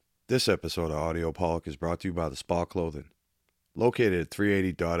This episode of Audio Pollock is brought to you by The Spa Clothing, located at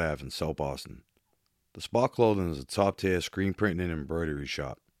 380 Dot Ave in South Boston. The Spa Clothing is a top-tier screen printing and embroidery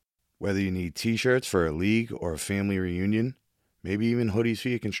shop. Whether you need t-shirts for a league or a family reunion, maybe even hoodies for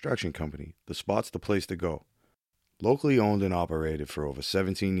your construction company, The Spot's the place to go. Locally owned and operated for over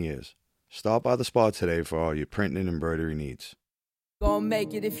 17 years. Stop by The Spot today for all your printing and embroidery needs. Gonna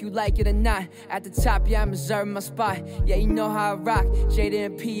make it if you like it or not. At the top, yeah, I'm reserving my spot. Yeah, you know how I rock. Jada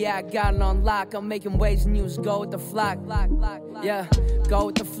and P, I got it on lock. I'm making waves and you just go with the flock. Yeah, go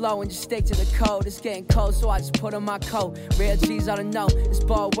with the flow and just stick to the code. It's getting cold, so I just put on my coat. Real G's ought to know. This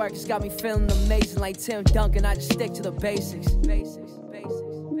ball work has got me feeling amazing. Like Tim Duncan, I just stick to the basics.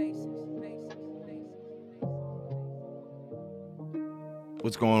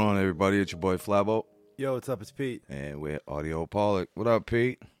 What's going on, everybody? It's your boy Flabo. Yo, what's up? It's Pete. And we're Audio Pollock. What up,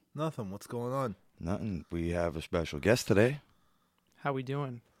 Pete? Nothing. What's going on? Nothing. We have a special guest today. How we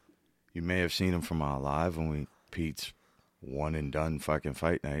doing? You may have seen him from our live when Pete's one and done fucking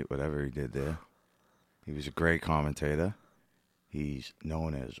fight night, whatever he did there. He was a great commentator. He's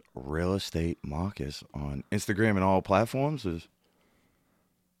known as Real Estate Marcus on Instagram and all platforms. Is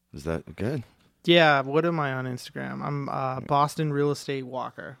that good? Yeah, what am I on Instagram? I'm Boston Real Estate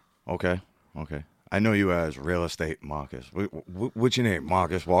Walker. Okay. I know you as Real Estate Marcus. What's your name?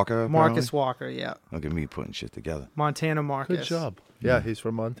 Marcus Walker? Apparently? Marcus Walker, yeah. Look at me putting shit together. Montana Marcus. Good job. Yeah, he's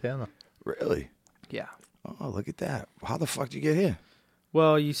from Montana. Really? Yeah. Oh, look at that. How the fuck did you get here?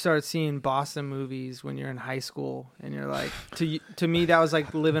 Well, you start seeing Boston movies when you're in high school, and you're like, to me, that was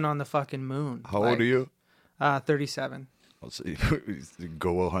like living on the fucking moon. How old are you? 37. Let's see.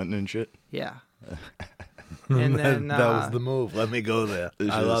 Go hunting and shit? Yeah. And then that was the move. Let me go there.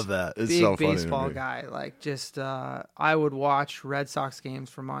 I love that. It's big so funny baseball guy. Like, just I would watch Red Sox games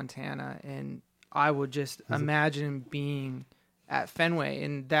from Montana, and I would just imagine being at Fenway,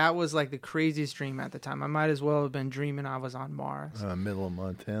 and that was like the craziest dream at the time. I might as well have been dreaming I was on Mars. Middle of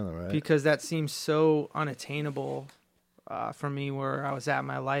Montana, right? Because that seems so unattainable for me, where I was at in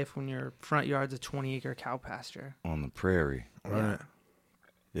my life when your front yard's a 20-acre cow pasture. On the prairie. Right.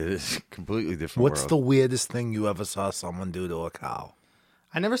 It is a completely different What's world. the weirdest thing you ever saw someone do to a cow?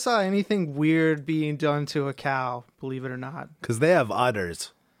 I never saw anything weird being done to a cow, believe it or not. Because they have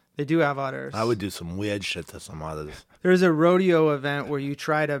udders. They do have udders. I would do some weird shit to some udders. There's a rodeo event where you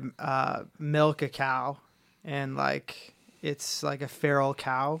try to milk a cow, and like it's like a feral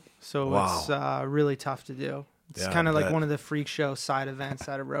cow, so Wow. it's really tough to do. It's Yeah, kind of like that- one of the freak show side events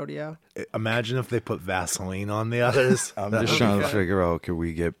at a rodeo. Imagine if they put Vaseline on the udders. I'm just trying to figure out, could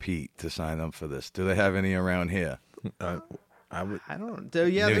we get Pete to sign up for this? Do they have any around here? I would. I don't know.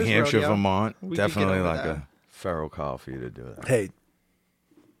 Yeah, New there's Hampshire, rodeo. Vermont? We could Definitely get over like that. a feral cow for you to do that. Hey,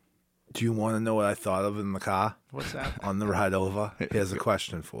 do you want to know what I thought of in the car? What's that? On the ride over? Here's a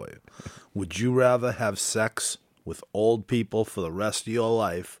question for you. Would you rather have sex with old people for the rest of your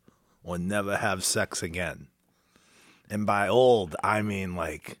life or never have sex again? And by old, I mean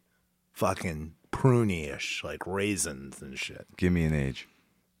like fucking pruny-ish, like raisins and shit. Give me an age.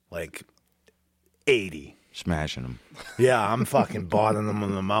 Like 80. Smashing them. Yeah, I'm fucking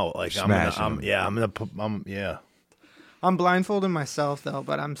bottoming them out. Like Smashing I'm them. yeah. I'm blindfolding myself though,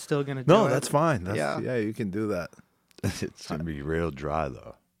 but I'm still gonna do No, it. that's fine. Yeah. Yeah, you can do that. It's going to be real dry,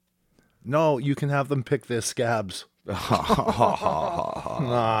 though. No, you can have them pick their scabs. No,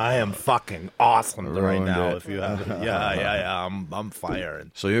 I am fucking awesome right Ruined now. it. If you have, yeah, I'm firing.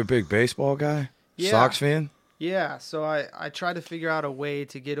 So you're a big baseball guy? Yeah. Sox fan? Yeah, so I tried to figure out a way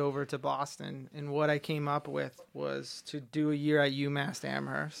to get over to Boston, and what I came up with was to do a year at UMass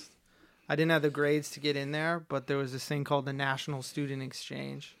Amherst. I didn't have the grades to get in there, but there was this thing called the National Student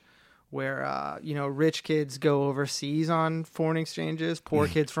Exchange, where rich kids go overseas on foreign exchanges, poor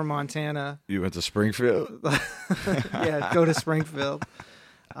kids from Montana, You went to Springfield? go to Springfield.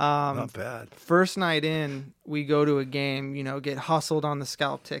 Not bad. First night in, we go to a game, get hustled on the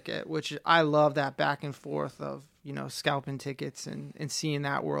scalp ticket, which I love that back and forth of, scalping tickets and seeing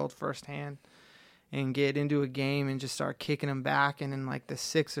that world firsthand, and get into a game and just start kicking them back. And in like the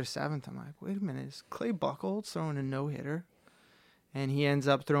 6th or 7th, I'm like, wait a minute, is Clay Buchholz throwing a no-hitter? And he ends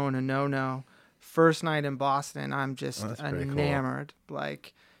up throwing a no-no. First night in Boston, I'm just That's pretty cool. enamored.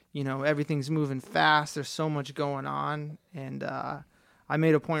 Like, everything's moving fast. There's so much going on. And I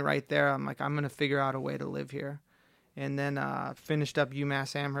made a point right there. I'm like, I'm going to figure out a way to live here. And then finished up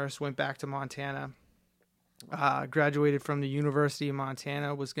UMass Amherst, went back to Montana, graduated from the University of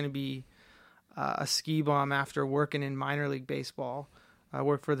Montana, was going to be a ski bum after working in minor league baseball. I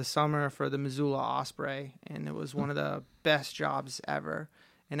worked for the summer for the Missoula Osprey, and it was one of the best jobs ever.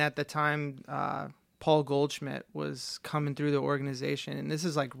 And at the time, Paul Goldschmidt was coming through the organization, and this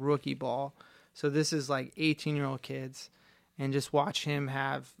is like rookie ball. So this is like 18-year-old kids, and just watch him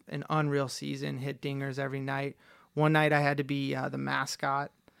have an unreal season, hit dingers every night. One night I had to be the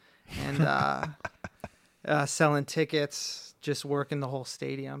mascot and selling tickets, just working the whole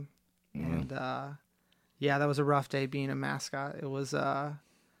stadium. And yeah, that was a rough day being a mascot. It was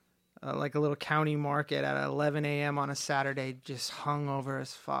like a little county market at 11 a.m. on a Saturday, just hungover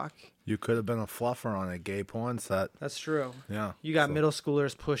as fuck. You could have been a fluffer on a gay porn set. That's true. Yeah. You got middle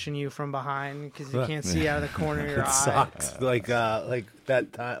schoolers pushing you from behind because you can't see out of the corner of your It eye. sucked. Like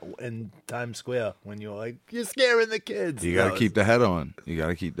that time in Times Square when you were like, you're scaring the kids. You got to keep the head on. You got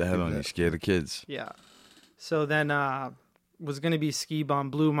to keep the head on. You scare the kids. Yeah. So then was going to be ski bum,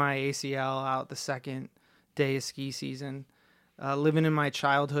 blew my ACL out the second day of ski season. Living in my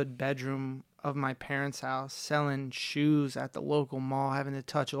childhood bedroom of my parents' house, selling shoes at the local mall, having to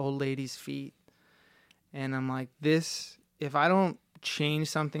touch old ladies' feet. And I'm like, if I don't change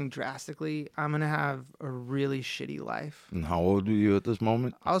something drastically, I'm going to have a really shitty life. And how old were you at this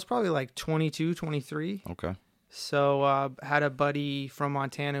moment? I was probably like 22, 23. Okay. So had a buddy from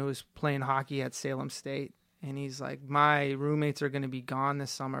Montana who was playing hockey at Salem State. And he's like, my roommates are going to be gone this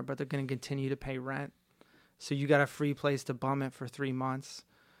summer, but they're going to continue to pay rent. So you got a free place to bum it for 3 months.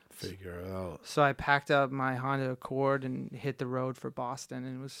 Figure it out. So I packed up my Honda Accord and hit the road for Boston.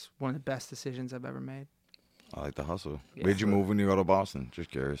 And it was one of the best decisions I've ever made. I like the hustle. Yeah. Where'd you move when you go to Boston?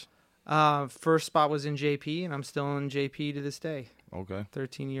 Just curious. First spot was in JP, and I'm still in JP to this day. Okay.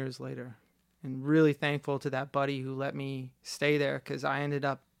 13 years later. And really thankful to that buddy who let me stay there because I ended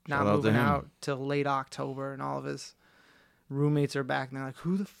up not Shout out to moving him. out till late October, and all of his roommates are back. And they're like,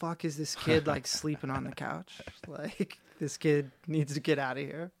 who the fuck is this kid like sleeping on the couch? Like, this kid needs to get out of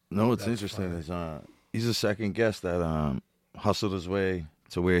here. No, what's interesting is he's the second guest that hustled his way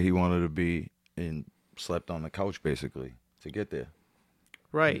to where he wanted to be and slept on the couch basically to get there.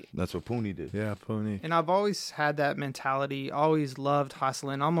 Right. That's what Pooney did. Yeah, Pony. And I've always had that mentality, always loved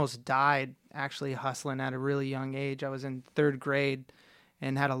hustling, almost died actually hustling at a really young age. I was in 3rd grade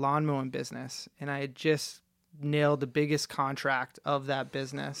and had a lawn mowing business, and I had just nailed the biggest contract of that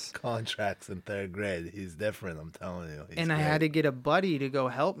business. Contracts in 3rd grade. He's different, I'm telling you. I had to get a buddy to go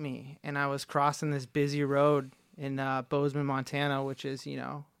help me, and I was crossing this busy road in Bozeman, Montana, which is,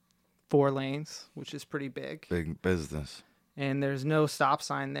 4 lanes, which is pretty big. Big business. And there's no stop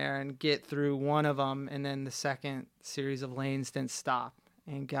sign there, and get through one of them, and then the second series of lanes didn't stop,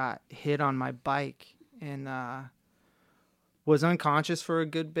 and got hit on my bike, and was unconscious for a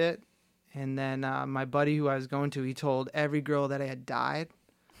good bit. And then my buddy who I was going to, he told every girl that I had died.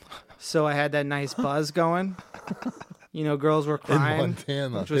 So I had that nice buzz going. Girls were crying. In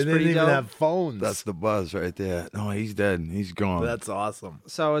Montana. Which was they pretty didn't even dope. have phones. That's the buzz right there. No, he's dead. He's gone. That's awesome.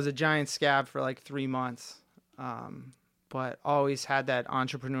 So I was a giant scab for like 3 months. But always had that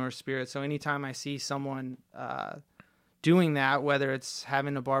entrepreneur spirit. So anytime I see someone doing that, whether it's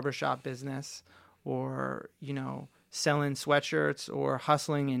having a barbershop business or, selling sweatshirts or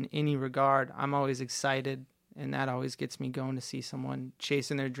hustling in any regard, I'm always excited. And that always gets me going to see someone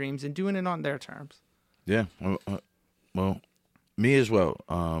chasing their dreams and doing it on their terms. Yeah. Well, me as well.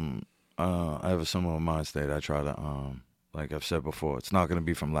 I have a similar mind state. I try to, like I've said before, it's not going to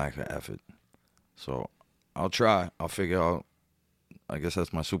be from lack of effort. So I'll try. I'll figure out. I guess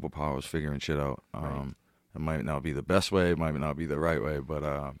that's my superpower is figuring shit out. Right. It might not be the best way. It might not be the right way, but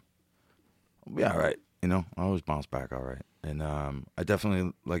I'll be all right. I always bounce back all right. And I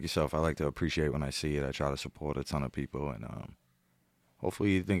definitely, like yourself, I like to appreciate when I see it. I try to support a ton of people, and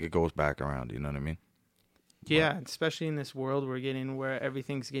hopefully you think it goes back around. You know what I mean? Yeah, especially in this world we're getting where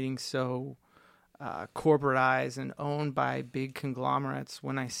everything's getting so corporatized and owned by big conglomerates.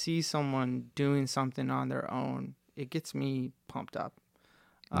 When I see someone doing something on their own, it gets me pumped up.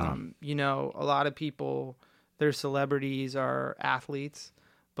 A lot of people, their celebrities are athletes,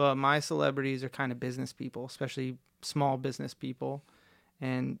 but my celebrities are kind of business people, especially small business people.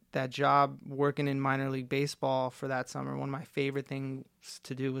 And that job working in minor league baseball for that summer, one of my favorite things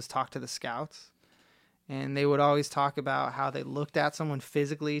to do was talk to the scouts. And they would always talk about how they looked at someone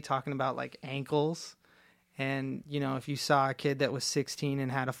physically, talking about like ankles. And, if you saw a kid that was 16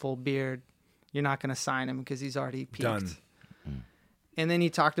 and had a full beard, you're not going to sign him because he's already peaked. Done. And then he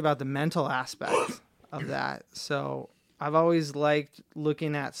talked about the mental aspect of that. So I've always liked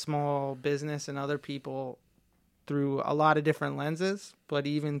looking at small business and other people through a lot of different lenses, but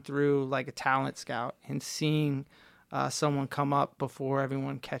even through like a talent scout and seeing someone come up before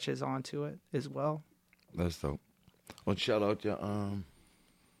everyone catches on to it as well. That's dope. Well, shout out your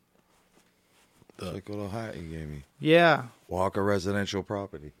the little hat you gave me. Yeah. Walker Residential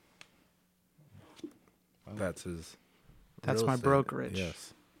Property. That's his. That's real my estate. brokerage.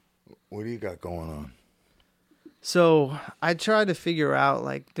 Yes. What do you got going on? So I tried to figure out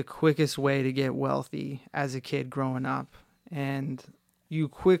like the quickest way to get wealthy as a kid growing up. And you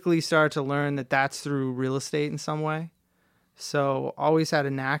quickly start to learn that that's through real estate in some way. So always had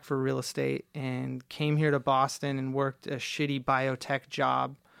a knack for real estate and came here to Boston and worked a shitty biotech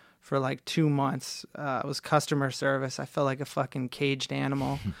job for like 2 months. It was customer service. I felt like a fucking caged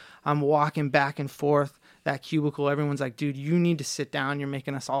animal. I'm walking back and forth that cubicle. Everyone's like, dude, you need to sit down. You're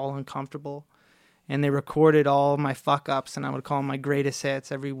making us all uncomfortable. And they recorded all my fuck ups, and I would call them my greatest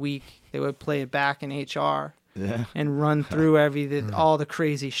hits every week. They would play it back in HR and run through all the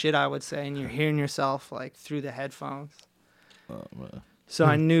crazy shit I would say, and you're hearing yourself like through the headphones. Oh, man. So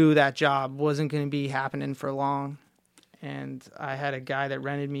I knew that job wasn't going to be happening for long. And I had a guy that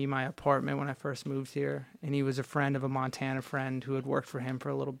rented me my apartment when I first moved here, and he was a friend of a Montana friend who had worked for him for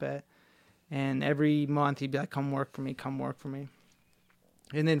a little bit. And every month he'd be like, come work for me, come work for me.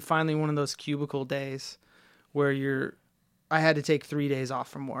 And then finally one of those cubicle days where I had to take 3 days off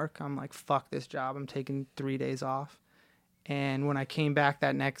from work. I'm like, fuck this job. I'm taking 3 days off. And when I came back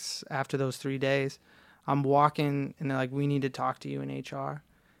after those 3 days, I'm walking and they're like, we need to talk to you in HR.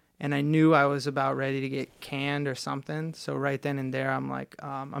 And I knew I was about ready to get canned or something. So right then and there, I'm like,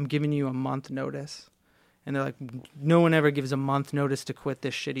 I'm giving you a month notice. And they're like, no one ever gives a month notice to quit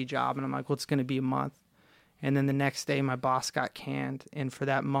this shitty job. And I'm like, well, it's going to be a month. And then the next day, my boss got canned. And for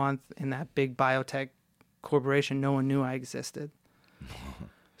that month in that big biotech corporation, no one knew I existed.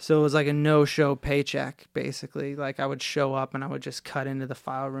 So it was like a no-show paycheck, basically. Like I would show up and I would just cut into the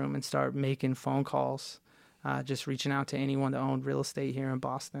file room and start making phone calls, just reaching out to anyone that owned real estate here in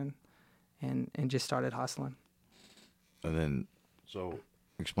Boston, and just started hustling. And then, so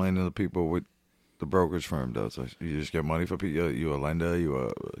explain to the people what the brokerage firm does. You just get money for people? You a lender?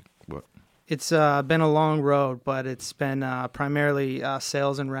 What? It's been a long road, but it's been primarily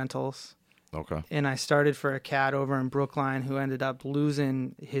sales and rentals. Okay. And I started for a cat over in Brookline who ended up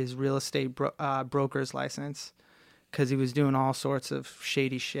losing his real estate broker's license because he was doing all sorts of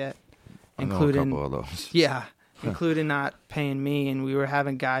shady shit, including I know a couple of those. Yeah, including not paying me. And we were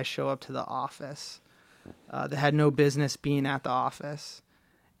having guys show up to the office that had no business being at the office.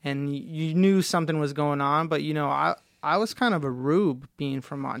 And you knew something was going on, but, I was kind of a rube being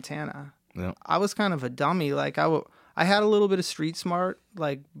from Montana. Yeah. I was kind of a dummy. Like, I had a little bit of street smart,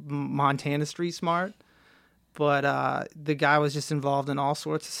 like Montana street smart, but the guy was just involved in all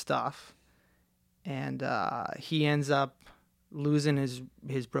sorts of stuff. And he ends up losing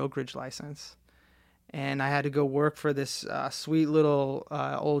his brokerage license. And I had to go work for this sweet little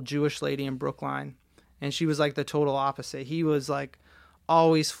old Jewish lady in Brookline. And she was like the total opposite. He was like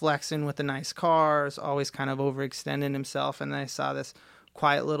always flexing with the nice cars, always kind of overextending himself. And then I saw this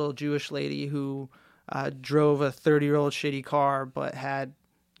quiet little Jewish lady who drove a 30-year-old shitty car, but had,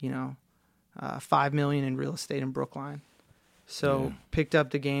 $5 million in real estate in Brookline. So picked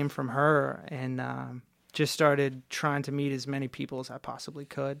up the game from her and just started trying to meet as many people as I possibly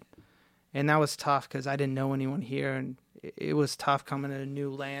could. And that was tough because I didn't know anyone here, and it was tough coming to a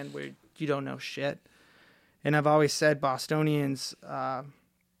new land where you don't know shit. And I've always said Bostonians,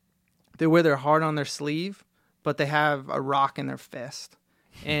 they wear their heart on their sleeve, but they have a rock in their fist.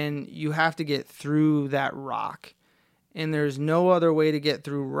 And you have to get through that rock. And there's no other way to get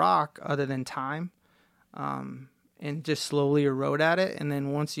through rock other than time. And just slowly erode at it. And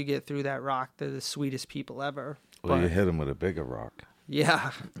then once you get through that rock, they're the sweetest people ever. Well, you hit them with a bigger rock.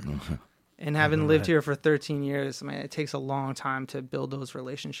 Yeah. And having lived here for 13 years, it takes a long time to build those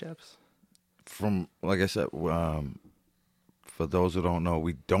relationships. Like I said, for those who don't know,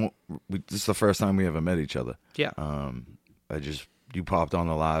 this is the first time we ever met each other. Yeah. You popped on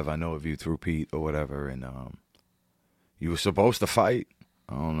the live. I know of you through Pete or whatever, and you were supposed to fight.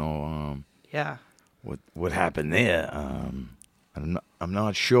 I don't know. Yeah. What happened there? I'm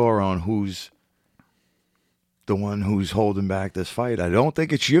not sure on who's the one who's holding back this fight. I don't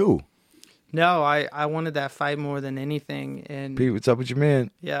think it's you. No, I wanted that fight more than anything. And Pete, what's up with your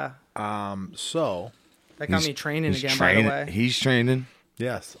man? Yeah. So that got me training again, training, by the way. He's training.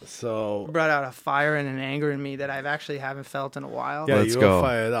 yes, so Brought out a fire and an anger in me that I've actually haven't felt in a while. yeah, Let's you go. were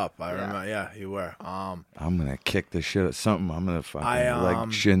fired up. I remember. Yeah, you were. I'm gonna kick the shit out something. I'm gonna fucking I,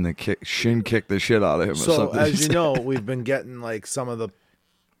 shin kick the shit out of him. Or So something. as you know, we've been getting like some of the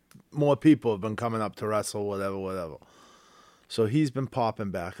more people have been coming up to wrestle, whatever. So he's been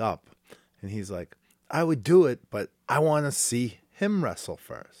popping back up, and he's like, "I would do it, but I want to see him wrestle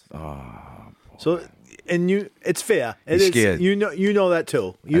first." Oh, So it's fair. He's scared. You know that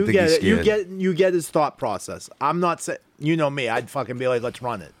too. You think get he's it. scared. You get his thought process. I'm not saying, you know me. I'd fucking be like, let's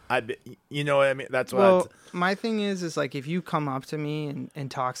run it. You know what I mean? That's what. Well, my thing is like if you come up to me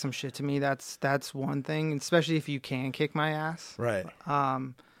and talk some shit to me, that's one thing, especially if you can kick my ass. Right.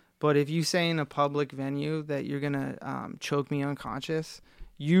 But if you say in a public venue that you're gonna choke me unconscious,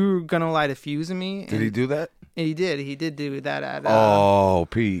 you're gonna light a fuse in me. Did he do that? He did. He did do that at. Oh,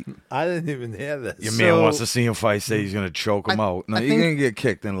 Pete. I didn't even hear this. Your man wants to see him fight, say he's going to choke him out. No, you're going to get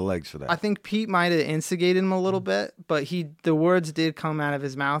kicked in the legs for that. I think Pete might have instigated him a little bit, but the words did come out of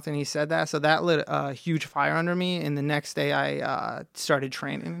his mouth, and he said that. So that lit a huge fire under me, and the next day I started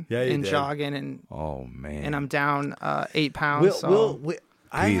training and jogging. And, oh, man. And I'm down 8 pounds. Pete,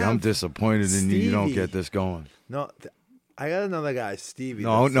 I'm disappointed in you. You don't get this going. No, I got another guy, Stevie.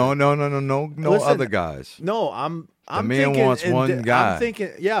 No listen, other guys. No, I'm the man thinking, wants one guy. I'm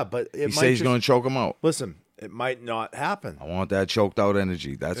thinking, yeah, but he says he's going to choke him out. Listen, it might not happen. I want that choked out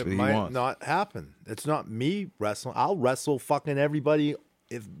energy. That's what he wants. It might not happen. It's not me wrestling. I'll wrestle fucking everybody.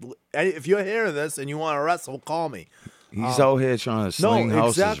 If you're hearing this and you want to wrestle, call me. He's out here trying to sling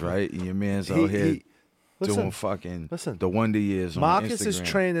houses, right? And your man's out here doing fucking the Wonder Years on Marcus Instagram. is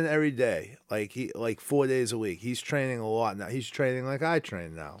training every day, like 4 days a week. He's training a lot now. He's training like I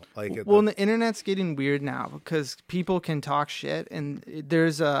train now. The internet's getting weird now because people can talk shit, and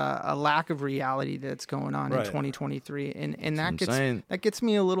there's a lack of reality that's going on in 2023, and that gets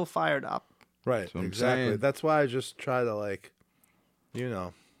me a little fired up. Right, exactly. That's why I just try to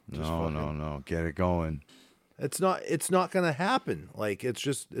No, get it going. It's not gonna happen. Like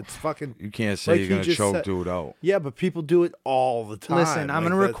it's fucking. You can't say you're gonna choke dude out. Yeah, but people do it all the time. Listen, I'm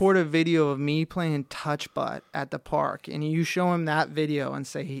gonna record a video of me playing touch butt at the park, and you show him that video and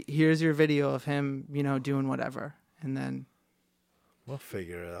say, "Here's your video of him, doing whatever," and then we'll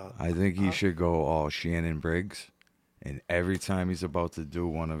figure it out. I think he should go all Shannon Briggs, and every time he's about to do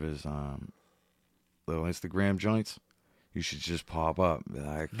one of his little Instagram joints, you should just pop up.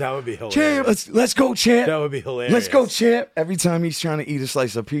 Like, that would be hilarious. Champ, let's go, champ. That would be hilarious. Let's go, champ. Every time he's trying to eat a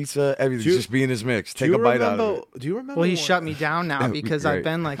slice of pizza, everything's just be in his mix. Take a bite out of it. Do you remember? Well, he shut me down now because I've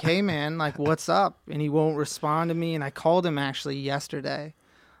been like, hey, man, like, what's up? And he won't respond to me. And I called him actually yesterday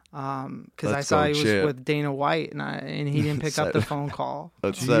because I saw he was with Dana White, and he didn't pick up the phone call.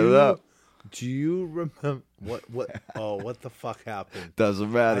 Let's set it up. Do you remember what the fuck happened?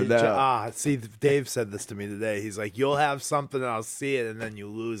 Doesn't matter now. See, Dave said this to me today. He's like, you'll have something and I'll see it and then you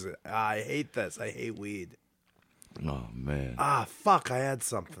lose it. I hate this. I hate weed. Oh, man. Fuck, I had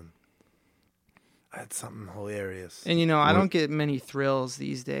something hilarious. And, I don't get many thrills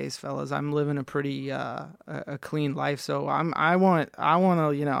these days, fellas. I'm living a pretty a clean life, so I want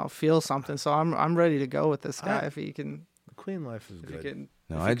to, feel something. So I'm ready to go with this guy if he can. Clean life is good.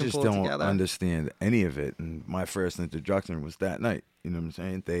 No, I just don't understand any of it. And my first introduction was that night. You know what I'm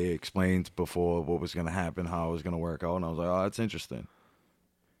saying? They explained before what was going to happen, how it was going to work out. And I was like, oh, that's interesting.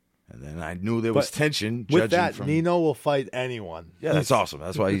 And then I knew there was tension. With that, Nino will fight anyone. Yeah, that's awesome.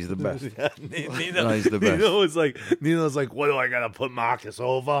 That's why he's the best. He's the best. Nino's like, what do I got to put Marcus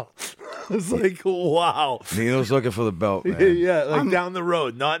over? It's like, wow. Nino's looking for the belt, man. Yeah, down the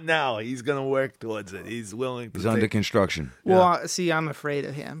road. Not now. He's going to work towards it. He's willing to. He's under construction. Well, see, I'm afraid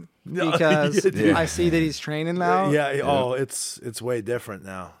of him because I see that he's training now. Yeah. Oh, it's way different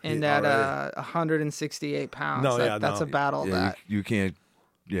now. And at 168 pounds, that's a battle. You can't.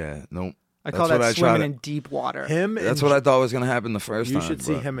 Yeah, nope. I call that swimming in deep water. That's what I thought was going to happen the first time. You should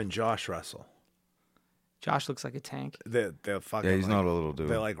see him and Josh wrestle. Josh looks like a tank. They're fucking. Yeah, he's not a little dude.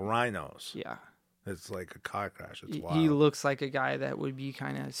 They're like rhinos. Yeah. It's like a car crash. It's wild. He looks like a guy that would be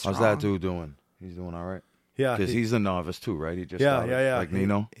kind of strong. How's that dude doing? He's doing all right? Yeah. Because he's a novice too, right? He just started, like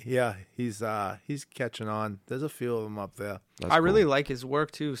Nino? Yeah, he's catching on. There's a few of them up there. I really like his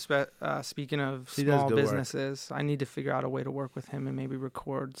work too. Speaking of small businesses, I need to figure out a way to work with him and maybe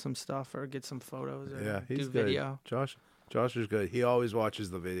record some stuff or get some photos or he's do video. Good. Josh is good. He always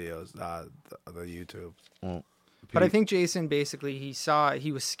watches the videos, the YouTube. Well, but I think Jason basically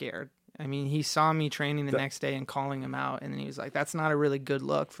he was scared. I mean, he saw me training the next day and calling him out, and then he was like, "That's not a really good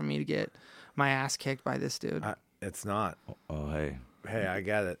look for me to get my ass kicked by this dude." It's not. Oh, hey, I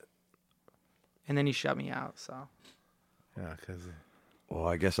get it. And then he shut me out. So. Yeah, because. Well,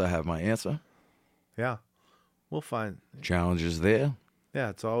 I guess I have my answer. Yeah, we'll find. Challenge is there. Yeah,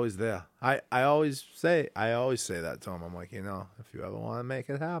 it's always there. I always say that to him. I'm like, if you ever want to make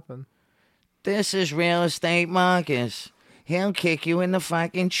it happen. This is real estate Marcus. He'll kick you in the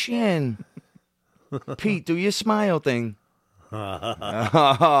fucking chin. Pete, do your smile thing. Yeah,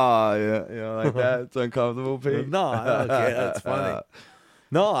 like that? It's uncomfortable, Pete? No, I don't care. That's funny.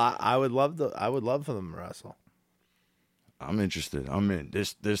 No, I would love for them to wrestle. I'm interested. I'm in.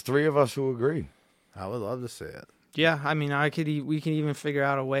 There's 3 of us who agree. I would love to see it. Yeah, I mean, we can even figure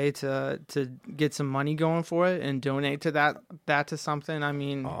out a way to get some money going for it and donate to that to something. I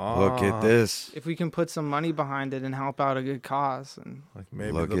mean, Look at this. if we can put some money behind it and help out a good cause, and Like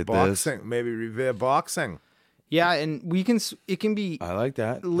maybe Look the at boxing, this. maybe Revere boxing. yeah, and it can be I like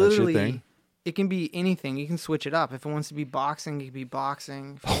that. That's your literally, thing. it can be anything. You can switch it up. If it wants to be boxing, it can be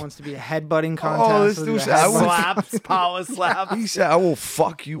boxing. If it wants to be a headbutting contest, this it'll be dude a said, I will- headbutt. Slaps, power slaps. He said, "I will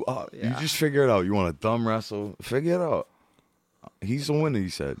fuck you up." Yeah. You just figure it out. You want to thumb wrestle? Figure it out. He's the winner. He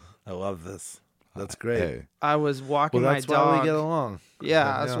said. I love this. That's great. Hey, I was walking Well, my that's dog. why we get along.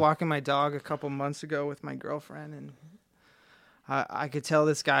 Yeah, I was Yeah. walking my dog a couple months ago with my girlfriend, and I could tell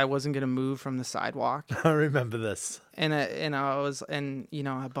this guy wasn't gonna move from the sidewalk. I remember this. And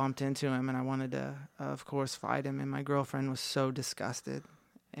I bumped into him, and I wanted to, of course, fight him. And my girlfriend was so disgusted,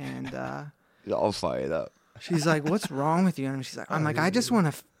 and I'll fire it up. she's like, "What's wrong with you?" And I'm like, "I just want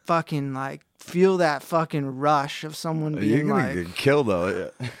to fucking like feel that fucking rush of someone You're being gonna like." get killed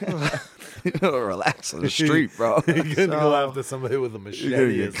though. You gotta relax on the street, bro. You're gonna go So- after somebody with a gonna machete.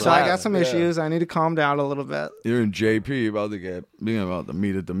 get Is So I like- got some issues. I need to calm down a little bit. You're in JP, about to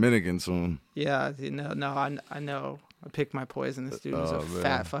meet a Dominican soon. Yeah, I know. I picked my poison. This dude was a man.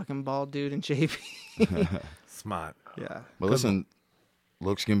 fat fucking bald dude in JP. Smart. Yeah. But listen,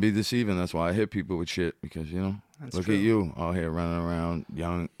 looks can be deceiving. That's why I hit people with shit because That's look true. at you out here running around,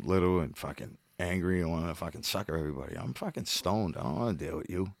 young, little, and fucking angry and want to fucking sucker everybody. I'm fucking stoned. I don't want to deal with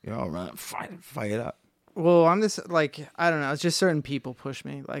you. You're all running, fight it up. Well, I'm just like, I don't know. It's just certain people push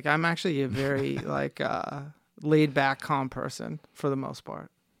me. Like, I'm actually a very like laid back, calm person for the most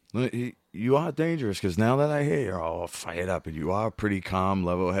part. You are dangerous because now that I hear you're all fired up and you are pretty calm,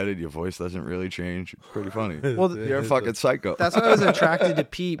 level-headed, your voice doesn't really change. It's pretty funny. Well, You're a fucking psycho. that's why I was attracted to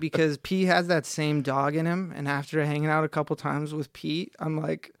Pete, because Pete has that same dog in him. And after hanging out a couple times with Pete, I'm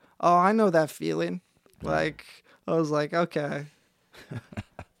like, oh, I know that feeling. Like, I was like, okay,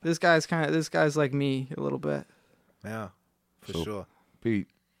 this guy's like me a little bit. Yeah, for So- sure. Pete,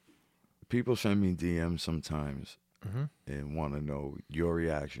 people send me DMs sometimes and want to know your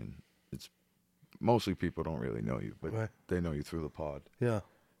reaction. It's mostly people don't really know you, but Right. they know you through the pod. Yeah.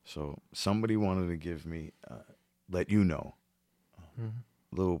 So somebody wanted to give me, let you know,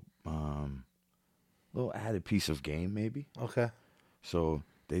 little added piece of game maybe. Okay. So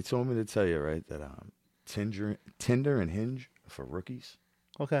they told me to tell you, right, that Tinder and Hinge for rookies.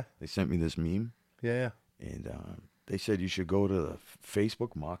 Okay. They sent me this meme, Yeah. and they said you should go to the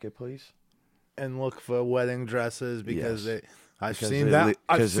Facebook Marketplace. And look for wedding dresses because Yes. I've Because seen they that. li-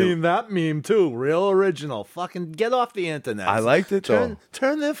 I've 'cause seen that meme too. Real original. Fucking get off the internet. I liked it though.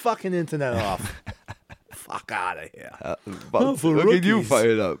 Turn their fucking internet off. Fuck out of here. But for look at you rookies.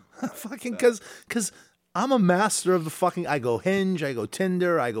 fired up. Fucking because I'm a master of the fucking. I go Hinge. I go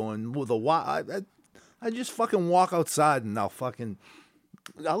Tinder. I go in with a. I just fucking walk outside and I'll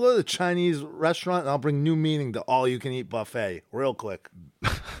go to the Chinese restaurant and I'll bring new meaning to all you can eat buffet real quick.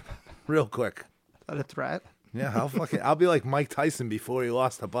 Real quick. Is that a threat? Yeah, I'll be like Mike Tyson before he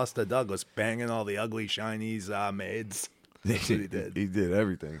lost to Buster Douglas, banging all the ugly Chinese maids. That's what he did. He did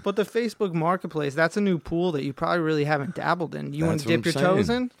everything. But the Facebook Marketplace, that's a new pool that you probably really haven't dabbled in. You want That's to what dip I'm your toes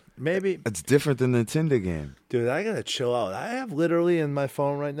saying. in? Maybe, It's different than the Tinder game. dude, I gotta chill out. I have literally in my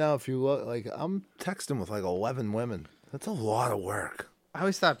phone right now. If you look, like I'm texting with like 11 women. That's a lot of work. I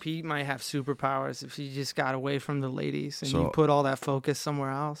always thought Pete might have superpowers if he just got away from the ladies and So- you put all that focus somewhere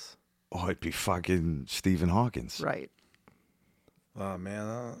else. Oh, it'd be fucking Stephen Hawkins. Right. Oh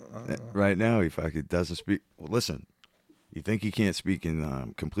man, Right now, if I could doesn't speak. Well, listen, you think he can't speak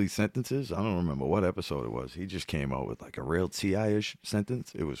in complete sentences? I don't remember what episode it was. He just came out with like a real Ti-ish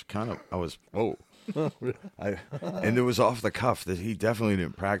sentence. It was kind of, I was, whoa. And it was off the cuff that he definitely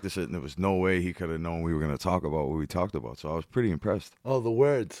didn't practice it, and there was no way he could have known we were going to talk about what we talked about. So I was pretty impressed. oh the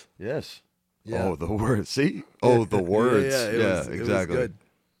words. Yes. Yeah. Oh, the words. See? Oh, the words. it was exactly. good.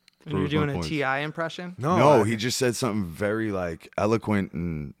 And you're Proves my doing a points. TI impression? No, I- he just said something very like eloquent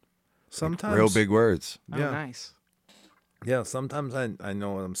and sometimes real big words. Oh, Yeah. nice. Yeah, sometimes I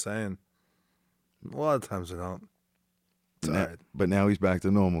know what I'm saying. A lot of times I don't. It's all right. But now he's back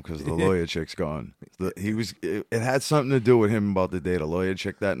to normal because the lawyer chick's gone. It had something to do with him about the date a lawyer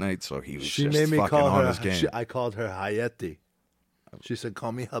chick that night, so he was She just made me fucking call on her. his game. I called her Hayati. She said,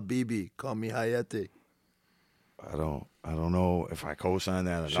 "Call me Habibi. Call me Hayati." I don't know if I co-sign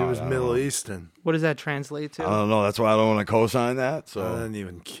that or She not. was I don't Middle know. Eastern. What does that translate I to? don't know. That's why I don't want to co-sign that. I So didn't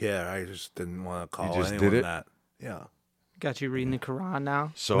even care. I just didn't want to call just anyone did it? that. Yeah. Got you reading the Quran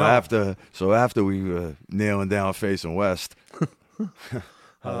now? so No. after we were nailing down facing west,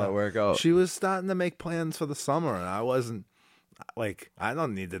 How'd that work out? She was starting to make plans for the summer, and I wasn't. Like, I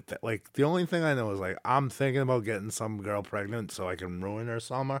don't need to. Like, the only thing I know is, like, I'm thinking about getting some girl pregnant so I can ruin her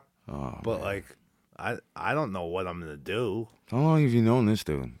summer. Oh, but, man. like, I don't know what I'm going to do. How long have you known this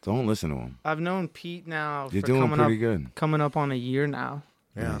dude? Don't listen to him. I've known Pete now. You're for doing coming pretty up, good. Coming up on a year now.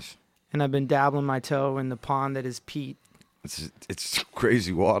 Yeah. Nice. And I've been dabbling my toe in the pond that is Pete. It's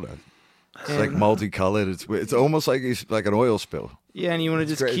crazy water. It's And- like multicolored. It's almost like it's like an oil spill. Yeah, and you want to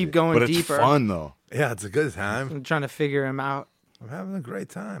just Crazy. keep going but deeper. It's fun though. Yeah, it's a good time. I'm trying to figure him out. I'm having a great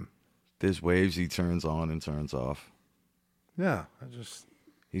time. There's waves he turns on and turns off. Yeah,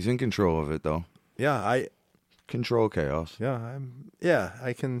 He's in control of it though. I Control chaos.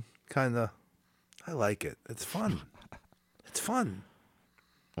 I can kind of, I like it. It's fun. It's fun.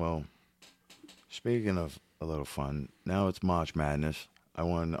 Well, speaking of a little fun, now it's March Madness. I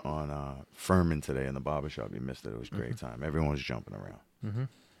won on Furman today in the barbershop. You missed it. It was a great time. Everyone was jumping around. Mm-hmm.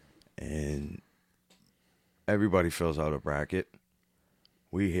 And everybody fills out a bracket.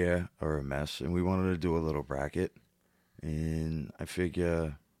 We here are a mess, and we wanted to do a little bracket. And I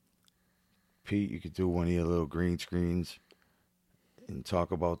figure, Pete, you could do one of your little green screens and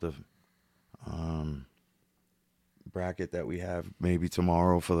talk about the bracket that we have maybe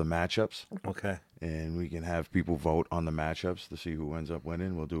tomorrow for the matchups. Okay. And we can have people vote on the matchups to see who ends up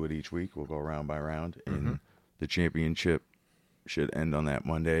winning. We'll do it each week. We'll go round by round. And the championship should end on that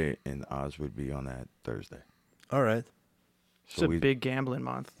Monday, and ours would be on that Thursday. All right. It's a big gambling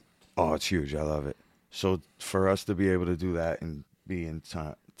month. Oh, it's huge. I love it. So for us to be able to do that and be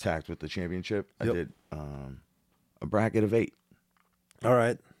intact with the championship, I did a bracket of 8. All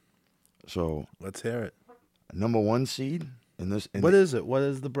right. So Let's hear it. number 1 seed in this. What is it? What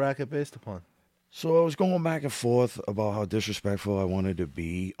is the bracket based upon? So I was going back and forth about how disrespectful I wanted to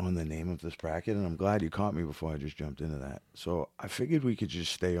be on the name of this bracket, and I'm glad you caught me before I just jumped into that. So I figured we could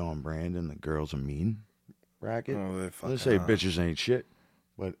just stay on brand in the girls are mean bracket. Oh, Let's say bitches ain't shit,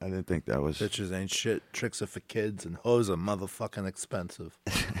 but I didn't think that was... Bitches ain't shit. Tricks are for kids, and hoes are motherfucking expensive.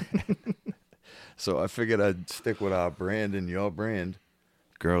 So I figured I'd stick with our brand and your brand,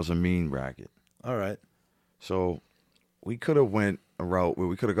 girls are mean bracket. All right. So we could have went a route where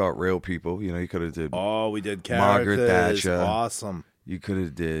we could have got real people. You know, you could have did... Oh, we did Margaret characters. Thatcher. Awesome. You could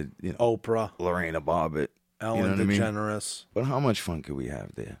have did, you know, Oprah. Lorena Bobbitt. Ellen you know what I mean? DeGeneres. But how much fun could we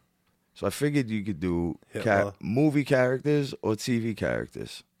have there? So I figured you could do Hitler. movie characters or TV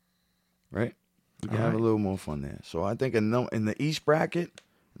characters, right? We can have a little more fun there. So I think in the East bracket,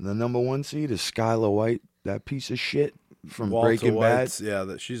 the number 1 seed is Skylar White, that piece of shit from Walter Breaking White's, Bad.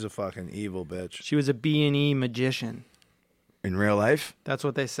 Yeah, she's a fucking evil bitch. She was a B&E magician. In real life, That's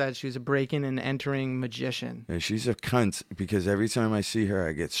what they said. She was a breaking and entering magician. and she's a cunt because every time I see her,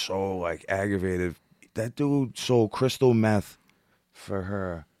 I get so like aggravated. That dude sold crystal meth for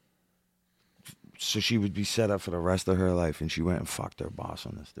her, so she would be set up for the rest of her life, and she went and fucked her boss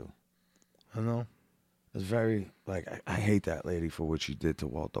on this dude. I know. It's very, like, I hate that lady for what she did to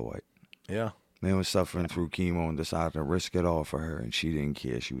Walter White. Yeah. Man was suffering through chemo and decided to risk it all for her, and she didn't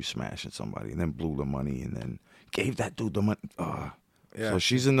care. She was smashing somebody, and then blew the money, and then gave that dude the money. Yeah. So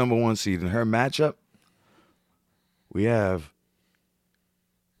she's the number 1 seed. In her matchup, we have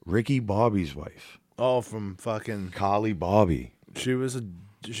Ricky Bobby's wife, Oh, from fucking. Carly Bobby. She was a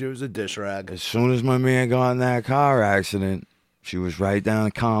dish rag. As soon as my man got in that car accident, she was right down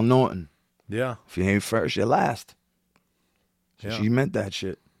to Calm Norton. Yeah. If you ain't first, you're last. So Yeah. she meant that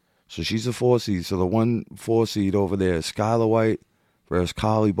shit. So she's a 4 seed. So the 1-4 seed over there is Skylar White versus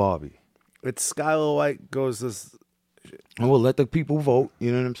Carly Bobby. It's Skylar White goes this. And we'll let the people vote.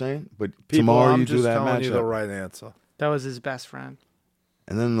 You know what I'm saying? But People, tomorrow I'm you just do that telling you the matchup. right answer. That was his best friend.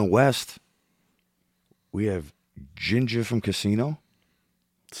 And then in the West, we have Ginger from Casino.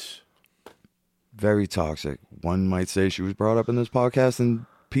 Very toxic. One might say she was brought up in this podcast, and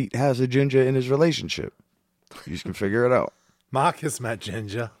Pete has a Ginger in his relationship. You just can figure it out. Marcus met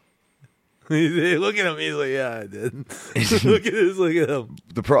Ginger. Look at him. He's like, yeah, I did. Look at this. Look at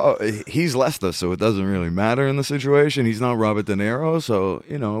him. He's Lester, so it doesn't really matter in the situation. He's not Robert De Niro, so,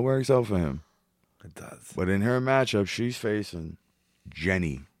 you know, it works out for him. It does. But in her matchup, she's facing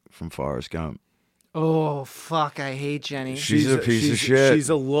Jenny from Forrest Gump. Oh, fuck. I hate Jenny. She's a piece of shit. She's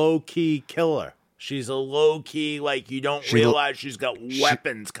a low-key killer. She's a low-key, like, you don't realize she's got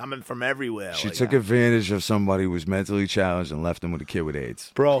weapons coming from everywhere. She like took that. advantage of somebody who was mentally challenged and left him with a kid with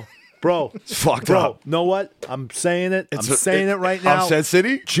AIDS. Bro, It's fucked bro, up. know what? I'm saying it. I'm saying it right now. Upset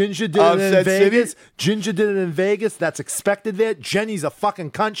City? Ginger did it in Upset Vegas. City? Ginger did it in Vegas. That's expected there. Jenny's a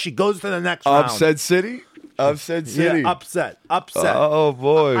fucking cunt. She goes to the next round. Upset City? Upset City. Yeah, upset. Oh,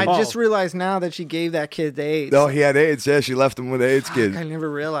 boy. I just realized now that she gave that kid the AIDS. No, he had AIDS. Yeah, she left him with AIDS, kid. I never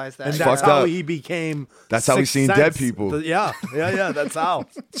realized that. And It's that's fucked how up. he became. That's how he's seen Sixth dead Sense. people. Yeah. That's how.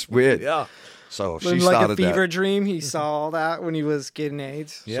 It's weird. Yeah. So she Like started a fever that. dream, he saw all that when he was getting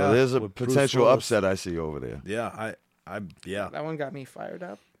AIDS. Yeah. So there's a with Bruce potential Willis. upset I see over there. Yeah, yeah. That one got me fired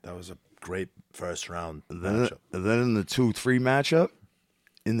up. That was a great first round Then matchup. in the 2-3 matchup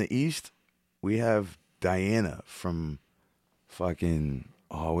in the East, we have Diana from fucking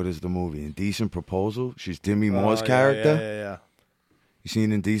what is the movie? Indecent Proposal. She's Demi Moore's character. Yeah. You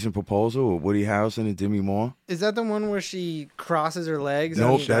seen Indecent Proposal with Woody Harrelson and Demi Moore? Is that the one where she crosses her legs?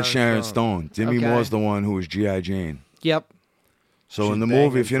 Nope, and- that's Sharon Stone. Demi Okay. Moore's the one who was G.I. Jane. Yep. So She's in the begging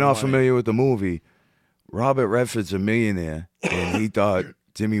movie, if you're for not money. familiar with the movie, Robert Redford's a millionaire, and he thought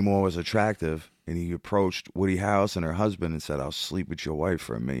Demi Moore was attractive, and he approached Woody Harrelson, her husband, and said, "I'll sleep with your wife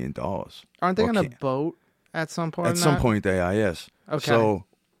for $1 million." Aren't they on a Okay. boat at some point? At some point, they are, yes. Okay. So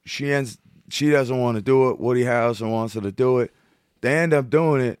she doesn't want to do it. Woody Harrelson wants her to do it. They end up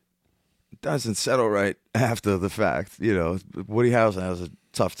doing it. It doesn't settle right after the fact. You know, Woody Harrelson has a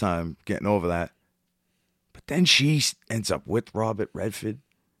tough time getting over that. But then she ends up with Robert Redford,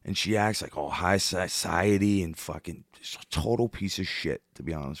 and she acts like all high society and fucking just a total piece of shit, to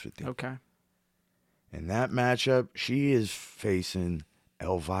be honest with you. Okay. In that matchup, she is facing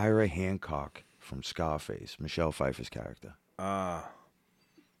Elvira Hancock from Scarface, Michelle Pfeiffer's character.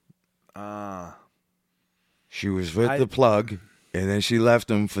 She was with the plug, and then she left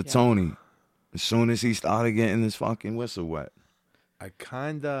him for Tony as soon as he started getting his fucking whistle wet. I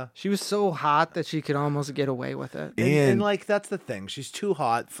kinda. She was so hot that she could almost get away with it. And like that's the thing. She's too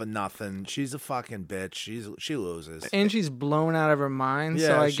hot for nothing. She's a fucking bitch. She loses. And she's blown out of her mind. Yeah,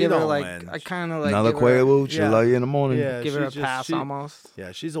 so I she give her don't like win. I kind of like Another give her, Quaalude, she'll Yeah. love you in the morning. Yeah, give her a she's pass almost.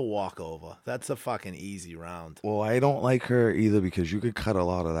 Yeah, she's a walkover. That's a fucking easy round. Well, I don't like her either because you could cut a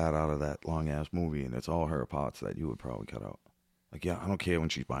lot of that out of that long-ass movie, and it's all her parts that you would probably cut out. Like, yeah, I don't care when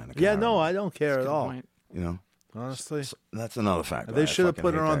she's buying the car. Yeah, no, I don't care at Good all. point. You know? Honestly, So that's another factor. they I should have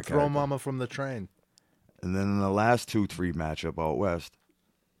fucking put her hate on that Throw character. Mama from the Train. And then in the last 2-3 matchup out west,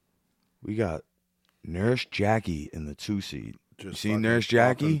 we got Nurse Jackie in the 2 seed. You Just seen fucking Nurse popping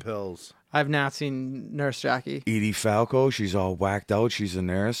Jackie? pills. I've not seen Nurse Jackie. Edie Falco, she's all whacked out. She's a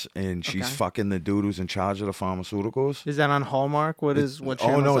nurse, and she's Okay. fucking the dude who's in charge of the pharmaceuticals. Is that on Hallmark? What Oh,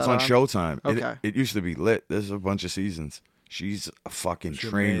 channel no, is it's that on Showtime. Okay. It used to be lit. There's a bunch of seasons. She's a fucking She's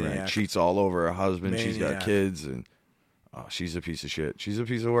a train wreck. maniac. Cheats all over her husband. She's got Maniac. kids, and she's a piece of shit. She's a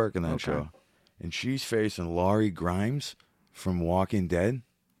piece of work in that show. And she's facing Laurie Grimes from Walking Dead.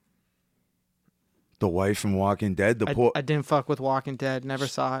 The wife from Walking Dead. I didn't fuck with Walking Dead. Never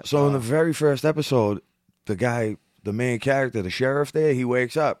saw it. So in the very first episode, the main character, the sheriff there, he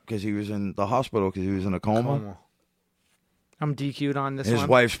wakes up because he was in the hospital because he was in a coma. I'm DQ'd on this His one.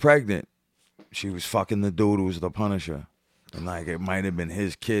 wife's pregnant. She was fucking the dude who was the Punisher. And like it might have been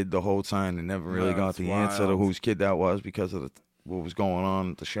his kid the whole time and never really got That's the answer to wild. whose kid that was because of what was going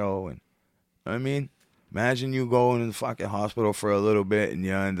on at the show. And I mean, imagine you going in the fucking hospital for a little bit and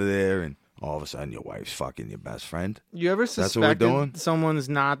you're under there and all of a sudden your wife's fucking your best friend. You ever That's what we're suspected doing? someone's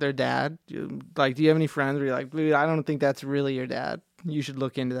not their dad? Like, do you have any friends where you're like, dude, I don't think that's really your dad. You should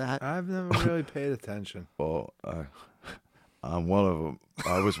look into that. I've never really paid attention. Well, I'm one of them.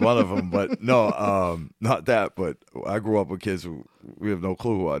 I was one of them, but no, not that. But I grew up with kids who we have no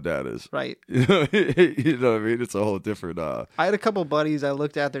clue who our dad is. Right. You know what I mean? It's a whole different. I had a couple buddies. I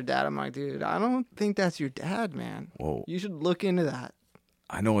looked at their dad. I'm like, dude, I don't think that's your dad, man. Whoa. You should look into that.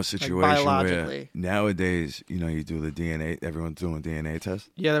 I know a situation where biologically. nowadays, you do the DNA. Everyone's doing DNA tests.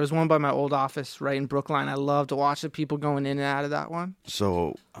 Yeah, there was one by my old office right in Brookline. I love to watch the people going in and out of that one.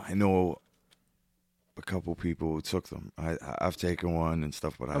 So I know a couple people who took them. I've taken one and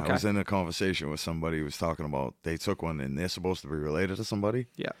stuff, but Okay. I was in a conversation with somebody who was talking about they took one and they're supposed to be related to somebody.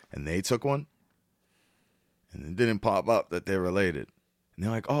 Yeah. And they took one, and it didn't pop up that they're related. And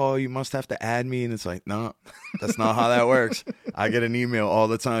they're like, "Oh, you must have to add me," and it's like, "No, that's not how that works." I get an email all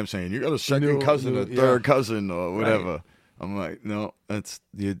the time saying, "You got a second cousin, a third cousin, or whatever." Right. I'm like, "No, that's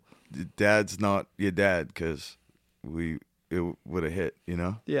your dad's not your dad because it would have hit, you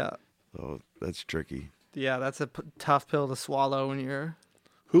know." Yeah. So that's tricky. Yeah, that's a tough pill to swallow when you're...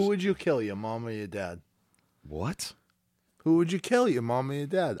 Who would you kill, your mom or your dad? What? Who would you kill, your mom or your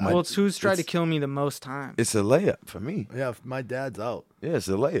dad? Well, it's who's tried to kill me the most times. It's a layup for me. Yeah, my dad's out. Yeah, it's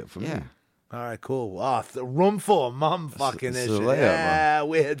a layup for me. All right, cool. Oh, the room full of mom fucking it's a issues. layup, Yeah,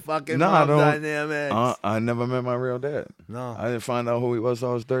 weird fucking No, I mom don't. dynamics. I never met my real dad. No. I didn't find out who he was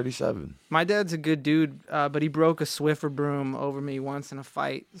till I was 37. My dad's a good dude, but he broke a Swiffer broom over me once in a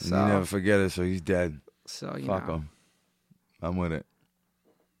fight. So, You never forget it, so he's dead. So, you Fuck know. them. I'm with it.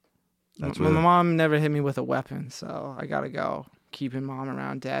 That's My really- mom never hit me with a weapon, so I gotta go. Keeping mom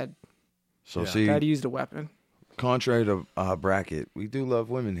around dad. So Yeah. see, Dad used a weapon. contrary to our bracket, we do love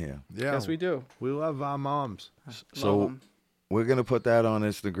women here. Yeah, Yes, we do. we love our moms. So Love 'em. we're gonna put that on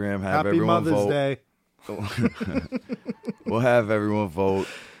Instagram. Have Happy everyone Mother's vote. Day. We'll have everyone vote.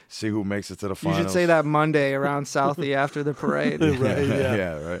 See who makes it to the You finals. should say that Monday around Southie after the parade. Right, yeah.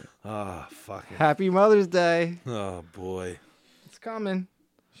 yeah, right. Ah, fuck it. Happy Mother's Day. Oh, boy. It's coming.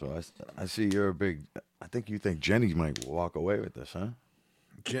 So I see you're a big. I think you think Jenny might walk away with this, huh?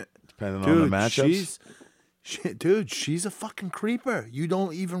 Depending on the matchups. She's a fucking creeper. You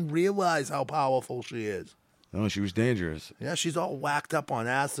don't even realize how powerful she is. No, she was dangerous. Yeah, she's all whacked up on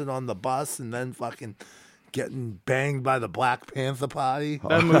acid on the bus and then fucking getting banged by the Black Panther party.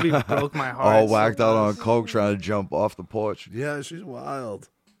 That movie broke my heart. All whacked out on coke, trying to jump off the porch, Yeah, she's wild.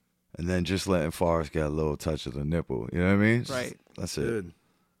 and then just letting Forrest get a little touch of the nipple. You know what I mean? Right. That's it. Dude.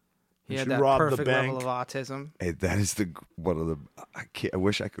 He had She that robbed the perfect level bank. of autism. Hey, that is one of the. I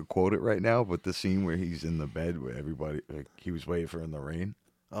wish I could quote it right now, but the scene where he's in the bed where everybody, like, he was waiting for her in the rain,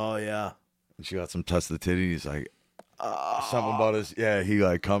 Oh, yeah. and she got some touch the titty. He's like, something about his. Yeah, he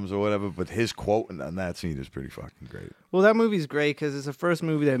like comes or whatever. But his quote on that scene is pretty fucking great. Well, that movie's great because it's the first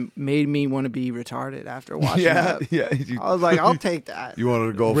movie that made me want to be retarded after watching Yeah, that. yeah. I was like, I'll take that. You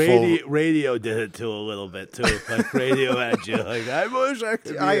wanted to go Radio did it too a little bit too. Like radio had you. Like I wish I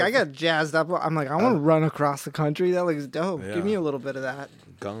could. I got jazzed up. I'm like, I want to run across the country. That looks dope. Yeah. Give me a little bit of that.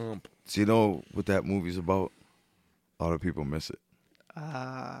 Gump. So you know what that movie's about? A lot of people miss it.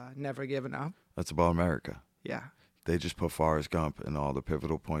 Never giving up. That's about America. Yeah. They just put Forrest Gump in all the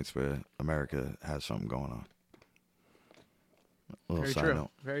pivotal points where America has something going on. A little Very side true. note.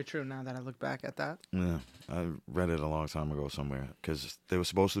 Very true. Now that I look back at that. Yeah, I read it a long time ago somewhere because they were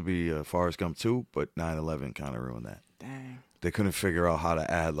supposed to be Forrest Gump 2, but 9/11 kind of ruined that. Dang. They couldn't figure out how to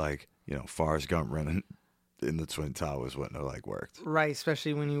add Forrest Gump running in the Twin Towers wouldn't have worked. Right.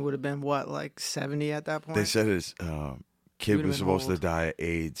 Especially when you would have been, what, like 70 at that point? They said his kid would've was been supposed to old. die of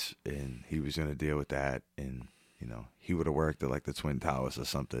AIDS, and he was going to deal with that, and he would have worked at the Twin Towers or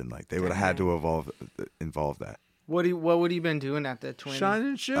something. Like they would have had to involve that. What would he been doing at the Twin?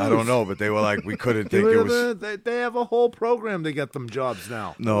 Shining shoes. I don't know, but they were like, we couldn't They think it was. They have a whole program to get them jobs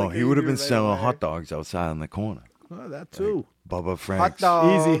now. No, Like he they would have do been right selling away. hot dogs outside in the corner. Oh, that too. Bubba Franks.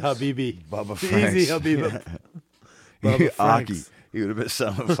 dogs. Easy, Habibi. Bubba Franks. Easy, Habibi. Yeah. Bubba Aki. Franks. He would have been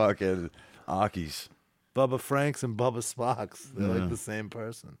selling fucking Akis. Bubba Franks and Bubba Sparks. They're Yeah. like the same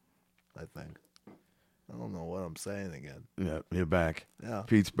person, I think. I don't know what I'm saying again. Yeah, you're back. Yeah.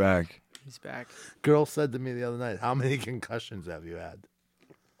 Pete's back. He's back. Girl said to me the other night, "How many concussions have you had?"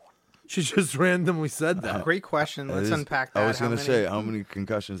 She just randomly said that. Great question. Let's It is- unpack that. I was How going to many? say, how many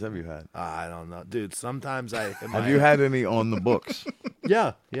concussions have you had? I don't know, dude. Sometimes I Have you had any on the books?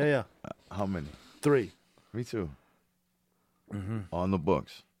 Yeah. How many? 3. Me too. On the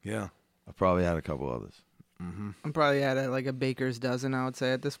books. Yeah. I probably had a couple others. I'm probably at a baker's dozen, I would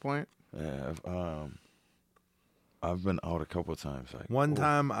say, at this point. Yeah, I've been out a couple of times. One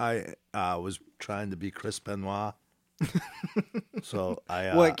time I was trying to be Chris Benoit. So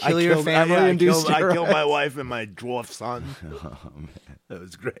I What, kill your killed- family I and do killed, I killed steroids? my wife and my dwarf son. Oh, man. It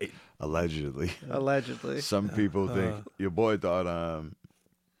was great. Allegedly. Allegedly. Some people think your boy thought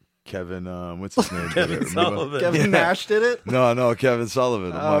Kevin what's his name? did it, remember? Sullivan. Kevin Nash did it? No, Kevin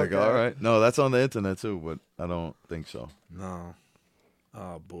Sullivan. I'm Oh, like, okay. all right. No, that's on the internet too, but I don't think so. No.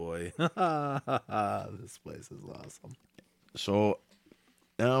 Oh boy. This place is awesome. So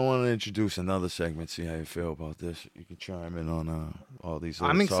now I want to introduce another segment. See how you feel about this. You can chime in on all these.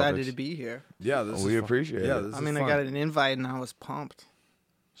 Little I'm excited topics. to be here. Yeah, We appreciate it. This I is mean, I fun. got an invite and I was pumped.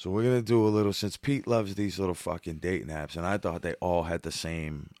 So we're gonna do a little, since Pete loves these little fucking dating apps, and I thought they all had the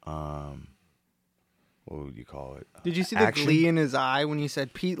same. What would you call it? Did you see the Action? glee in his eye when you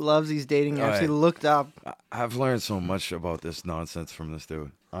said Pete loves these dating apps? He Right. looked up. I've learned so much about this nonsense from this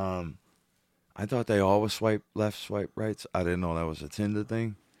dude. I thought they all were swipe left, swipe rights. I didn't know that was a Tinder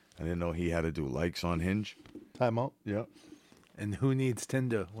thing. I didn't know he had to do likes on Hinge. Time out. Yep. And who needs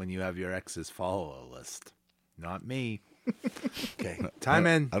Tinder when you have your ex's follower list? Not me. Okay. Time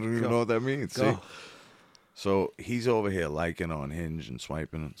in. I don't even Go. know what that means. Go. See? So he's over here liking on Hinge and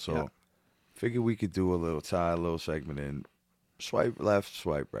swiping. So Yeah. figure we could do a little segment in swipe left,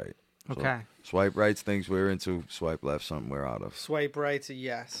 swipe right. So Okay. swipe right's things we're into. Swipe left, something we're out of. Swipe right's a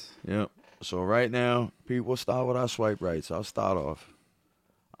yes. Yep. So right now, Pete, we'll start with our swipe rights. I'll start off.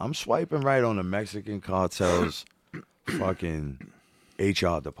 I'm swiping right on the Mexican cartels fucking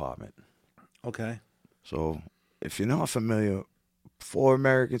HR department. Okay. So if you're not familiar, 4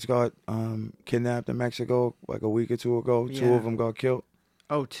 Americans got kidnapped in Mexico like a week or 2 ago. 2 of them got killed.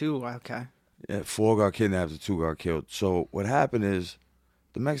 Oh, 2. Okay. Yeah, 4 got kidnapped and 2 got killed. So what happened is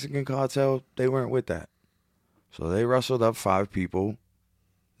the Mexican cartel, they weren't with that. So they rustled up 5 people,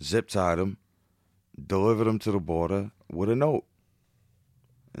 zip-tied them, delivered them to the border with a note.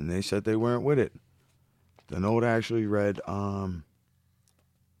 And they said they weren't with it. The note actually read,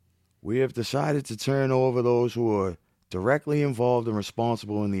 we have decided to turn over those who are directly involved and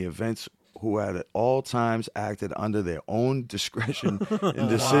responsible in the events who at all times acted under their own discretion in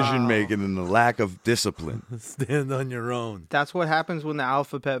decision-making and the lack of discipline. Stand on your own. That's what happens when the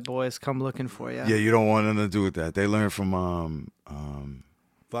alphabet boys come looking for you. Yeah, you don't want them to do with that. They learn from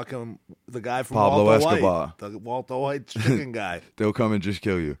Fucking the guy from Pablo Walter Escobar. White. The Walter White chicken guy. They'll come and just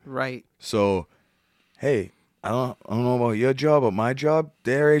kill you. Right. So, hey, I don't know about your job, but my job,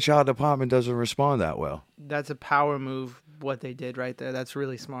 their HR department doesn't respond that well. That's a power move, what they did right there. That's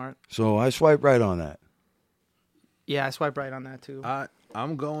really smart. So I swipe right on that. Yeah, I swipe right on that too.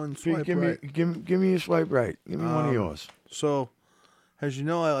 I'm going swipe give right. me give me a swipe right. Give me one of yours. So, as you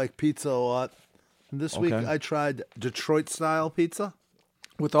know, I like pizza a lot. This week Okay. I tried Detroit-style pizza.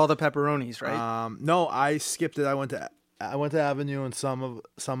 With all the pepperonis, right? No, I skipped it. I went to Avenue in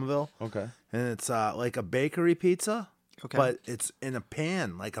Somerville. Okay. And it's like a bakery pizza, Okay. but it's in a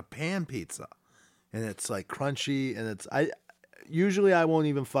pan, like a pan pizza, and it's like crunchy. And it's usually I won't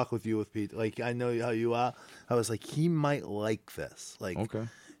even fuck with you with pizza. Like I know how you are. I was like, he might like this. Like Okay.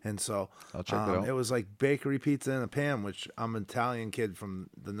 And so I'll check it out. It was like bakery pizza in a pan, which I'm an Italian kid from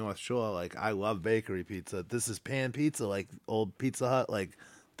the North Shore. Like I love bakery pizza. This is pan pizza, like old Pizza Hut, like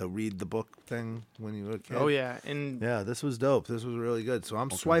the read the book thing when you were a kid. Oh yeah, and Yeah, this was dope. This was really good. So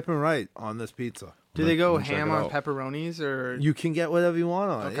I'm swiping right on this pizza. do they go Check ham it on out. pepperonis or? You can get whatever you want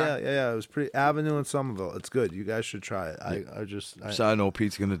on it. Okay. Yeah. It was pretty Avenue in Somerville. It's good. You guys should try it. I So I know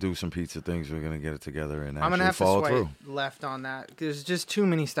Pete's gonna do some pizza things. We're gonna get it together and I'm gonna actually have to follow swipe through. left on that. There's just too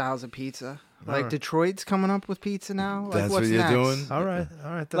many styles of pizza. Like right. Detroit's coming up with pizza now. Like That's what's what you're next? doing? all right.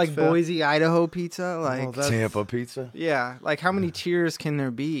 That's Like fair. Boise, Idaho pizza. Like Well, that's Tampa pizza. yeah. Like how many tiers can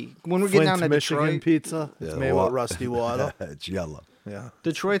there be? When we get Flint, down to Michigan Detroit, pizza. It's Yeah, made wa- with rusty water. It's yellow. Yeah.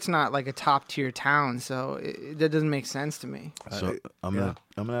 Detroit's not like a top tier town, so that doesn't make sense to me. So I'm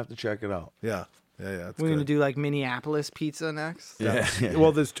gonna have to check it out. Yeah. It's We're gonna good. do like Minneapolis pizza next. Yeah.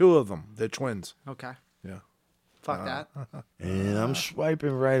 Well, there's 2 of them. They're twins. Okay. Yeah. Fuck that. And I'm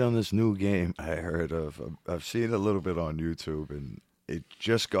swiping right on this new game I heard of. I've seen a little bit on YouTube, and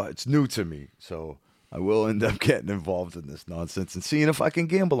it's new to me. So I will end up getting involved in this nonsense and seeing if I can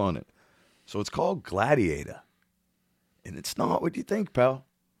gamble on it. So it's called Gladiator. And it's not what you think, pal.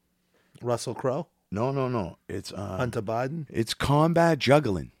 Russell Crowe, No. It's Hunter Biden. it's combat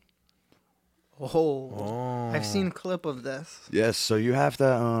juggling. Oh. I've seen a clip of this. Yes, so you have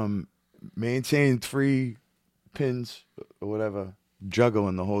to maintain 3 pins or whatever,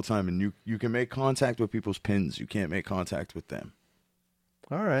 juggling the whole time, and you can make contact with people's pins. You can't make contact with them.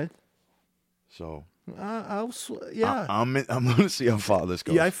 All right. So Yeah. I'm gonna see how far this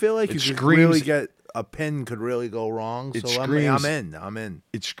goes. Yeah, I feel like It you could screams- really get a pin could really go wrong. It So screams- I'm in.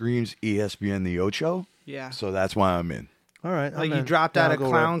 It screams ESPN the Ocho. Yeah. So that's why I'm in. All right. Like I'm you in. dropped Yeah, out I'll of go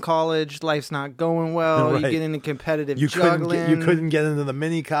clown college, life's not going well. Right. You get into competitive You juggling. you couldn't get into the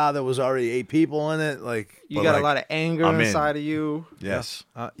mini car that was already 8 people in it. Like You But, got like, a lot of anger I'm in. inside of you. Yes,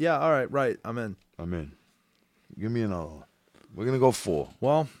 yeah. All right. Right. I'm in. I'm in. Give me another one. We're gonna go 4.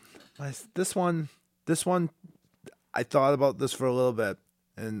 Well, this one, I thought about this for a little bit,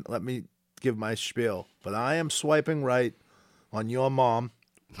 and let me give my spiel. But I am swiping right on your mom.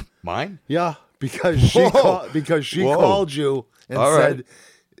 Mine? Yeah, because she Whoa. Whoa. called you and All said, right.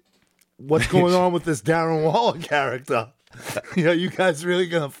 "What's going on with this Darren Waller character? You guys really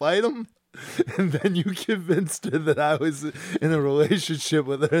gonna fight him?" And then you convinced her that I was in a relationship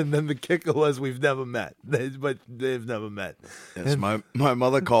with her, and then the kicker was we've never met. But they've never met. Yes, my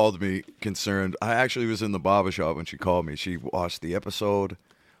mother called me concerned. I actually was in the barbershop when she called me. She watched the episode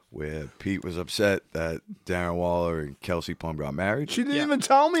where Pete was upset that Darren Waller and Kelsey Plum got married. She didn't even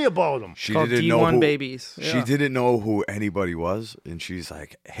tell me about him. She Called didn't know D1 who, babies. She didn't know who anybody was, and she's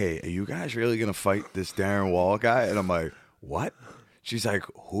like, "Hey, are you guys really gonna fight this Darren Waller guy?" And I'm like, "What?" She's like,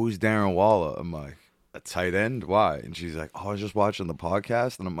 "Who's Darren Waller?" I'm like, "A tight end? Why?" And she's like, "Oh, I was just watching the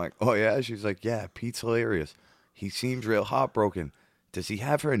podcast." And I'm like, "Oh yeah." She's like, "Yeah, Pete's hilarious. He seems real heartbroken. Does he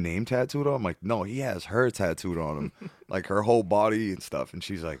have her name tattooed on?" I'm like, "No, he has her tattooed on him, like her whole body and stuff." And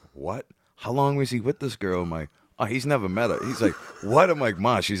she's like, "What? How long was he with this girl?" I'm like, "Oh, he's never met her." He's like, "What?" I'm like,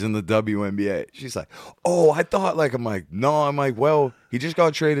 "Ma, she's in the WNBA." She's like, "Oh, I thought like," I'm like, "No." I'm like, "Well, he just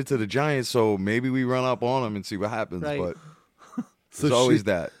got traded to the Giants, so maybe we run up on him and see what happens." Right. But There's always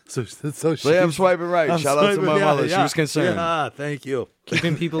that. So Yeah, I'm swiping right. Shout out to my mother. She was concerned. Yeah, thank you.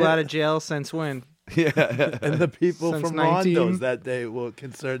 Keeping people out of jail since when? Yeah. And the people Since from 19? Rondo's that day were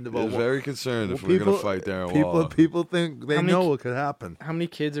concerned They're about very concerned if we're going to fight Darren Waller. People think they How many know ki- what could happen. How many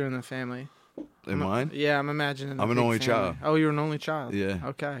kids are in the family? In mine? Yeah, I'm imagining. I'm an only child. Oh, you're an only child. Yeah.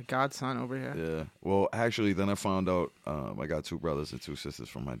 Okay, godson over here. Yeah. Well, actually, then I found out I got 2 brothers and 2 sisters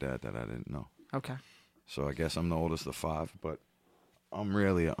from my dad that I didn't know. Okay. So I guess I'm the oldest of 5, but I'm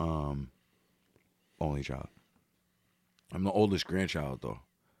really only child. I'm the oldest grandchild, though.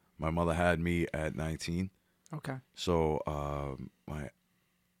 My mother had me at 19. Okay. So my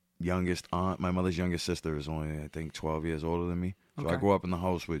youngest aunt, my mother's youngest sister, is only, I think, 12 years older than me. So I Okay. grew up in the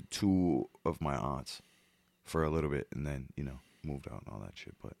house with 2 of my aunts for a little bit, and then, moved out and all that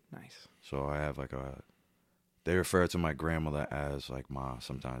shit. But Nice. so I have they refer to my grandmother as like Ma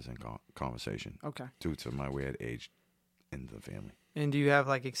sometimes in conversation Okay. due to my weird age in the family. And do you have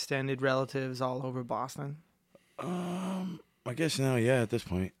like extended relatives all over Boston? I guess now, yeah, at this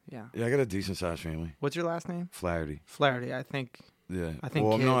point. Yeah. Yeah, I got a decent sized family. What's your last name? Flaherty. Flaherty, I think. Yeah. I think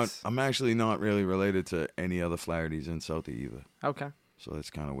well, kids- I'm actually not really related to any other Flahertys in Southie either. Okay. So that's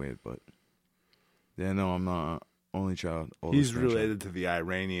kind of weird, but yeah, no, I'm not only child. He's oldest grandchild. related to the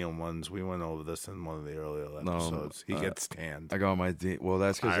Iranian ones. We went over this in one of the earlier episodes. He gets tanned. I got my well,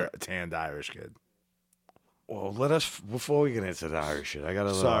 that's because Tanned Irish kid. well, let us before we get into the Irish shit. I got a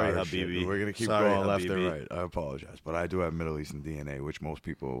little Sorry, Irish shit. Habibi. We're gonna keep Sorry, going left and Habibi. right. I apologize, but I do have Middle Eastern DNA, which most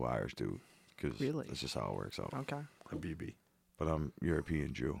people Irish do, because Really? that's just how it works out. Okay. Habibi. But I'm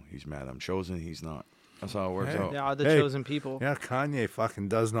European Jew. He's mad I'm chosen. He's not. That's how it works Hey. out. They are the Hey. chosen people. Yeah, Kanye fucking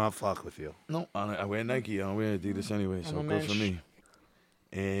does not fuck with you. No, I wear Nike. I don't wear Adidas anyway, so I'm a good for mensch. me.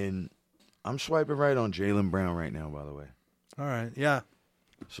 And I'm swiping right on Jaylen Brown right now, by the way. All right, yeah.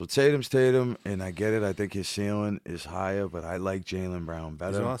 So Tatum's Tatum, and I get it. I think his ceiling is higher, but I like Jaylen Brown He's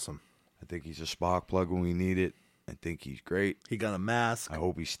better. awesome. I think he's a spark plug when we need it. I think he's great. He got a mask. I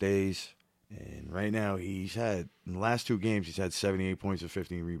hope he stays. And right now, in the last 2 games, he's had 78 points and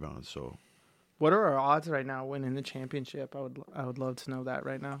 15 rebounds. So, What are our odds right now winning the championship? I would love to know that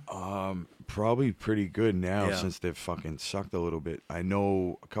right now. probably pretty good now Yeah. since they've fucking sucked a little bit. I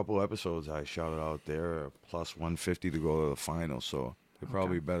know a couple episodes I shouted out there, plus 150 to go to the final. So, they're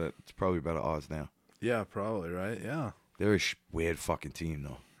probably better. It's probably better odds now. Yeah, probably, right? Yeah. They're a weird fucking team,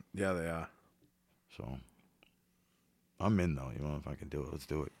 though. Yeah, they are. So, I'm in, though. You know, if I can do it, let's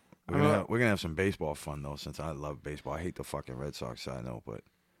do it. I'm We're gonna have some baseball fun, though, since I love baseball. I hate the fucking Red Sox, I know, but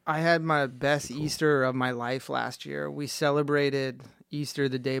I had my best Cool. Easter of my life last year. We celebrated Easter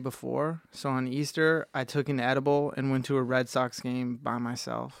the day before. So on Easter, I took an edible and went to a Red Sox game by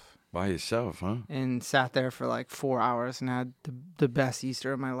myself by yourself, huh? and sat there for like 4 hours and had the best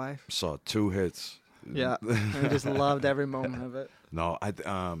Easter of my life. Saw 2 hits. Yeah. I just loved every moment of it. No,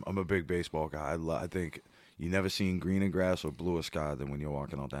 I'm a big baseball guy. I think you never seen greener grass or bluer sky than when you're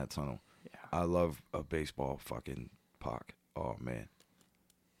walking out that tunnel. Yeah. I love a baseball fucking park. Oh man.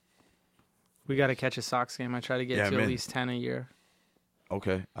 We got to catch a Sox game. I try to get Yeah, to man. at least 10 a year.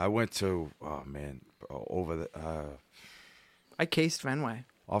 Okay, I went to over the I cased Fenway.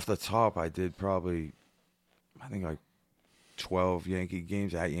 off the top. I did probably, I think like 12 Yankee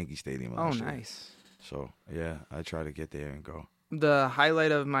games at Yankee Stadium. Oh, last year. nice. So yeah, I try to get there and go. The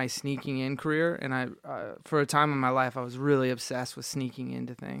highlight of my sneaking in career, and I for a time in my life, I was really obsessed with sneaking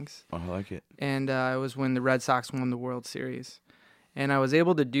into things. I like it. And it was when the Red Sox won the World Series. And I was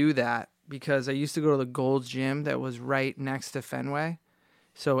able to do that because I used to go to the Gold's Gym that was right next to Fenway.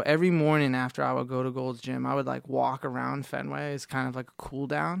 So every morning after I would go to Gold's Gym, I would like walk around Fenway. It's kind of like a cool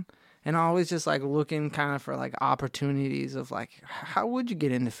down. And always just like looking kind of for like opportunities of like, how would you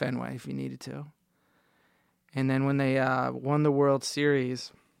get into Fenway if you needed to? And then when they won the World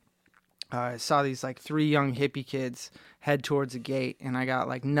Series, I saw these like 3 young hippie kids head towards the gate, and I got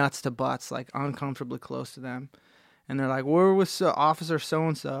like nuts to butts, like uncomfortably close to them. And they're like, "Where was Officer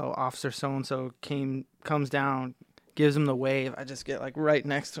so-and-so?" Officer so-and-so comes down, gives him the wave. I just get like right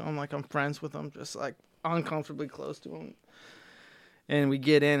next to him, like I'm friends with him, just like uncomfortably close to him. And we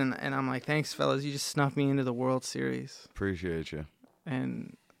get in, and I'm like, "Thanks, fellas. You just snuck me into the World Series." Appreciate you.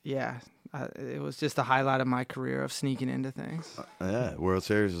 And yeah, it was just the highlight of my career of sneaking into things. Yeah, World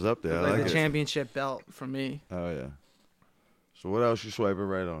Series is up there. I Like like the it. championship belt for me. Oh yeah. So what else you swiping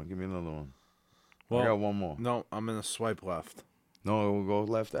right on? Give me another one. I got one more. No, I'm in a swipe left. No, we'll go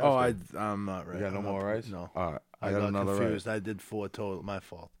left after. Oh, I'm not right. You got no I'm more not- rights? No. All right. I got got another confused. I did 4 total. My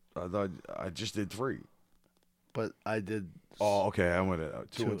fault. right. I thought I just did 3. But I did Oh, okay. I went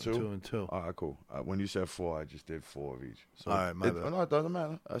at 2 and 2. 2 and 2. All right, cool. When you said 4, I just did 4 of each. So All right, my bad. No, it doesn't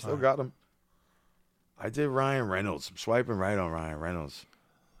matter. I still got them. I did Ryan Reynolds. I'm swiping right on Ryan Reynolds.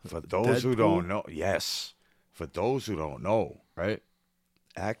 For those who don't know, yes. For those who don't know, right?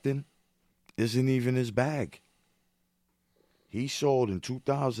 Acting isn't even his bag. He sold in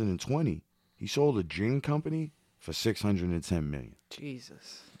 2020. He sold a gin company for $610 million.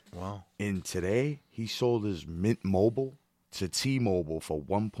 Jesus. Wow. And today, he sold his Mint Mobile to T-Mobile for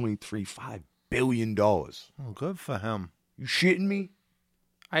 $1.35 billion. Oh, good for him. You shitting me?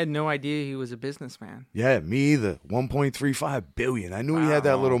 I had no idea he was a businessman. Yeah, me either. $1.35 billion. I knew he had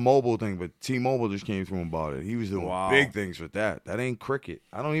that little mobile thing, but T-Mobile just came through and bought it. He was doing big things with that. That ain't cricket.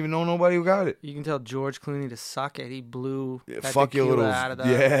 I don't even know nobody who got it. You can tell George Clooney to suck it. He blew that Fuck your little, out of that.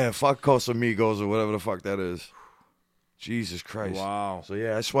 yeah, fuck Casamigos or whatever the fuck that is. Jesus Christ. Wow. So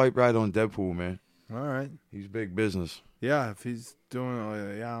yeah, I swiped right on Deadpool, man. All right. He's big business. Yeah, if he's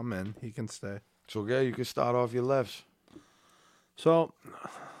doing, yeah, I'm in. He can stay. So yeah, you can start off your lefts. So,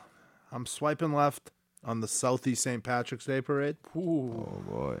 I'm swiping left on the Southie St. Patrick's Day parade. Ooh. Oh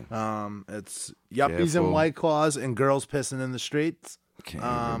boy. It's yuppies Careful. and white claws and girls pissing in the streets. Can't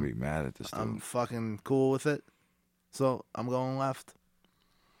even be mad at this dude. I'm fucking cool with it. So, I'm going left.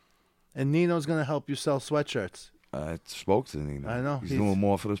 And Nino's going to help you sell sweatshirts. I spoke to Nino. I know. He's doing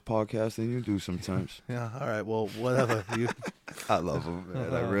more for this podcast than you do sometimes. Yeah, all right. Well, whatever. I love him,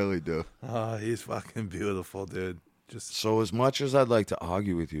 man. I really do. Oh, he's fucking beautiful, dude. Just So as much as I'd like to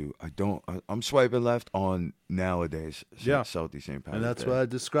argue with you, I'm swiping left on nowadays. Southie St. Patrick's and that's Day. what I I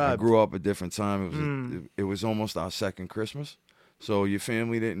described. grew up a different time. It was almost our second Christmas. So your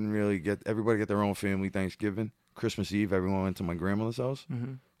family didn't really everybody get their own family Thanksgiving. Christmas Eve, everyone went to my grandmother's house.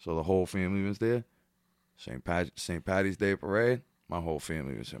 Mm-hmm. So the whole family was there. St. Patty's Day parade, my whole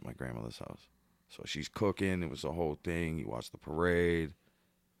family was at my grandmother's house. So she's cooking. It was a whole thing. You watched the parade.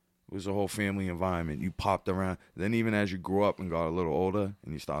 It was a whole family environment. You popped around. Then even as you grew up and got a little older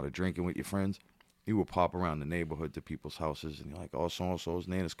and you started drinking with your friends, you would pop around the neighborhood to people's houses. And you're like, oh, so-and-so's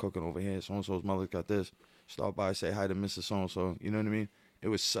Nana's cooking over here. So-and-so's mother's got this. Stop by, say hi to Mrs. So-and-so. You know what I mean? It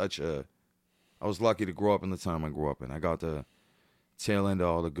was I was lucky to grow up in the time I grew up in. I got the tail end of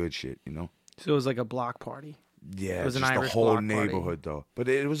all the good shit, you know? So it was like a block party. Yeah, It was an just the Irish whole block party. neighborhood, though. But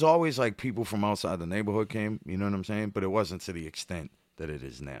it was always like people from outside the neighborhood came, you know what I'm saying? But it wasn't to the extent that it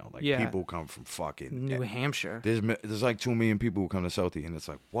is now. Like, Yeah. people come from fucking... New Hampshire. There's like 2 million people who come to Southie, and it's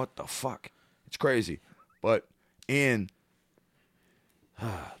like, what the fuck? It's crazy. But,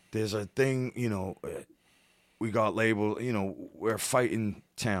 there's a thing, you know, we got labeled, you know, we're a fighting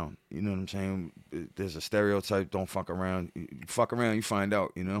town. You know what I'm saying? There's a stereotype, don't fuck around. You fuck around, you find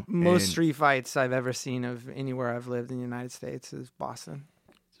out, you know? Most And- street fights I've ever seen of anywhere I've lived in the United States is Boston.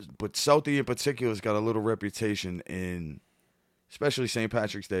 But Southie in particular has got a little reputation in, especially St.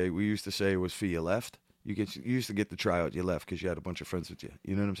 Patrick's Day. We used to say it was for your left. You used to get to try out your left because you had a bunch of friends with you.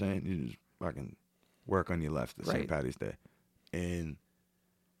 You know what I'm saying? You just fucking work on your left at St. Right. Patty's Day. And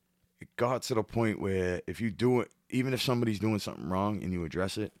it got to the point where if you do it, even if somebody's doing something wrong and you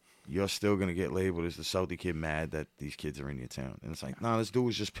address it, you're still going to get labeled as the Southie kid mad that these kids are in your town. And it's like, nah, this dude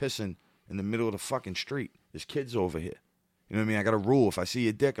was just pissing in the middle of the fucking street. There's kids over here. You know what I mean? I got a rule. If I see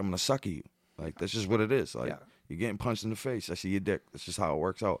your dick, I'm going to suck at you. Like, that's just what it is. Like, you're getting punched in the face. I see your dick. That's just how it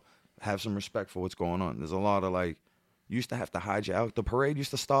works out. Have some respect for what's going on. There's a lot of, like, you used to have to hide you out. The parade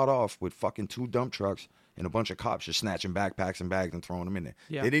used to start off with fucking 2 dump trucks and a bunch of cops just snatching backpacks and bags and throwing them in there.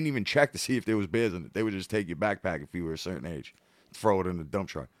 Yeah. They didn't even check to see if there was bears in it. They would just take your backpack if you were a certain age, throw it in the dump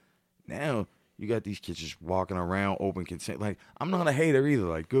truck. Now, you got these kids just walking around, open consent. Like, I'm not a hater either.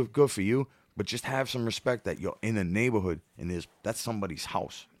 Like, good for you. But just have some respect that you're in a neighborhood and that's somebody's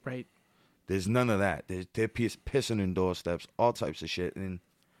house. Right. There's none of that. They're pissing in doorsteps, all types of shit. And in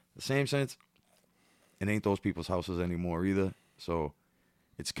the same sense, it ain't those people's houses anymore either. So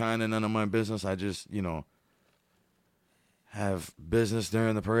it's kind of none of my business. I just, you know, have business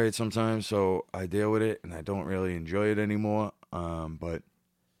during the parade sometimes, so I deal with it, and I don't really enjoy it anymore. But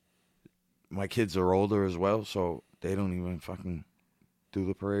my kids are older as well, so they don't even fucking do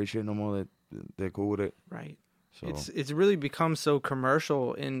the parade shit no more. They're cool with it. Right. So It's really become so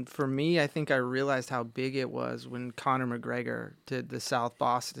commercial, and for me, I think I realized how big it was when Conor McGregor did the South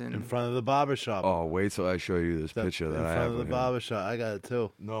Boston. in front of the barbershop. oh, wait till I show you this picture that I have. In front of the with him. barbershop. I got it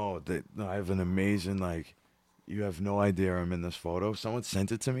too. No, I have an amazing, like, you have no idea I'm in this photo. Someone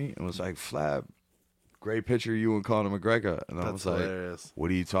sent it to me and was like, Flab, great picture of you and Conor McGregor. And I was like, hilarious. what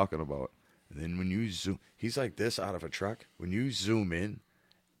are you talking about? And then when you zoom, he's like this out of a truck. When you zoom in,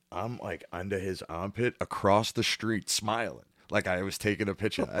 I'm like under his armpit across the street smiling. Like I was taking a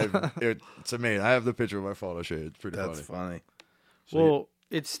picture. It's amazing. I have the picture of my photo share. It's pretty That's funny. funny. Well,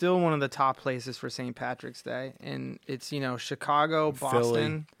 it's still one of the top places for St. Patrick's Day, and it's, you know, Chicago,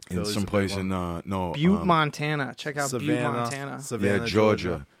 Boston. in Philly's some a big place one. in Butte, Montana. Check out Butte, Montana. Savannah, yeah,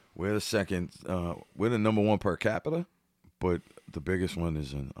 Georgia. We're the second. We're the number one per capita, but the biggest one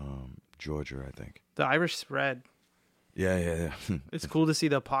is in Georgia, I think. The Irish spread. Yeah. It's cool to see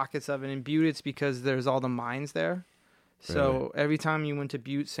the pockets of it. In Butte, it's because there's all the mines there. So every time you went to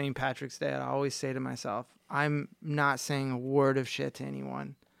Butte, St. Patrick's Day, I always say to myself, I'm not saying a word of shit to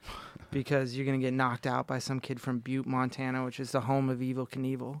anyone because you're going to get knocked out by some kid from Butte, Montana, which is the home of Evel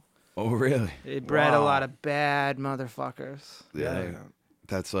Knievel. Oh, really? It bred a lot of bad motherfuckers. Yeah.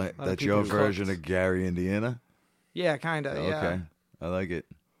 That's like of that's people your who version cooked. of Gary, Indiana. Yeah, kind of. Yeah. Okay, I like it.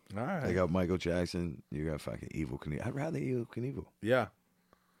 All right. I got Michael Jackson. You got fucking Evel Knievel. I'd rather Evel Knievel. Yeah.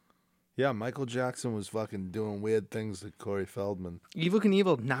 Yeah, Michael Jackson was fucking doing weird things to Corey Feldman. Evel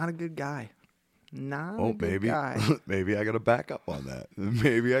Knievel, not a good guy. Not a good guy. Maybe I got to back up on that.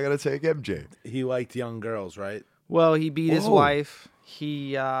 Maybe I got to take MJ. He liked young girls, right? Well, he beat his Whoa. wife.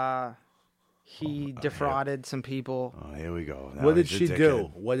 He defrauded some people. Oh, here we go. Now What did he's a she dickhead.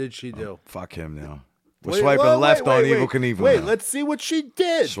 do? What did she do? Fuck him now. We're Wait, swiping wait, left wait, on wait, Evel Knievel. Wait, now. let's see what she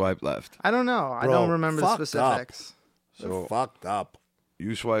did. Swipe left. I don't know. I Bro, don't remember the fucked up. specifics. So Fucked up.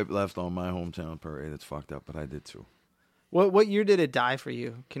 you swipe left on my hometown parade. It's fucked up, but I did too. What year did it die for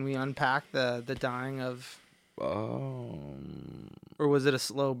you? Can we unpack the dying of, or was it a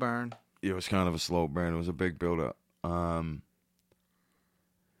slow burn? It was kind of a slow burn. It was a big build-up. You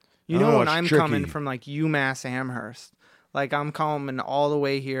I know don't know, when it's I'm tricky. coming from like UMass Amherst, like I'm coming all the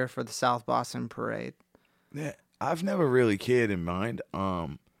way here for the South Boston Parade. Yeah, I've never really cared in mind. My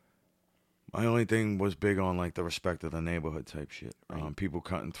only thing was big on like the respect of the neighborhood type shit. People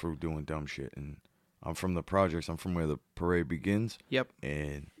cutting through doing dumb shit, and I'm from the projects. I'm from where the parade begins. Yep.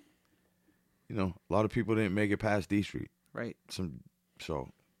 And you know, a lot of people didn't make it past D Street. Right. So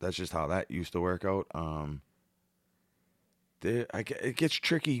that's just how that used to work out. It gets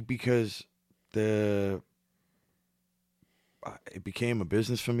tricky because it became a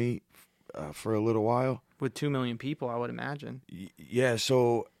business for me for a little while. With 2 million people, I would imagine. Yeah,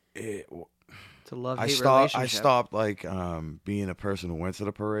 so It's a love-hate I relationship. stopped like being a person who went to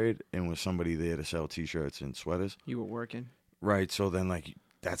the parade and was somebody there to sell T-shirts and sweaters. You were working. Right, so then like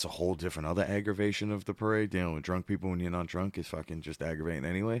that's a whole different other aggravation of the parade. Dealing with drunk people when you're not drunk is fucking just aggravating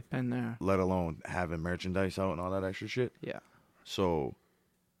anyway. Been there. Let alone having merchandise out and all that extra shit. Yeah. So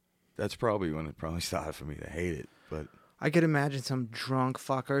that's probably when it probably started for me to hate it. But I could imagine some drunk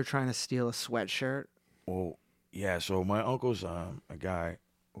fucker trying to steal a sweatshirt. well, yeah. So my uncle's a guy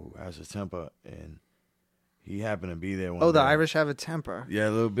who has a temper, and he happened to be there one Oh, the day. Irish have a temper. Yeah,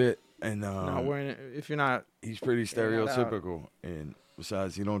 a little bit. And No, if you're not, he's pretty you're not out. stereotypical, and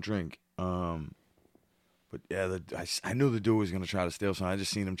besides, he don't drink. But yeah, I knew the dude was gonna try to steal something. I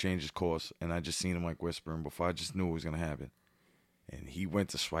just seen him change his course, and I just seen him like whispering before. I just knew it was gonna happen. And he went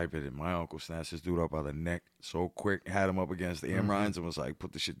to swipe it, and my uncle snatched this dude up by the neck so quick, had him up against the Amrines, and was like,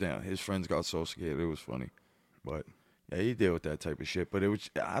 "Put the shit down." His friends got so scared, it was funny. But yeah, he deal with that type of shit. But it was,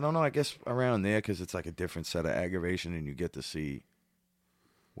 I don't know, I guess around there, because it's like a different set of aggravation, and you get to see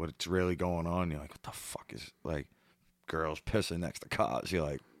what's really going on. You're like, what the fuck is, like, girls pissing next to cars. You're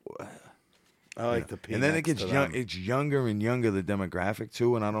like, what? I like the pee And then it next gets to young. them. It's younger and younger, the demographic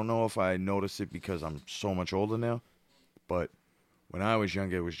too. And I don't know if I noticed it because I'm so much older now, but when I was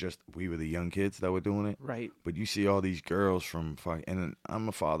younger, it was just we were the young kids that were doing it. right. But you see all these girls from and I'm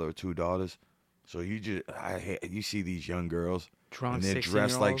a father of 2 daughters, so you see these young girls Drunk and they're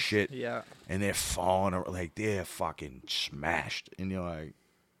dressed like 16-year-olds. shit, Yeah. and they're falling like they're fucking smashed, and you're like,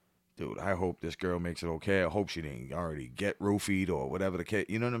 dude, I hope this girl makes it okay. I hope she didn't already get roofied or whatever the case.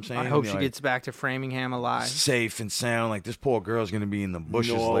 You know what I'm saying? I hope And she you're gets back to Framingham alive. like, safe and sound. Like this poor girl's gonna be in the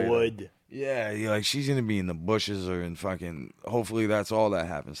bushes later. Norwood. Yeah, you're like she's gonna be in the bushes or in fucking. Hopefully that's all that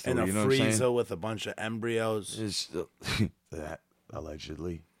happens to In her. a You know what I'm freezer saying? with a bunch of embryos. It's, that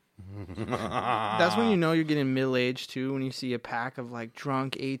allegedly. That's when you know you're getting middle-aged too, when you see a pack of like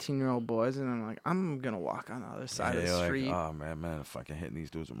drunk 18-year-old boys, and I'm like, I'm gonna walk on the other side of you're the like, street. oh man, I'm fucking hitting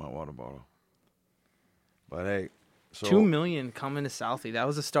these dudes with my water bottle. But hey, so 2 million coming to Southie. That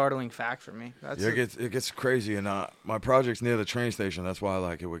was a startling fact for me. That's yeah, it gets crazy, and my project's near the train station. That's why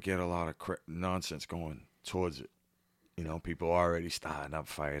like it would get a lot of nonsense going towards it. You know, people already starting up,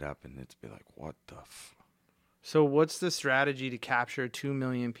 fired up, and it'd be like, what the So what's the strategy to capture 2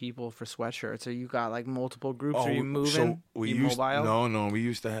 million people for sweatshirts? Are you got like multiple groups? Are you moving? So we you used mobile? no. We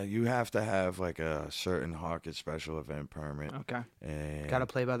used to have. You have to have like a certain Hawkins special event permit. Okay. And Got to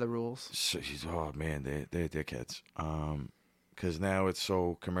play by the rules. So oh man, they're dickheads. Because now it's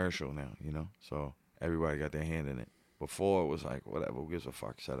so commercial now, you know. So everybody got their hand in it. Before it was like whatever, who gives a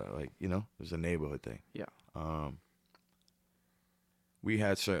fuck? Set up like you know, it was a neighborhood thing. Yeah. we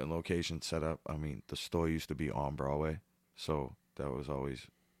had certain locations set up. I mean, the store used to be on Broadway, so that was always,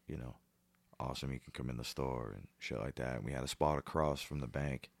 awesome. You can come in the store and shit like that. And we had a spot across from the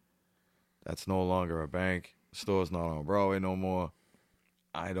bank. That's no longer a bank. The store's not on Broadway no more.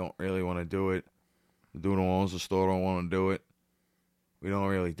 I don't really want to do it. The dude who owns the store don't want to do it. We don't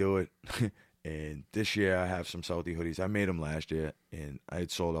really do it. And this year I have some Southie hoodies. I made them last year, and I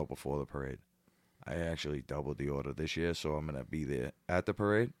had sold out before the parade. I actually doubled the order this year, so I'm going to be there at the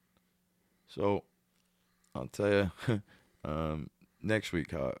parade. So I'll tell you next week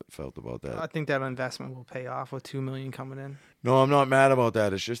how I felt about that. I think that investment will pay off with $2 million coming in. No, I'm not mad about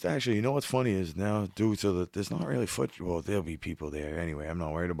that. It's just actually, you know what's funny is now due to there's not really well, there'll be people there anyway. I'm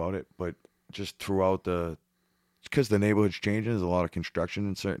not worried about it. But just throughout because the neighborhood's changing, there's a lot of construction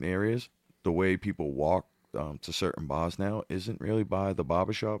in certain areas. The way people walk to certain bars now isn't really by the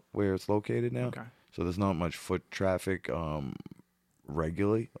barbershop where it's located now. Okay. So there's not much foot traffic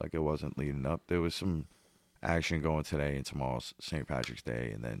regularly like it wasn't leading up. There was some action going today and tomorrow's St. Patrick's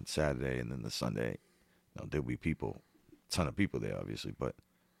Day and then Saturday and then the Sunday. There'll be a ton of people there, obviously. But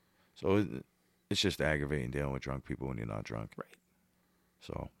so it's just aggravating dealing with drunk people when you're not drunk. Right.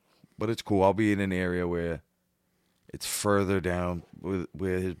 So, but it's cool. I'll be in an area where it's further down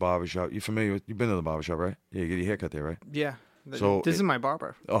where his barbershop. You familiar with? You've been to the barbershop, right? Yeah, you get your haircut there, right? Yeah. So this is my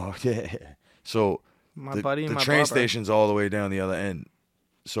barber. Oh yeah. So My buddy and the my train barber. station's all the way down the other end.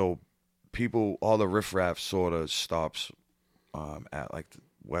 So people, all the riffraff sort of stops at like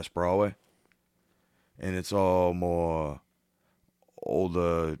West Broadway, and it's all more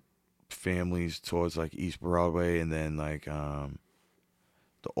older families towards like East Broadway, and then like the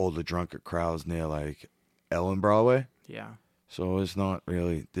older drunkard crowds near like Ellen Broadway. Yeah. So it's not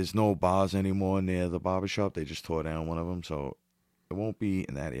really, there's no bars anymore near the barbershop. They just tore down one of them. So it won't be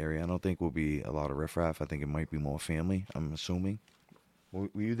in that area. I don't think will be a lot of riffraff. I think it might be more family, I'm assuming. Were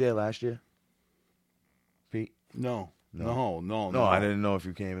you there last year, Pete? No. No, I didn't know if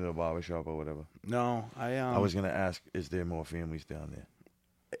you came to the barbershop or whatever. No, I was going to ask, is there more families down there?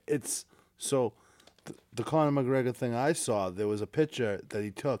 It's so the Conor McGregor thing I saw, there was a picture that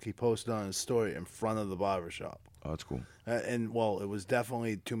he took, he posted on his story in front of the barbershop. Oh, that's cool. And well, it was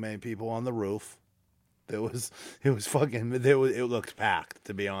definitely too many people on the roof. It was it looked packed,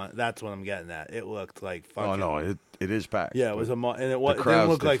 to be honest. That's what I'm getting at. It looked like fucking. Oh no, it is packed. Yeah, it was and it didn't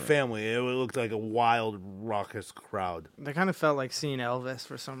look like family. It looked like a wild, raucous crowd. I kind of felt like seeing Elvis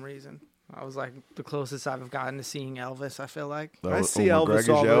for some reason. I was like the closest I've gotten to seeing Elvis, I feel like. I see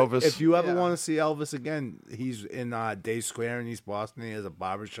Elvis. If you ever Yeah. want to see Elvis again, he's in Day Square in East Boston. He has a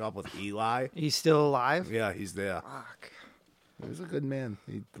barbershop with Eli. He's still alive? Yeah, he's there. Fuck. He's a good man.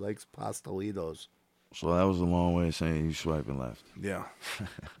 He likes pastelitos. So that was a long way of saying you swiping left. Yeah.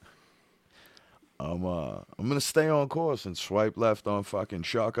 I'm gonna stay on course and swipe left on fucking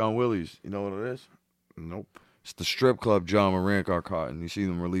Shotgun Willie's. You know what it is? Nope. It's the strip club John Morant got caught in. You see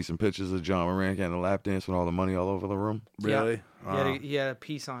them releasing pictures of John Morant getting a lap dance with all the money all over the room? Really? He had a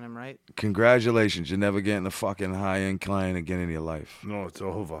piece on him, right? Congratulations. You're never getting a fucking high-end client again in your life. No, it's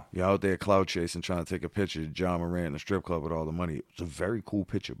over. You're out there cloud chasing, trying to take a picture of John Morant in the strip club with all the money. It's a very cool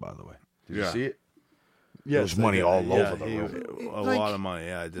picture, by the way. Did you see it? Yeah, There was money all over the room. A lot of money.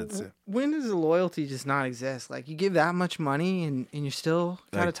 Yeah, I did see. When does the loyalty just not exist? Like, you give that much money and you still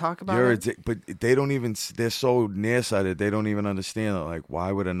got to Like, talk about it? But they don't even, they're so nearsighted, they don't even understand that, like,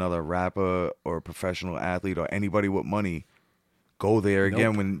 why would another rapper or a professional athlete or anybody with money go there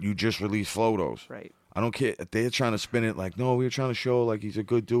again when you just released photos? Right. I don't care. They're trying to spin it like, no, we were trying to show, like, he's a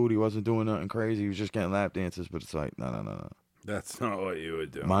good dude. He wasn't doing nothing crazy. He was just getting lap dances. But it's like, no. That's not what you would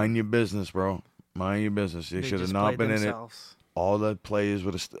do. Mind your business, bro. Mind your business. They should have just not played been themselves. in it. All the players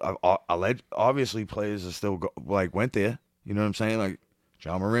would have. Obviously, players are still went there. You know what I'm saying? Like,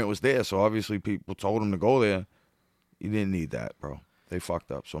 John Morant was there, so obviously people told him to go there. You didn't need that, bro. They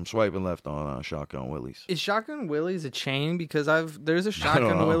fucked up. So I'm swiping left on Shotgun Willie's. Is Shotgun Willie's a chain? Because there's a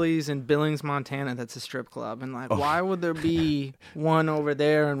Shotgun Willie's in Billings, Montana that's a strip club. And, like, why would there be one over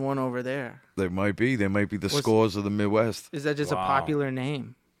there and one over there? There might be. They might be the scores of the Midwest. Is that just a popular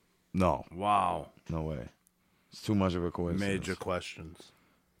name? No. Wow. No way. It's too much of a coincidence. Major questions.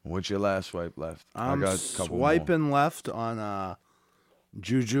 What's your last swipe left? I'm I got a couple swiping left on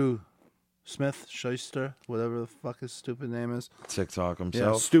Juju Smith Schuster, whatever the fuck his stupid name is. TikTok Yeah,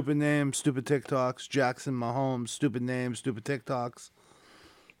 himself. stupid name, stupid TikToks. Jackson Mahomes, stupid name, stupid TikToks.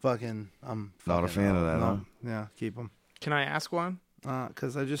 I'm Not a fan of that, huh? Yeah, keep him. Can I ask one?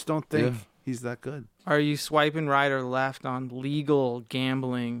 Because I just don't think he's that good. Are you swiping right or left on legal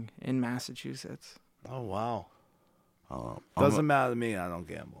gambling in Massachusetts? Oh, wow. I'm Doesn't matter to me. I don't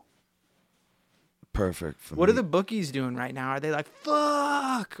gamble. perfect for me. What are the bookies doing right now? Are they like,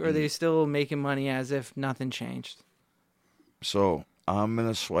 fuck? Or are they still making money as if nothing changed? So I'm going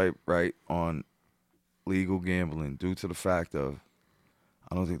to swipe right on legal gambling due to the fact of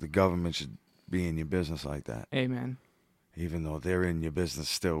I don't think the government should be in your business like that. Amen. Even though they're in your business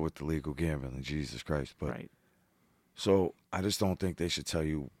still with the legal gambling, Jesus Christ. But Right. So I just don't think they should tell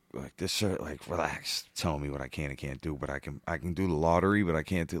you like this. Like relax, tell me what I can and can't do. But I can do the lottery, but I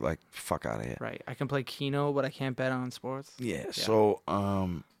can't do fuck out of here. Right. I can play Keno, but I can't bet on sports. Yeah. So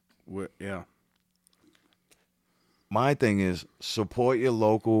Yeah. my thing is support your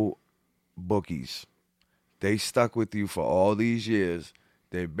local bookies. They stuck with you for all these years.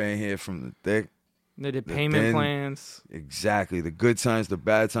 They've been here from the thick. They did payment plans. Exactly. The good times, the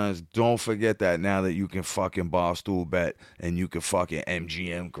bad times. Don't forget that now that you can fucking Barstool Bet and you can fucking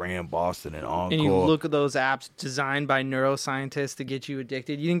MGM, Grand Boston, and Encore. And you look at those apps designed by neuroscientists to get you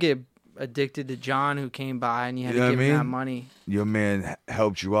addicted. You didn't get addicted to John who came by and you had to give him that money. Your man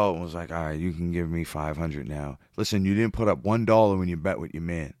helped you out and was like, all right, you can give me $500 now. Listen, you didn't put up $1 when you bet with your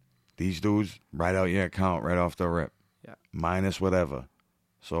man. These dudes write out your account right off the rip. Yeah. Minus whatever.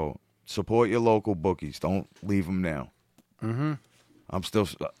 So support your local bookies. Don't leave them now. Mm-hmm. I'm still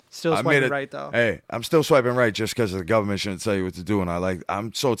swiping right though. Hey, I'm still swiping right just because the government shouldn't tell you what to do. And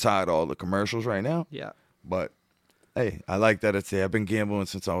I'm so tired of all the commercials right now. Yeah. But hey, I like that it's there. I've been gambling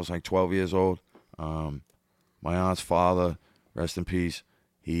since I was like 12 years old. My aunt's father, rest in peace,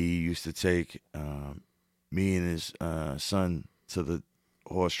 he used to take me and his son to the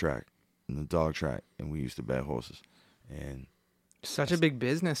horse track and the dog track, and we used to bet horses. And such a big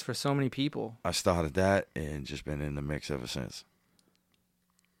business for so many people. I started that and just been in the mix ever since.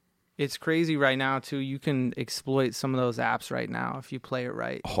 It's crazy right now, too. You can exploit some of those apps right now if you play it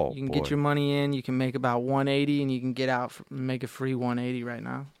right. Oh, you can boy. get your money in. You can make about 180, and you can get out and make a free 180 right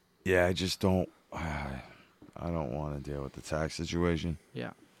now. Yeah, I just don't. I don't want to deal with the tax situation.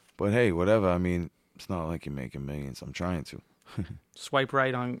 Yeah. But hey, whatever. I mean, it's not like you're making millions. I'm trying to. Swipe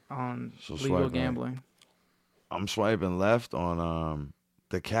right on So legal swipe gambling. Right. I'm swiping left on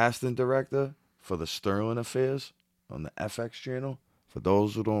the casting director for the Sterling Affairs on the FX channel. For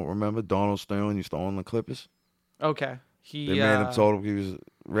those who don't remember, Donald Sterling used to own the Clippers. Okay. They made him told him he was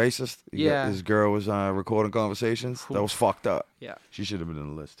racist. His girl was recording conversations. That was fucked up. Yeah. She should have been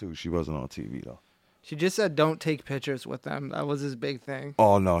in the list, too. She wasn't on TV, though. She just said don't take pictures with them. That was his big thing.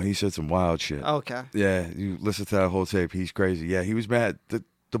 Oh, no. He said some wild shit. Okay. Yeah. You listen to that whole tape. He's crazy. Yeah, he was mad.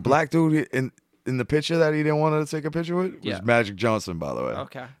 The black dude in the picture that he didn't want her to take a picture with was Magic Johnson, by the way.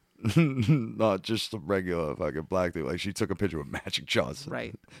 Okay. Not just a regular fucking black dude. Like, she took a picture with Magic Johnson.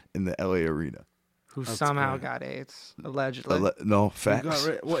 Right. In the LA arena. Who somehow got AIDS, allegedly. No, facts.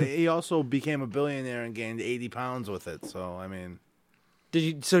 He also became a billionaire and gained 80 pounds with it. So, I mean... Do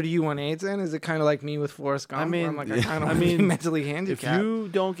you want AIDS then? Is it kind of like me with Forrest Gump? I mean, I'm like, I kind of mentally handicapped. If you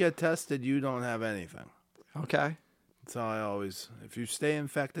don't get tested, you don't have anything. Okay. That's how I always... If you stay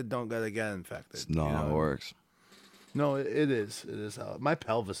infected, don't gotta get infected. It's not how it works. No, it is. It is how... My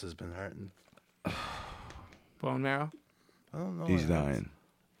pelvis has been hurting. Bone marrow? I don't know. He's dying.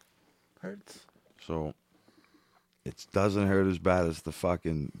 Hurts. So, it doesn't hurt as bad as the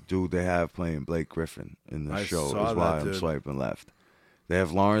fucking dude they have playing Blake Griffin in the show. That's why I'm swiping left. They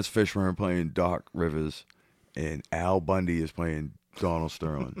have Lawrence Fishburne playing Doc Rivers, and Al Bundy is playing Donald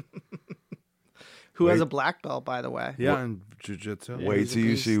Sterling. Who has a black belt, by the way. Yeah, in jiu-jitsu. Wait till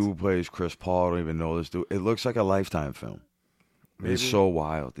you see who plays Chris Paul. I don't even know this dude. It looks like a Lifetime film. Maybe. It's so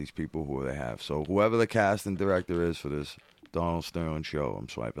wild, these people who they have. So whoever the casting director is for this Donald Sterling show, I'm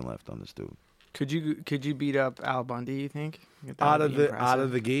swiping left on this dude. Could you beat up Al Bundy, you think? Out of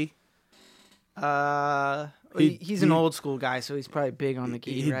the gi? He's an old school guy, so he's probably big on the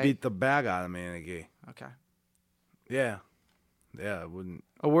gi, He'd right? beat the bag out of me in a gi. Okay. Yeah. Yeah, I wouldn't.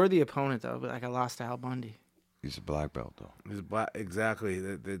 A worthy opponent, though, but like I lost to Al Bundy. He's a black belt, though. He's black. Exactly.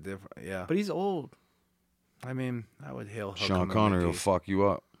 They're different. Yeah. But he's old. I mean, I would hail Sean Connery will fuck you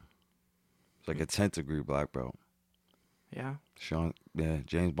up. It's like a 10th degree black belt. Yeah.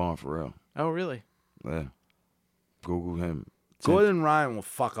 James Bond for real. Oh, really? Yeah. Google him. Gordon Ryan will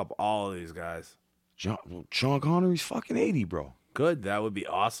fuck up all of these guys. Sean Connery's fucking 80, bro. Good. That would be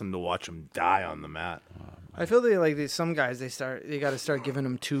awesome to watch him die on the mat. I feel some guys they got to start giving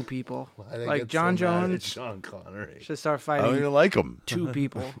them two people. Like John Jones. Sean Connery should start I fighting. don't even like him. Two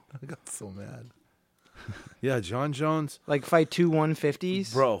people. I got so mad. Yeah, John Jones. Like fight two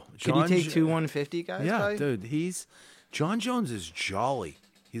 150s? Bro. Could he take two 150 guys? Yeah, probably? dude. John Jones is jolly.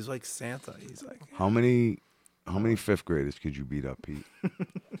 He's like Santa. He's like... How many fifth graders could you beat up, Pete?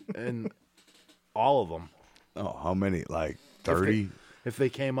 And all of them. Oh, how many? Like 30? If they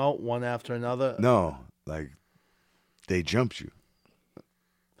came out one after another, No, like they jumped you.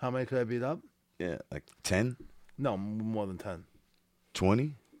 how many could I beat up? Yeah, like 10, No, more than 10.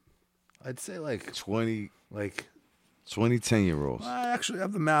 20, I'd say like 20, like. 10-year-olds. I actually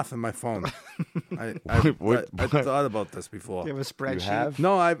have the math in my phone. I What? thought about this before. You have a spreadsheet. You have?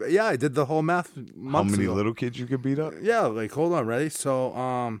 No, I did the whole math How months many ago. little kids you could beat up? Yeah, like hold on, ready?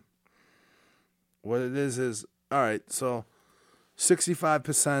 So what it is all right, so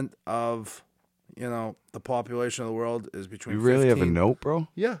 65% of the population of the world is between You really 15. have a note, bro?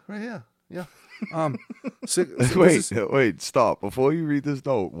 Yeah, right here. Yeah. Wait, stop. Before you read this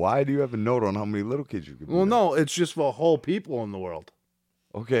note, why do you have a note on how many little kids you could beat Well, up? no, it's just for whole people in the world.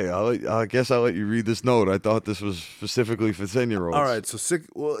 Okay, I guess I'll let you read this note. I thought this was specifically for 10-year-olds. All right,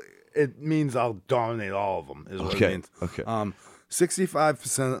 so it means I'll dominate all of them, is what it Okay, means. okay.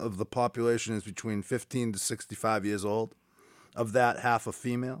 65% of the population is between 15 to 65 years old. Of that, half are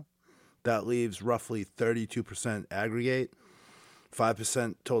female. That leaves roughly 32% aggregate.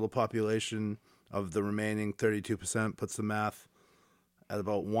 5% total population of the remaining 32% puts the math at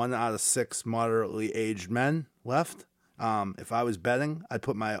about 1 out of 6 moderately aged men left. If I was betting, I'd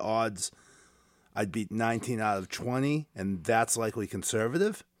put my odds, I'd beat 19 out of 20, and that's likely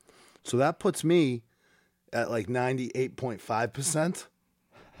conservative. So that puts me at like 98.5%.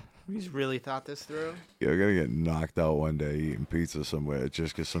 He's really thought this through. You're going to get knocked out one day eating pizza somewhere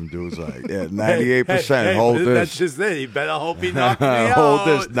just because some dude's like, yeah, 98%, Hey, hold That's this. just it. You better hope he knocks me out. Hold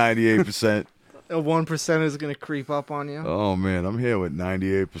this, 98%. A 1% is going to creep up on you. Oh, man, I'm here with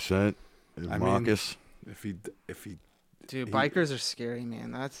 98%. I mean, Marcus. If he Dude, bikers are scary,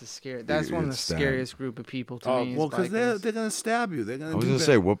 man. That's one of the It's sad. scariest group of people to me. well, because because they're gonna stab you. They're gonna. I was do going to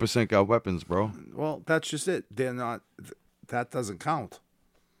that. say, what percent got weapons, bro? Well, that's just it. They're not. That doesn't count.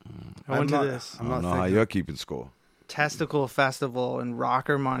 I went I'm to not- this I I'm don't not know how thinking. you're keeping score. Testicle Festival in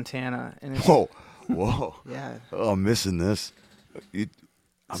Rocker, Montana, and it's, Whoa. yeah, Oh, I'm missing this.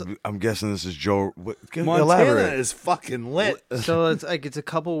 I'm guessing this is Joe. Montana Elaborate. is fucking lit. so it's a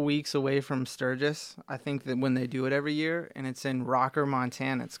couple weeks away from Sturgis. I think that when they do it every year, and it's in Rocker,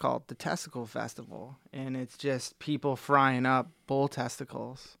 Montana. It's called the Testicle Festival, and it's just people frying up bull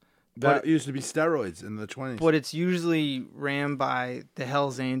testicles. That used to be steroids in the 20s. But it's usually ran by the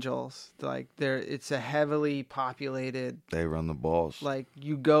Hells Angels. Like it's a heavily populated. They run the balls. Like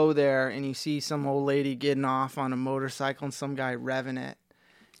you go there and you see some old lady getting off on a motorcycle and some guy revving it.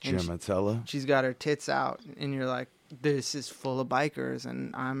 And Jim Attella. she's got her tits out, and you're like, "This is full of bikers,"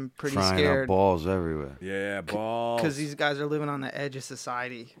 and I'm pretty Frying scared up balls everywhere. Yeah, balls. because these guys are living on the edge of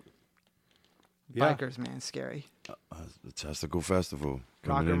society. Yeah. Bikers, man, scary. The Testicle Festival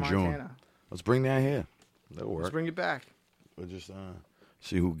coming Rocker, in June. Montana. Let's bring that here. That'll work. Let's bring it back. We'll just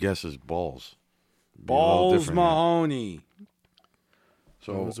see who guesses balls. Be a little Balls different here. Mahoney.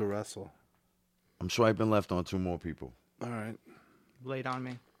 So So was a wrestler. I'm swiping left on two more people. All right. Laid on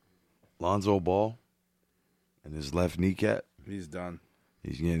me. Lonzo Ball and his left kneecap. He's done.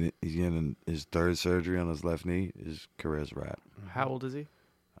 He's getting his third surgery on his left knee. His career's wrapped. How old is he?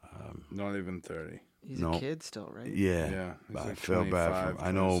 Not even 30. He's No. a kid still, right? Yeah, Yeah, he's I like feel bad for him. 25,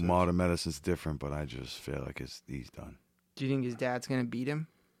 I know 26. modern medicine's different, but I just feel like he's done. Do you think his dad's gonna beat him?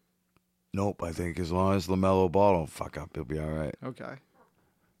 Nope, I think as long as LaMelo Ball don't fuck up, he'll be all right. Okay.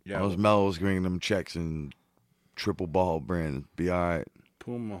 Yeah. As long as Melo's bringing them checks and triple ball brand, be all right.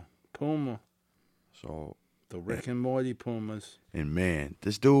 Puma. So, The Rick and Morty Pumas. and man,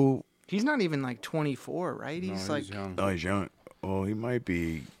 this dude, He's not even like 24, right? No, He's like young. oh, he's young. Oh, he might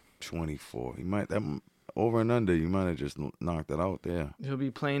be 24. He might, that over and under, you might have just knocked it out there. he'll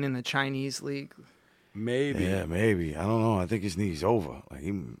be playing in the Chinese league. Maybe. Yeah, maybe. I don't know. I think his knee's over. Like,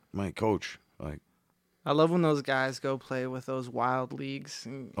 he might coach. Like, I love when those guys go play with those wild leagues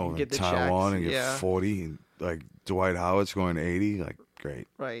and over get in the Taiwan checks. and get Yeah, 40. And, like, Dwight Howard scoring 80. Like, great.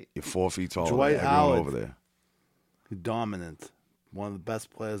 right. You're 4 feet tall. Dwight Everyone Howard. over there. Dominant. One of the best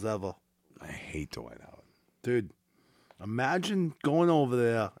players ever. I hate Dwight Howard. Dude, imagine going over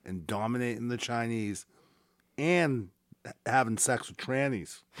there and dominating the Chinese and having sex with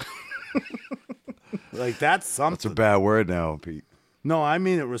trannies. Like, that's something. That's a bad word now, Pete. No, I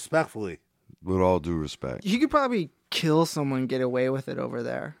mean it respectfully. With all due respect. You could probably kill someone and get away with it over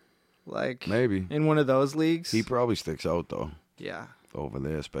there. Like Maybe. in one of those leagues. He probably sticks out, though. Yeah. Over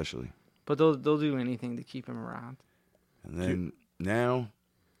there, especially. But they'll do anything to keep him around. And then now,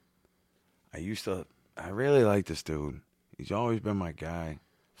 I really like this dude. He's always been my guy.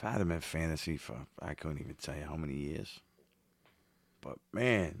 I've had him in fantasy for, I couldn't even tell you how many years. But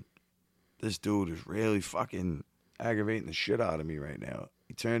man, this dude is really fucking aggravating the shit out of me right now.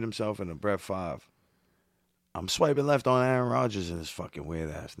 He turned himself into Brett Favre. I'm swiping left on Aaron Rodgers and his fucking weird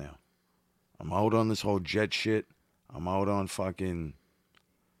ass now. I'm out on this whole jet shit. I'm out on fucking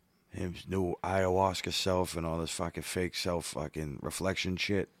his new ayahuasca self and all this fucking fake self fucking reflection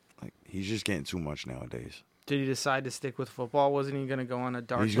shit. Like, he's just getting too much nowadays. Did he decide to stick with football? Wasn't he going to go on a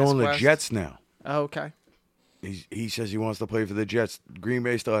dark He's going to the Jets now. Oh, okay. He says he wants to play for the Jets. Green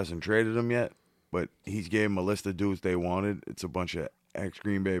Bay still hasn't traded him yet, but he's gave him a list of dudes they wanted. It's a bunch of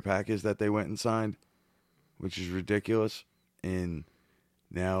ex-Green Bay Packers that they went and signed, which is ridiculous. And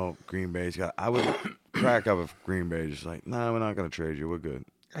now Green Bay's got... I would crack up if Green Bay just like, nah, we're not going to trade you. We're good.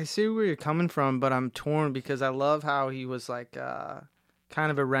 I see where you're coming from, but I'm torn because I love how he was like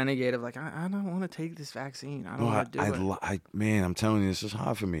kind of a renegade of like, I don't want to take this vaccine. I don't want to do it. Man, I'm telling you, this is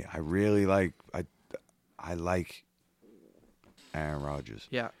hard for me. I really like... I like Aaron Rodgers.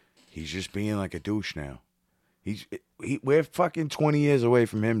 Yeah. He's just being like a douche now. We're fucking 20 years away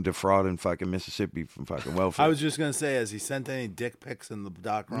from him defrauding fucking Mississippi from fucking welfare. I was just going to say, has he sent any dick pics in the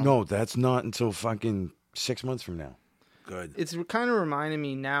dark room? No, that's not until fucking 6 months from now. Good. It's kind of reminding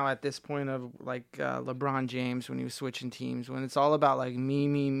me now at this point of like LeBron James when he was switching teams, when it's all about like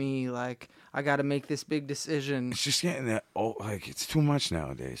me, like I got to make this big decision. It's just getting that, like it's too much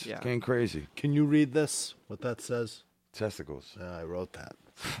nowadays. Yeah. It's getting crazy. Can you read this? What that says? Testicles. Yeah, I wrote that.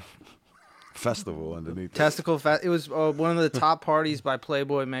 Festival underneath. Testicle Festival. It was one of the top parties by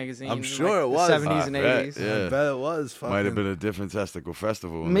Playboy magazine. I'm in, sure like, it was. the 70s and 80s. Yeah. I bet it was. Might have been a different Testicle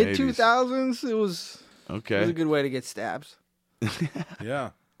Festival. Mid 2000s, it was okay. a good way to get stabs.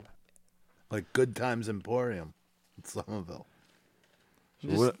 Yeah. Like Good Times Emporium in Somerville.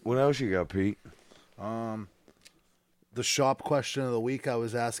 So what else you got, Pete? The shop question of the week I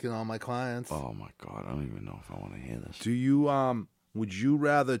was asking all my clients. Oh my God, I don't even know if I want to hear this. Do you would you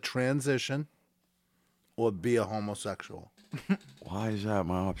rather transition or be a homosexual? Why is that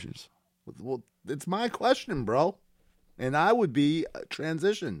my options? Well, it's my question, bro. And I would be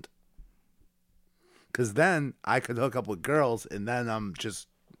transitioned. Because then I could hook up with girls, and then I'm just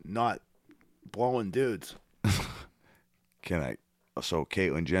not blowing dudes. Can I? So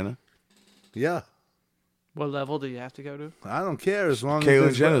Caitlyn Jenner? Yeah. What level do you have to go to? I don't care as long Caitlyn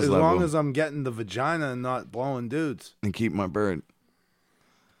as Jenner's level. long as I'm getting the vagina and not blowing dudes. And keep my bird.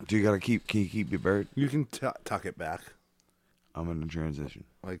 Can you keep your bird? You can tuck it back. I'm in a transition.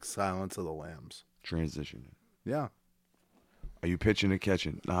 Like Silence of the Lambs. Transition. Yeah. Are you pitching or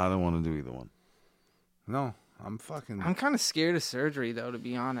catching? No, I don't want to do either one. No, I'm fucking... I'm kind of scared of surgery, though, to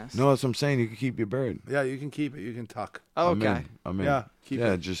be honest. No, that's what I'm saying. You can keep your bird. Yeah, you can keep it. You can tuck. Oh, okay. I'm in. Yeah, keep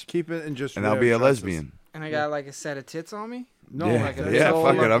it. Just keep it and just... and I'll wear be a dresses. lesbian. And I got like a set of tits on me? No, yeah, like a yeah, big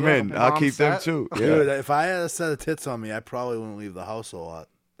fuck old, it. I'm in. I'll mom keep them set? too. Yeah. Dude, if I had a set of tits on me, I probably wouldn't leave the house a lot.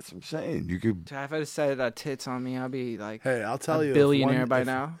 That's what I'm saying. You could. If I had a set of tits on me, I'll be like Hey, I'll tell a you, billionaire by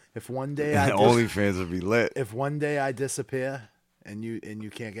now. If one day I OnlyFans would be lit. if one day I disappear and you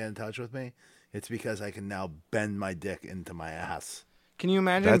can't get in touch with me, it's because I can now bend my dick into my ass. Can you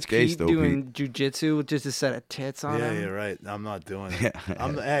imagine That's gay Pete still, doing jujitsu with just a set of tits on Yeah, him? you're right. I'm not doing it.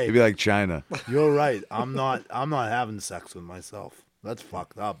 Yeah. Hey, It'd be like China. you're right. I'm not having sex with myself. That's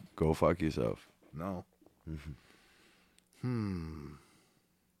fucked up. Go fuck yourself. No.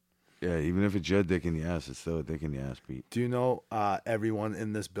 Yeah, even if it's your dick in the ass, it's still a dick in the ass, Pete. Do you know everyone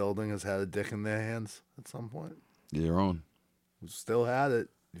in this building has had a dick in their hands at some point? Your own. Who still had it?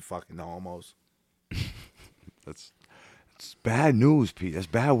 You fucking homos. It's bad news, Pete. That's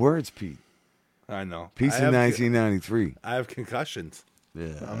bad words, Pete. I know. Pete's in 1993. I have concussions.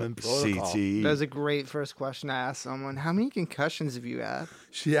 Yeah. I'm in protocol. CTE. That was a great first question to ask someone. How many concussions have you had?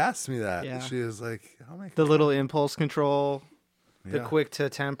 She asked me that. Yeah. She was like, "How many?" The little impulse control, the Yeah. quick to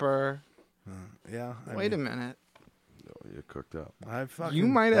temper. Yeah. Wait a minute. Oh, you're cooked up. I fucking. You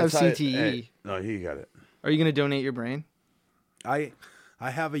might have That's how- CTE. hey, no, he got it. Are you going to donate your brain? I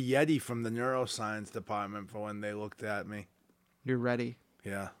have a Yeti from the neuroscience department for when they looked at me. You're ready.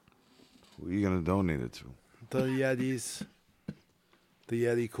 Yeah. Who are you going to donate it to? The Yetis. The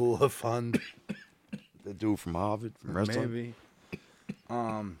Yeti Cooler Fund. The dude from Harvard? From wrestling?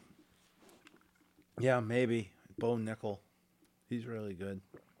 Maybe. Yeah, maybe. Bo Nickel. He's really good.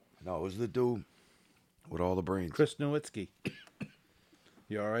 No, it was the dude with all the brains. Chris Nowitzki.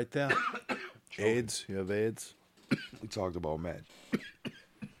 You all right there? AIDS? You have AIDS? We talked about Matt.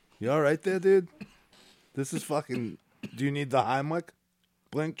 You all right there, dude? This is fucking... Do you need the Heimlich?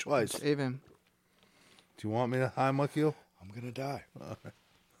 Blink twice. Save him. Do you want me to Heimlich you? I'm going to die.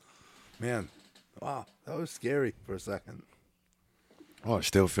 Man. Wow. That was scary for a second. Oh, I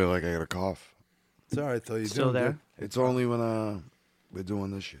still feel like I got a cough. It's all right, though. You're Still doing there? good. It's only when we're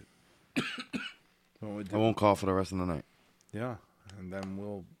doing this shit. When we I do- won't cough for the rest of the night. Yeah. And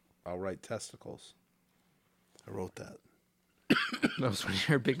then I'll write testicles. I wrote that. Those were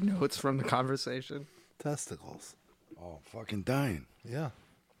your big notes from the conversation. Testicles. Oh, I'm fucking dying. Yeah.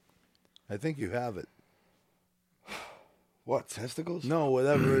 I think you have it. What, testicles? No,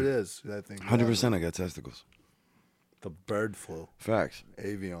 whatever it is. I think 100% I got testicles. the bird flu. Facts.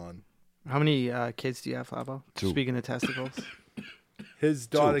 Avian. How many kids do you have, Flabo? 2. Speaking of testicles. His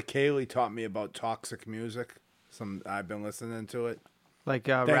daughter Kaylee taught me about toxic music. I've been listening to it. Like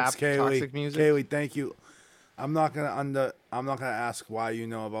Thanks, rap, Kaylee. toxic music? Kaylee, thank you. I'm not gonna ask why you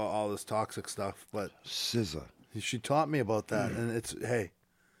know about all this toxic stuff, but Scissor. she taught me about that, and it's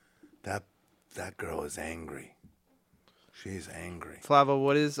that girl is angry. She's angry. Flavo,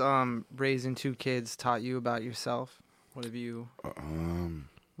 what is raising 2 kids taught you about yourself? What have you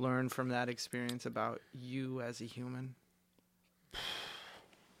learned from that experience about you as a human?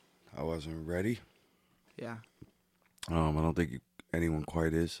 I wasn't ready. Yeah. I don't think anyone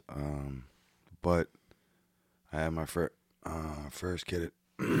quite is. But I had my first kid.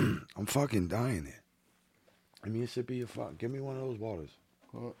 I'm fucking dying here. Give me a sip of your fuck. Give me one of those waters.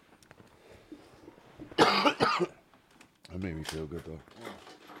 That made me feel good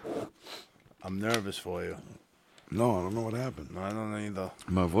though. I'm nervous for you. No, I don't know what happened. No, I don't know either.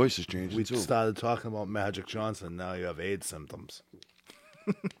 My voice is changing We too. started talking about Magic Johnson. Now you have AIDS symptoms.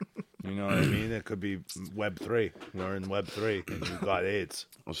 You know what I mean? It could be Web 3. You're in Web 3 and you got AIDS.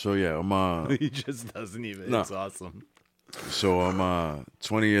 So yeah, I'm He just doesn't even. No. It's awesome. So I'm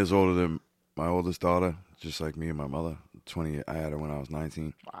 20 years older than my oldest daughter, just like me and my mother. 20. I had her when I was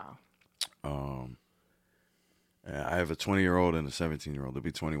 19. Wow. I have a 20-year-old and a 17-year-old. They'll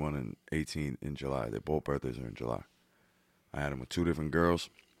be 21 and 18 in July. Their both birthdays are in July. I had them with 2 different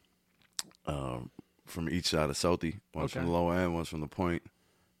girls from each side of Southie. One's from the lower end, one's from the point.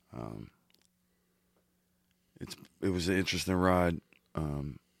 It was an interesting ride.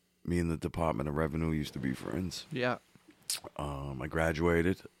 Me and the Department of Revenue used to be friends. Yeah. I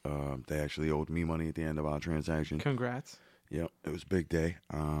graduated. They actually owed me money at the end of our transaction. Congrats. Yep, it was a big day.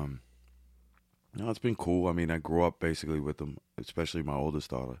 No, it's been cool. I mean, I grew up basically with them, especially my oldest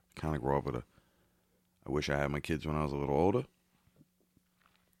daughter. Kind of grew up with her. I wish I had my kids when I was a little older.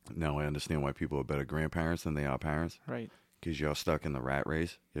 Now I understand why people are better grandparents than they are parents. Right. Because you're stuck in the rat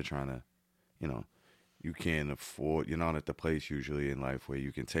race. You're trying to, you can't afford, you're not at the place usually in life where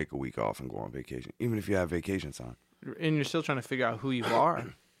you can take a week off and go on vacation, even if you have vacation time. And you're still trying to figure out who you are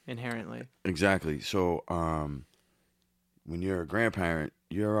inherently. Exactly. So when you're a grandparent,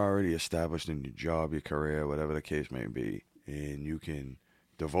 you're already established in your job, your career, whatever the case may be, and you can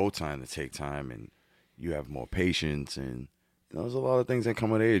devote time to take time, and you have more patience, and there's a lot of things that come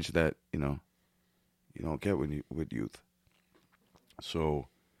with age that you don't get with youth. So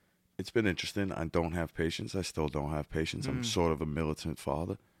it's been interesting. I don't have patience. I still don't have patience. I'm sort of a militant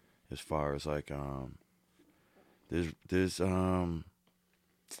father, as far as like there's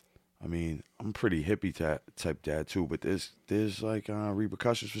I mean, I'm a pretty hippie type dad too, but there's like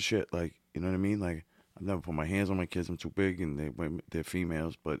repercussions for shit. Like, you know what I mean? Like, I've never put my hands on my kids. I'm too big, and they're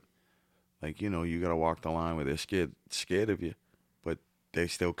females. But like, you gotta walk the line where they're scared of you, but they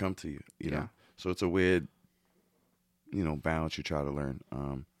still come to you. You know. So it's a weird, balance you try to learn.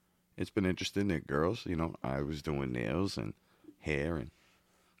 It's been interesting. They're girls. I was doing nails and hair,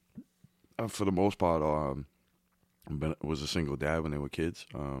 and for the most part, was a single dad when they were kids.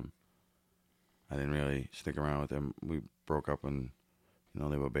 I didn't really stick around with them. We broke up when,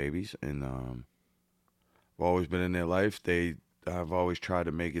 they were babies, and I've always been in their life. I've always tried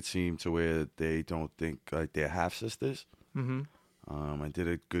to make it seem to where they don't think like they're half sisters. Mm-hmm. I did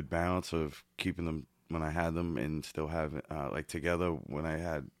a good balance of keeping them when I had them, and still having like together when I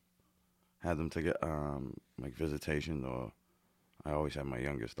had them together, like visitation. Or I always had my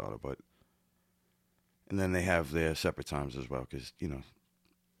youngest daughter, and then they have their separate times as well, because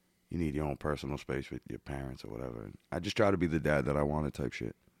you need your own personal space with your parents or whatever. And I just try to be the dad that I wanted type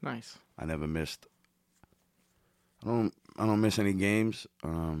shit. Nice. I never missed. I don't miss any games.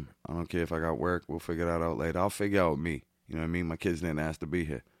 I don't care if I got work. We'll figure that out later. I'll figure out me. You know what I mean? My kids didn't ask to be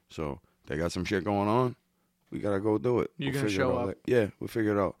here. So they got some shit going on. We got to go do it. You're going to show up. Yeah, we'll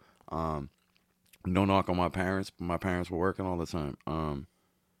figure it out. No knock on my parents. My parents were working all the time.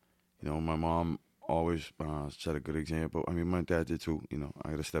 My mom always set a good example. I mean, my dad did too. I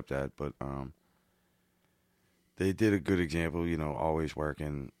got a stepdad, but they did a good example. Always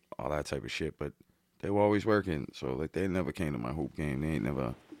working, all that type of shit. But they were always working, so like they never came to my hoop game. They ain't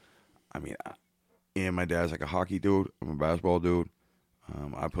never. I mean, and my dad's like a hockey dude. I'm a basketball dude.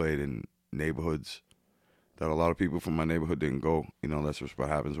 I played in neighborhoods that a lot of people from my neighborhood didn't go. That's just what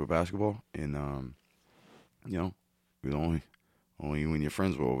happens with basketball. And we were the only when your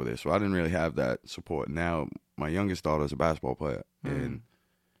friends were over there. So I didn't really have that support. Now my youngest daughter is a basketball player, and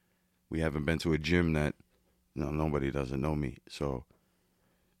we haven't been to a gym that nobody doesn't know me. So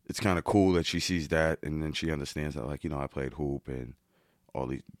it's kind of cool that she sees that, and then she understands that, like, I played hoop, and all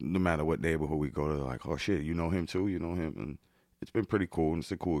these, no matter what neighborhood we go to, they're like, oh shit, you know him too? You know him? And it's been pretty cool, and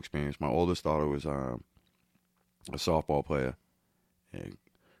it's a cool experience. My oldest daughter was a softball player, and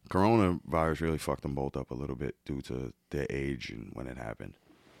coronavirus really fucked them both up a little bit due to their age and when it happened.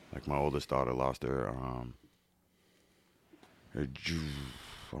 Like, my oldest daughter lost her I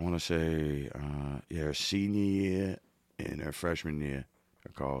want to say, her senior year and her freshman year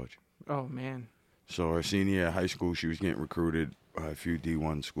of college. Oh, man. So her senior year of high school, she was getting recruited by a few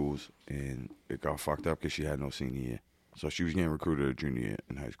D1 schools, and it got fucked up because she had no senior year. So she was getting recruited her junior year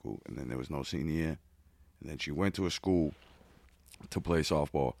in high school, and then there was no senior year. And then she went to a school to play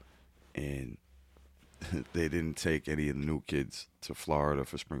softball, and they didn't take any of the new kids to Florida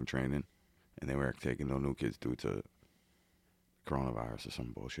for spring training, and they were taking no new kids due to coronavirus or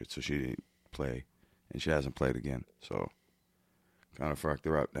some bullshit. So she didn't play, and she hasn't played again. So kind of fucked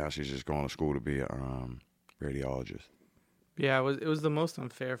her up. Now she's just going to school to be a radiologist. Yeah, it was the most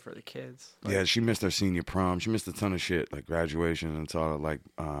unfair for the kids. Like, yeah, she missed her senior prom. She missed a ton of shit, like graduation and sort of like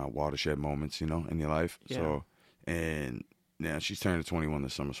watershed moments, in your life. Yeah. So, and now she's turning 21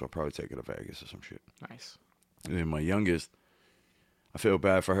 this summer, so I'll probably take her to Vegas or some shit. Nice. And then my youngest, I feel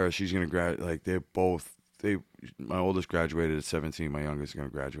bad for her. She's gonna my oldest graduated at 17. My youngest is gonna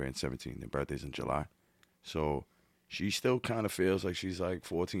graduate in 17. Their birthday's in July, so she still kind of feels like she's like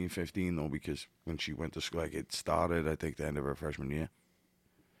 14, 15 though, because when she went to school, like, it started, I think, the end of her freshman year.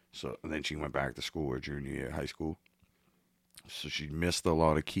 So, and then she went back to school her junior year of high school. So she missed a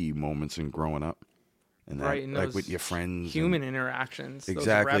lot of key moments in growing up. And that, right, and like with your friends. Human interactions.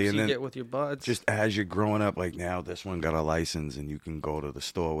 Exactly. Those reps and then you get with your buds. Just as you're growing up, like, now this one got a license and you can go to the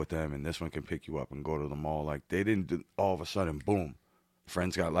store with them, and this one can pick you up and go to the mall. Like, they didn't do, all of a sudden, boom,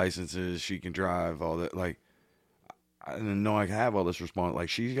 friends got licenses, she can drive, all that. Like, I didn't know I could have all this response. Like,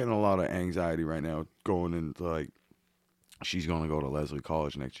 she's getting a lot of anxiety right now going into, like, she's going to go to Leslie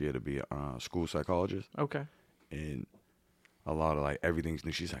College next year to be a school psychologist. Okay. And a lot of, like, everything's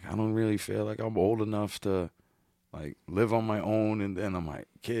new. She's like, I don't really feel like I'm old enough to, like, live on my own. And then I'm like,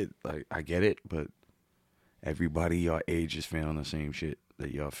 kid, like, I get it, but everybody your age is feeling the same shit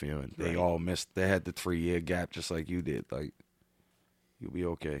that you're feeling. Right. They all missed, they had the 3-year gap just like you did. Like, you'll be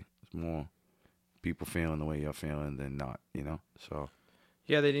okay. It's more people feeling the way you're feeling than not, So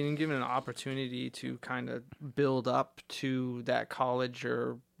yeah, they didn't give it an opportunity to kind of build up to that college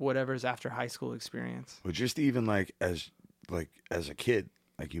or whatever's after high school experience. But just even as a kid,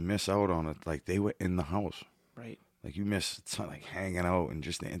 like, you miss out on it. Like, they were in the house, right? Like, you miss like hanging out and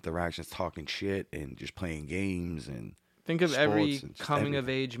just the interactions, talking shit and just playing games and. Think of every coming of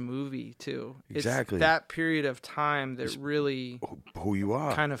age movie too. Exactly. It's that period of time that really who you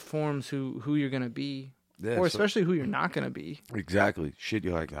are kind of forms who you're gonna be, yeah, or especially who you're not gonna be. Exactly. Shit,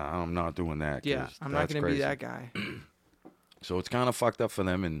 you're like, I'm not doing that. Yeah, I'm not gonna be that guy. So it's kind of fucked up for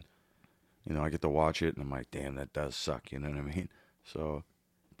them, and I get to watch it, and I'm like, damn, that does suck. You know what I mean? So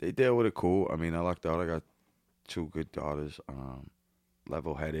they deal with it cool. I mean, I lucked out. I got 2 good daughters,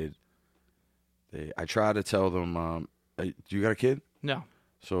 level-headed. I try to tell them. Do you got a kid? No.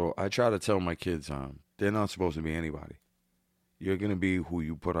 So I try to tell my kids, they're not supposed to be anybody. You're gonna be who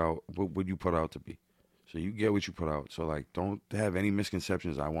you put out, what you put out to be. So you get what you put out. So, like, don't have any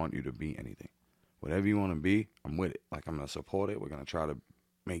misconceptions. I want you to be anything. Whatever you want to be, I'm with it. Like, I'm gonna support it. We're gonna try to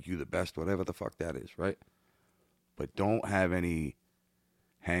make you the best, whatever the fuck that is, right? But don't have any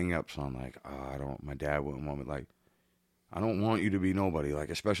hang-ups on, like, my dad wouldn't want me. Like, I don't want you to be nobody. Like,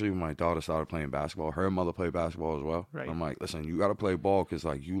 especially when my daughter started playing basketball. Her mother played basketball as well. Right. I'm like, listen, you got to play ball because,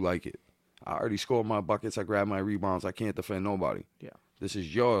 like, you like it. I already scored my buckets. I grabbed my rebounds. I can't defend nobody. Yeah. This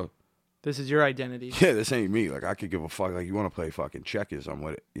is your identity. Yeah, this ain't me. Like, I could give a fuck. Like, you want to play fucking checkers, I'm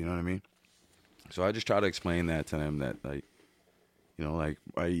with it. You know what I mean? So I just try to explain that to them that, like, like,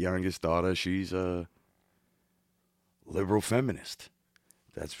 my youngest daughter, she's a liberal feminist.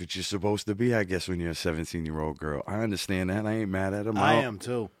 That's what you're supposed to be, I guess, when you're a 17-year-old girl. I understand that. I ain't mad at her. I am,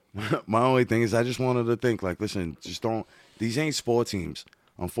 too. My only thing is I just wanted to think, like, listen, just don't – these ain't sport teams.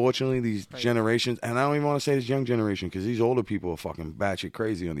 Unfortunately, these generations – and I don't even want to say this young generation because these older people are fucking batshit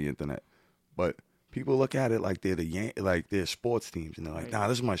crazy on the internet. But people look at it like they're sports teams. And they're like, nah,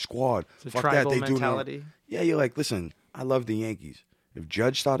 this is my squad. It's a tribal mentality. Yeah, you're like, listen, I love the Yankees. If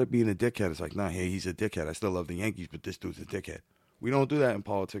Judge started being a dickhead, it's like, nah, hey, he's a dickhead. I still love the Yankees, but this dude's a dickhead. We don't do that in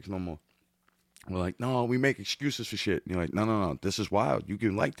politics no more. We're like, no, we make excuses for shit. And you're like, no, this is wild. You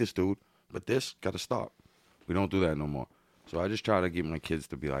can like this dude, but this got to stop. We don't do that no more. So I just try to get my kids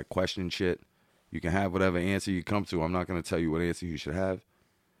to be like, question shit. You can have whatever answer you come to. I'm not going to tell you what answer you should have.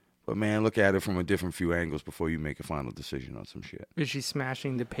 But, man, look at it from a different few angles before you make a final decision on some shit. Is she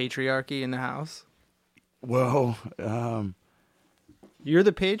smashing the patriarchy in the house? Well, You're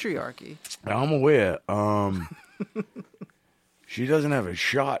the patriarchy. I'm aware. She doesn't have a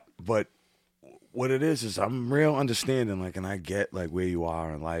shot, but what it is I'm real understanding, like, and I get, like, where you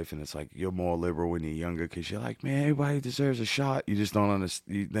are in life, and it's like you're more liberal when you're younger because you're like, man, everybody deserves a shot. You just don't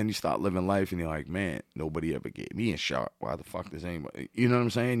understand. Then you start living life, and you're like, man, nobody ever gave me a shot. Why the fuck does anybody? You know what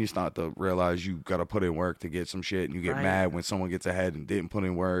I'm saying? You start to realize you got to put in work to get some shit, and you get mad when someone gets ahead and didn't put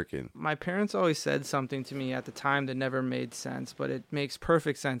in work. And my parents always said something to me at the time that never made sense, but it makes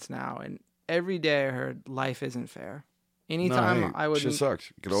perfect sense now. And every day I heard, life isn't fair. Anytime I would, shit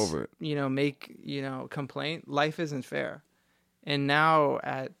sucks. Get over it. Make complaint. Life isn't fair, and now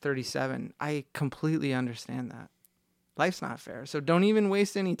at 37, I completely understand that life's not fair. So don't even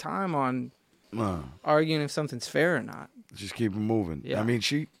waste any time on arguing if something's fair or not. Just keep it moving. Yeah. I mean,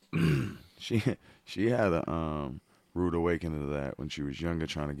 she had a rude awakening to that when she was younger,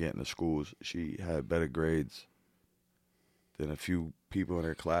 trying to get into schools. She had better grades than a few people in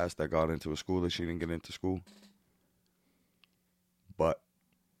her class that got into a school that she didn't get into school. But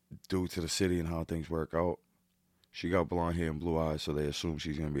due to the city and how things work out, she got blonde hair and blue eyes, so they assume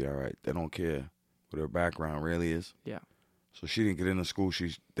she's going to be all right. They don't care what her background really is. Yeah. So she didn't get into school.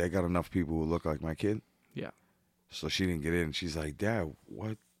 They got enough people who look like my kid. Yeah. So she didn't get in. She's like, Dad,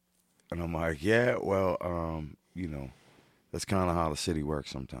 what? And I'm like, yeah, well, that's kind of how the city works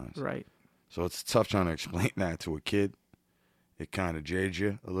sometimes. Right. So it's tough trying to explain that to a kid. It kind of jades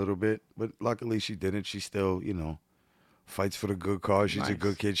you a little bit. But luckily she didn't. She still, fights for the good cause. She's a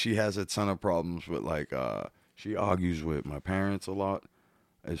good kid. She has a ton of problems with, like, she argues with my parents a lot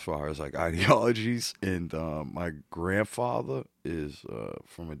as far as, like, ideologies. And my grandfather is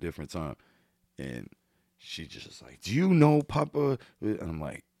from a different time. And she just is like, do you know Papa? And I'm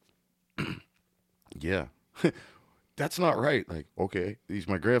like, yeah. That's not right. Like, okay, he's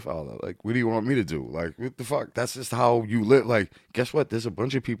my grandfather. Like, what do you want me to do? Like, what the fuck? That's just how you live. Like, guess what? There's a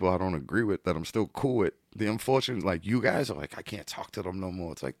bunch of people I don't agree with that I'm still cool with. The unfortunate, like, you guys are like, I can't talk to them no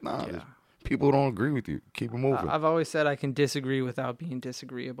more. It's like, nah, people who don't agree with you. Keep it moving. I've always said I can disagree without being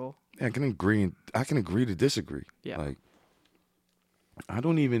disagreeable. Yeah, I can agree to disagree. Yeah. Like, I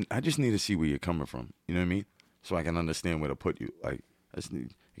just need to see where you're coming from. You know what I mean? So I can understand where to put you. Like, I just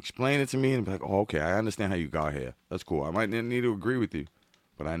need explain it to me and be like, oh, okay, I understand how you got here. That's cool. I might need to agree with you,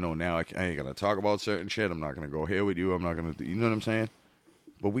 but I know now I ain't gonna talk about certain shit. I'm not gonna go here with you. I'm not gonna, you know what I'm saying?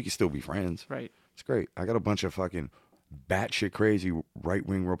 But we can still be friends. Right. It's great. I got a bunch of fucking batshit crazy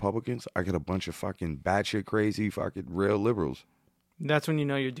right-wing Republicans. I got a bunch of fucking batshit crazy fucking real liberals. That's when you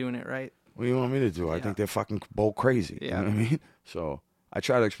know you're doing it right. What do you want me to do? Yeah. I think they're fucking both crazy. Yeah. You know what I mean? So I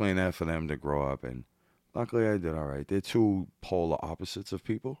try to explain that for them to grow up, and luckily I did all right. They're two polar opposites of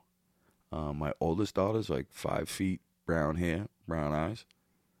people. My oldest daughter's like 5 feet, brown hair, brown eyes.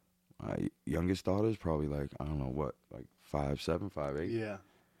 My youngest daughter's probably like, I don't know what, like 5'7", 5'8". Yeah.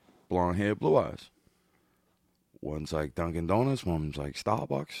 Blonde hair, blue eyes. One's like Dunkin' Donuts, one's like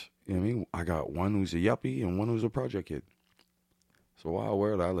Starbucks. You know what I mean? I got one who's a yuppie and one who's a project kid. It's a wild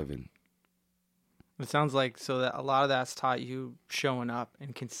world I live in. It sounds like that a lot of that's taught you showing up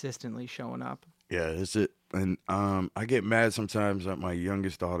and consistently showing up. Yeah, that's it. And I get mad sometimes at my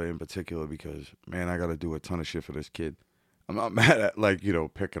youngest daughter in particular because, man, I got to do a ton of shit for this kid. I'm not mad at, like,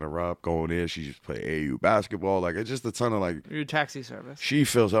 picking her up, going there. She just play AAU basketball. Like, it's just a ton of, like... Your taxi service. She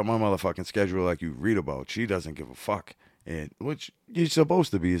fills out my motherfucking schedule like you read about. She doesn't give a fuck. And which you're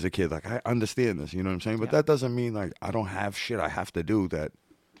supposed to be as a kid. Like, I understand this, you know what I'm saying? But that doesn't mean, like, I don't have shit I have to do that...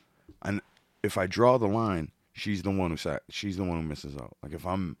 And if I draw the line, she's the one who misses out. Like, if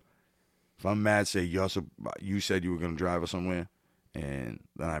I'm mad, say, you said you were going to drive us somewhere, and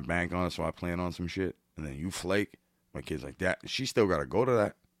then I bank on it, so I plan on some shit, and then you flake, my kid's like that. She still got to go to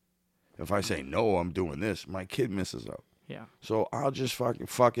that. If I say, no, I'm doing this, my kid misses out. Yeah. So I'll just fuck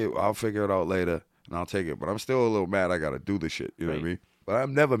it. I'll figure it out later, and I'll take it. But I'm still a little mad I got to do this shit. You know what I mean? But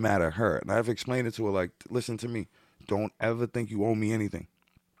I'm never mad at her. And I've explained it to her, like, listen to me. Don't ever think you owe me anything.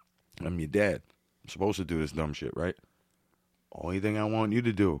 I'm your dad. I'm supposed to do this dumb shit, right? Only thing I want you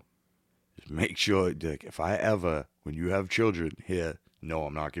to do is make sure, Dick, if I ever, when you have children here, no,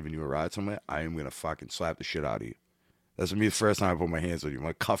 I'm not giving you a ride somewhere, I am going to fucking slap the shit out of you. That's going to be the first time I put my hands on you. I'm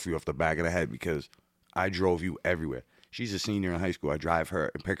going to cuff you off the back of the head because I drove you everywhere. She's a senior in high school. I drive her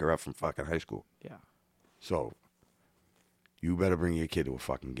and pick her up from fucking high school. Yeah. So, you better bring your kid to a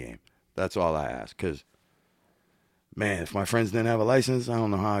fucking game. That's all I ask. Because, man, if my friends didn't have a license, I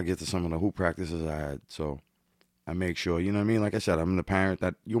don't know how I get to some of the hoop practices I had. So, I make sure, you know what I mean? Like I said, I'm the parent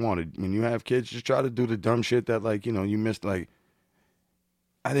that you wanted. When you have kids, just try to do the dumb shit that, like, you know, you missed. Like,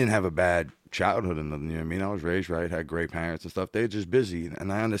 I didn't have a bad childhood or nothing, you know what I mean? I was raised right, had great parents and stuff. They're just busy,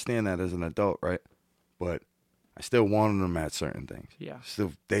 and I understand that as an adult, right? But I still wanted them at certain things. Yeah.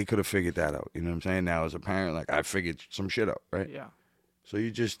 Still, they could have figured that out, you know what I'm saying? Now, as a parent, like, I figured some shit out, right? Yeah. So you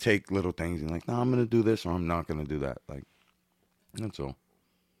just take little things and like, no, I'm going to do this or I'm not going to do that. Like, that's all.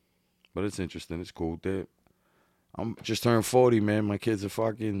 But it's interesting. It's cool. I'm just turned 40, man. My kids are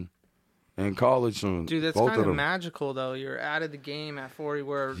fucking in college soon. Dude, that's both kind of of them. magical, though. You're out of the game at 40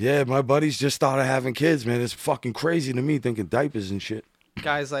 where Yeah, my buddies just started having kids, man. It's fucking crazy to me thinking diapers and shit.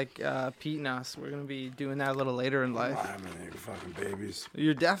 guys like Pete and us, we're going to be doing that a little later in life. I'm having any fucking babies.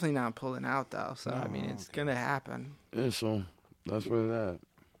 You're definitely not pulling out, though. So, I mean, it's going to happen. Yeah, so that's where it's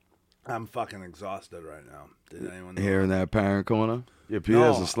at. I'm fucking exhausted right now. Did anyone know? Here in that parent corner? Yeah, Pete No,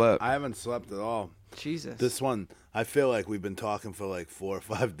 hasn't slept. I haven't slept at all. Jesus. This one, I feel like we've been talking for like 4 or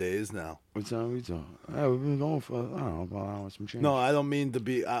 5 days now. What time we talking? Yeah, we've been going for, I don't know, about an hour and some change. No, I don't mean to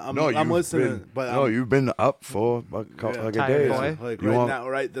be. I'm you've listening, but you've been up for like a Tired day. boy. like You right want- now,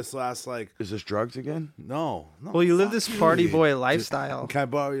 right this last like Is this drugs again? no. Well, you live this fuck party you. boy lifestyle. Can I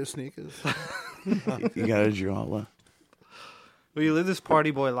borrow your sneakers? You got a jala. Well, you live this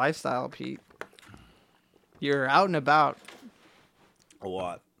party boy lifestyle, Pete. You're out and about. A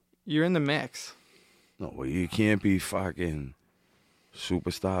lot. You're in the mix. No, well, you can't be fucking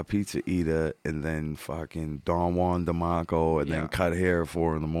superstar pizza eater and then fucking Don Juan DeMarco and Yeah. then cut hair at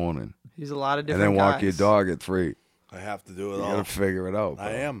 4 in. He's a lot of And different then walk guys. your dog at 3. I have to do it You all. gotta figure it out. Bro.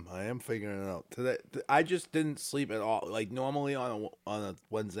 I am figuring it out today. I just didn't sleep at all. Like normally on a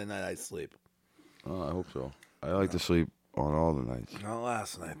Wednesday night I sleep. Oh, I hope so. I like to sleep on all the nights. Not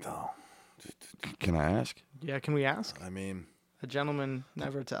last night though. Can I ask? Yeah, can we ask? I mean, A gentleman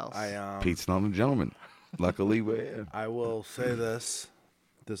never tells. Pete's not a gentleman. Luckily, we're here. I will say this.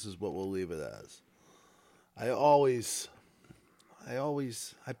 This is what we'll leave it as. I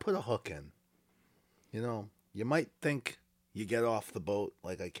put a hook in. You know, you might think you get off the boat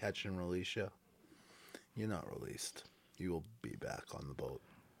like I catch and release you. You're not released. You will be back on the boat.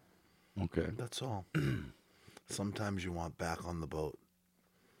 Okay. That's all. Sometimes you want back on the boat.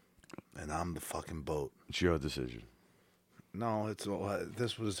 And I'm the fucking boat. It's your decision. No,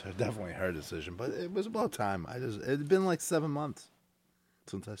 this was definitely her decision, but it was about time. It had been like 7 months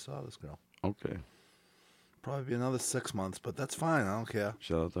since I saw this girl. Okay. Probably be another 6 months, but that's fine. I don't care.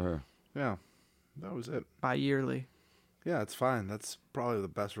 Shout out to her. Yeah, that was it. Bi-yearly. Yeah, it's fine. That's probably the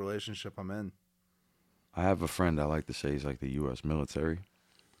best relationship I'm in. I have a friend I like to say he's like the U.S. military.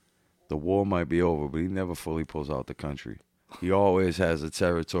 The war might be over, but he never fully pulls out the country. He always has a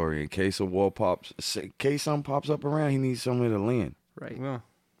territory in case a war in case something pops up around, he needs somewhere to land. Right. Yeah,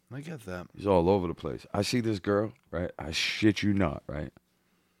 I get that. He's all over the place. I see this girl, right? I shit you not, right?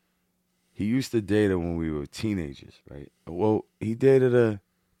 He used to date her when we were teenagers, right? Well, he dated her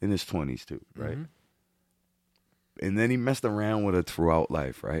in his 20s too, right? Mm-hmm. And then he messed around with her throughout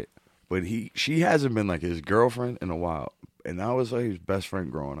life, right? But she hasn't been like his girlfriend in a while. And I was like his best friend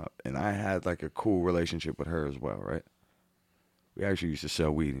growing up. And I had like a cool relationship with her as well, right? We actually used to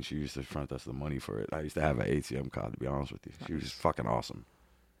sell weed, and she used to front us the money for it. I used to have an ATM card, to be honest with you. She was fucking awesome.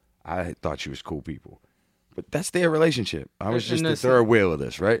 I thought she was cool people. But that's their relationship. I was just the third wheel of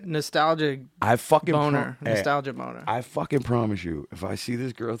this, right? Nostalgic I fucking boner. Nostalgia boner. I fucking promise you, if I see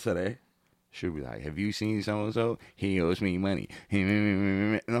this girl today, she'll be like, have you seen so-and-so? He owes me money.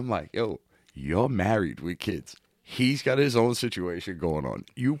 And I'm like, yo, you're married with kids. He's got his own situation going on.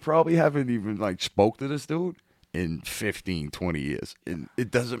 You probably haven't even like spoke to this dude in 15, 20 years. And it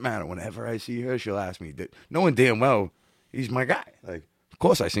doesn't matter. Whenever I see her, she'll ask me, knowing damn well he's my guy. Like, of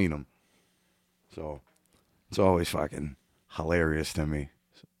course I seen him. So it's always fucking hilarious to me.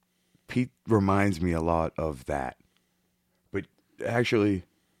 Pete reminds me a lot of that. But actually,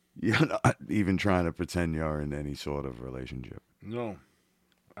 you're not even trying to pretend you're in any sort of relationship. No,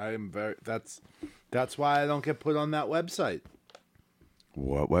 I am very. That's why I don't get put on that website.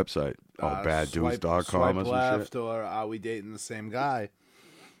 What website? Baddudes.com swipe or some left, shit? or are we dating the same guy?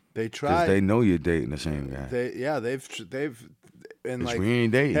 They Because try. they know you're dating the same guy. They've and Bitch, like, we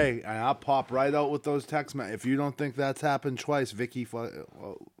ain't dating. hey, and I'll pop right out with those text messages. If you don't think that's happened twice, Vicky,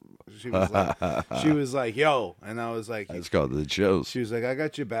 she was like, yo, and I was like, That's called the chills. she was like, I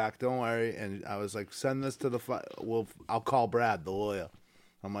got your back, don't worry. And I was like, send this to the I'll call Brad, the lawyer.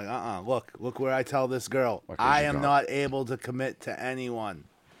 I'm like, look where I tell this girl, What I is am your not able to commit to anyone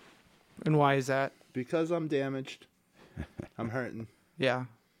And why is that? because I'm damaged. I'm hurting. Yeah.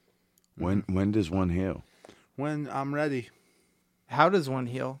 When does one heal? When I'm ready. How does one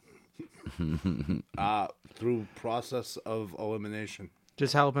heal? Through process of elimination.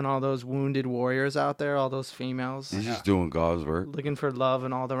 Just helping all those wounded warriors out there, all those females. He's just doing God's work. Looking for love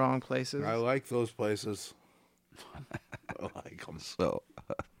in all the wrong places. I like those places. I like them. So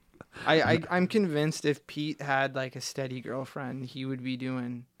I'm convinced if Pete had like a steady girlfriend, he would be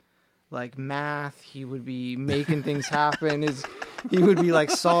doing like math. He would be making things happen. He would be like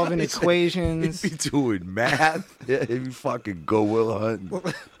solving equations. he'd be doing math. Yeah, he'd be fucking go Will hunting.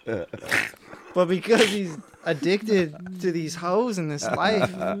 But because he's addicted to these hoes in this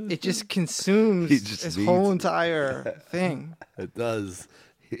life, it just consumes his whole entire thing. It does.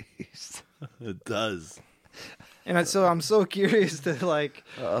 It does. And so I'm so curious to like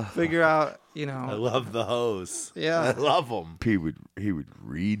figure out, I love the hoes. Yeah. I love them. He would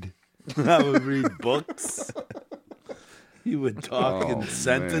read. I would read books. He would talk in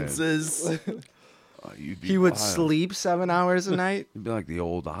sentences. He would sleep 7 hours a night. He'd be like the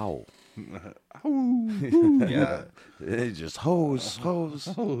old owl. Yeah. They just hose.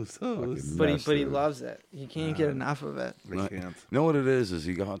 But he loves it. He can't get enough of it. I can't. You know what it is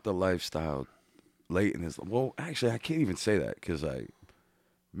he got the lifestyle late in his... Well, actually, I can't even say that because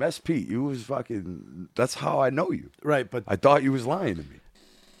Mess Pete, you was fucking... That's how I know you. Right, but... I thought you was lying to me.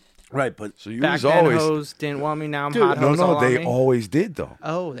 Right, but... So you Back was then, always... hoes didn't want me. Now I'm hot No, hoes all on they me. always did, though.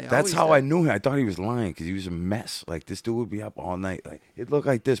 Oh, they That's always how did. I knew him. I thought he was lying because he was a mess. Like, this dude would be up all night. Like, it looked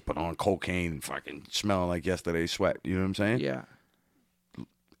like this, but on cocaine and fucking smelling like yesterday's sweat. You know what I'm saying? Yeah.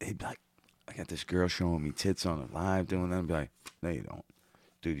 He'd be like, I got this girl showing me tits on a live doing that. I'd be like, no, you don't.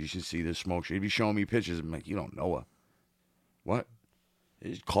 Dude, you should see this smoke. She'd be showing me pictures. I'm like, you don't know her. What?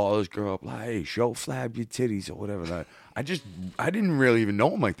 He just call this girl up, like, hey, show Flab your titties or whatever. Like, I didn't really even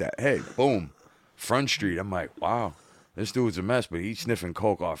know him like that. Hey, boom, Front Street. I'm like, wow, this dude's a mess, but he's sniffing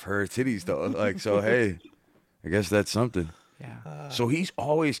coke off her titties though. Like, so hey, I guess that's something. Yeah. So he's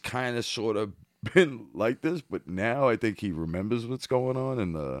always kind of sort of been like this, but now I think he remembers what's going on,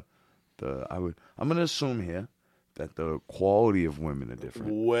 and I'm gonna assume here that the quality of women are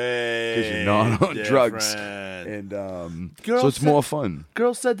different. Way Because you're not on drugs. different. And so it's more fun.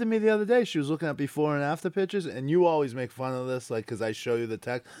 Girl said to me the other day, she was looking at before and after pictures, and you always make fun of this, like, because I show you the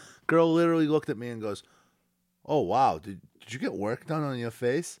text. Girl literally looked at me and goes, oh, wow, did you get work done on your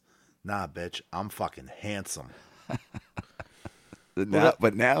face? Nah, bitch, I'm fucking handsome.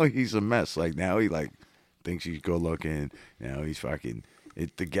 But now he's a mess. Like, now he, like, thinks he's good looking. Now he's fucking...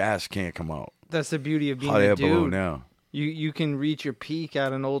 the gas can't come out. That's the beauty of being Hot a air balloon dude. now. You can reach your peak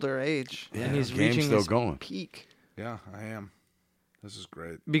at an older age. Yeah, and he's the game's reaching still his going. peak. Yeah, I am. This is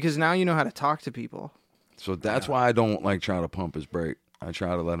great. Because now you know how to talk to people. So that's why I don't, like, try to pump his brake. I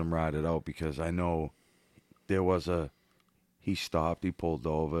try to let him ride it out because I know there was he stopped, he pulled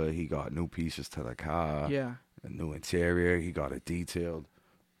over, he got new pieces to the car. Yeah. A new interior, he got it detailed.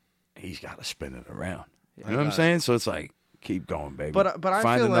 He's got to spin it around. Yeah. You know what I'm saying? So it's like, keep going, baby. But I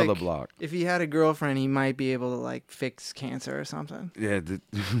Find feel another like block. if he had a girlfriend, he might be able to like fix cancer or something. Yeah,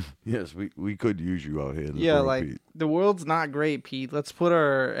 yes, we could use you out here. In the Yeah, world, like Pete. the world's not great, Pete. Let's put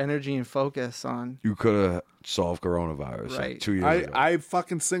our energy and focus on. You could have solved coronavirus Right. like 2 years ago. I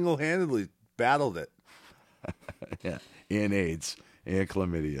fucking single-handedly battled it. Yeah, and AIDS, and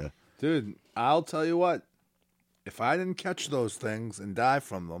chlamydia. Dude, I'll tell you what. If I didn't catch those things and die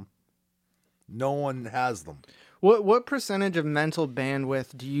from them, no one has them. What percentage of mental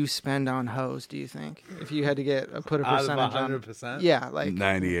bandwidth do you spend on hoes, do you think? If you had to put a percentage Out of on 100%? Yeah, like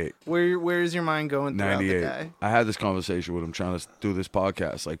 98. where's your mind going throughout the 98. day? I had this conversation with him trying to do this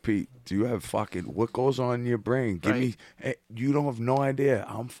podcast. Like, Pete, do you have fucking, what goes on in your brain? Give me, hey, you don't have no idea.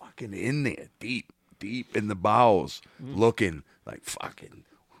 I'm fucking in there, deep in the bowels, looking like fucking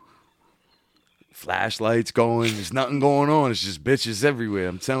flashlights going. There's nothing going on. It's just bitches everywhere.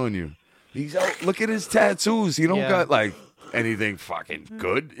 I'm telling you. He's out. Look at his tattoos. He don't got like anything fucking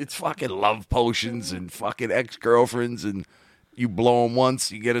good. It's fucking love potions and fucking ex-girlfriends, and you blow them once,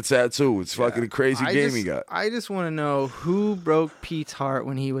 you get a tattoo. It's fucking a crazy game he got. I just want to know who broke Pete's heart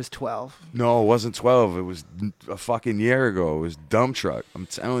when he was 12. No, it wasn't 12. It was a fucking year ago. It was dump truck. I'm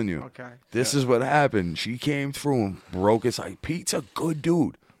telling you. Okay. This is what happened. She came through and broke his heart. Pete's a good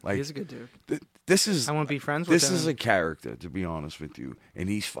dude. Like, He's a good dude. This is I want to be friends with this him. is a character, to be honest with you, and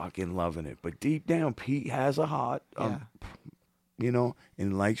he's fucking loving it. But deep down, Pete has a heart, you know,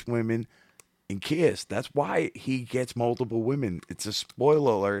 and likes women and cares. That's why he gets multiple women. It's a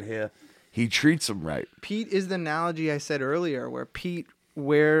spoiler alert here. He treats them right. Pete is the analogy I said earlier, where Pete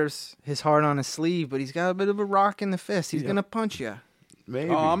wears his heart on his sleeve, but he's got a bit of a rock in the fist. He's gonna punch you.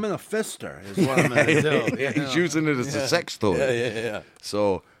 Maybe. Oh, I'm in a fister is what I'm going to do. Yeah, he's using it as a sex toy. Yeah.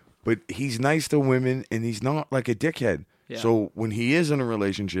 So, but he's nice to women, and he's not like a dickhead. Yeah. So when he is in a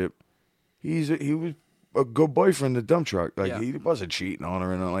relationship, he was a good boyfriend, the dump truck. Like, Yeah. he wasn't cheating on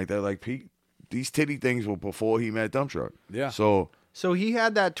her and nothing like that. Like, Pete, these titty things were before he met dump truck. Yeah. So he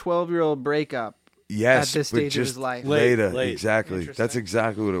had that 12-year-old breakup. yes, At this but stage of just his life. later, Late. exactly. Interesting. That's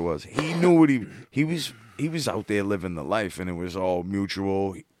exactly what it was. He knew what he was out there living the life, and it was all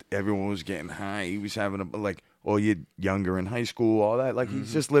mutual. Everyone was getting high. He was having or you're younger in high school, all that. Like, he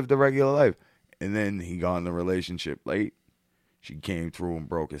just lived a regular life. And then he got in a relationship late. She came through and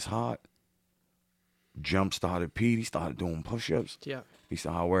broke his heart. Jump started Pete. He started doing push-ups. Yeah. He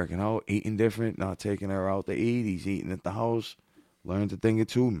started working out, eating different, not taking her out to eat. He's eating at the house. Learned a thing or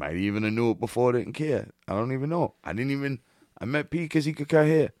two. Might even have knew it before, didn't care. I don't even know. I met Pete because he could cut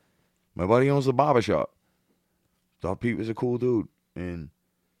hair. My buddy owns a barber shop. Thought Pete was a cool dude. And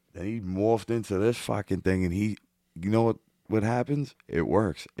then he morphed into this fucking thing, and you know what happens? It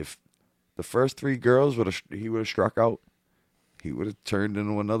works. If the first 3 girls he would have struck out, he would have turned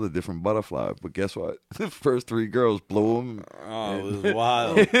into another different butterfly. But guess what? The first 3 girls blew him. Oh, it was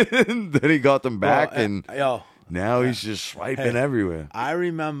wild. And then he got them back, and Yo, now he's just swiping everywhere. I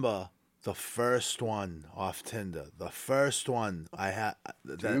remember the first one off Tinder. The first one I had.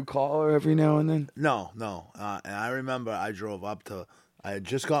 Do you call her every now and then? No. And I remember I drove up to. I had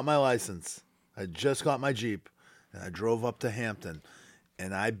just got my license. I just got my Jeep, and I drove up to Hampton,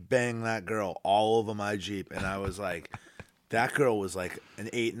 and I banged that girl all over my Jeep, and I was like, that girl was like an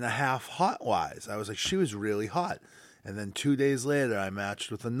 8.5 hot wise. I was like, she was really hot. And then 2 days later, I matched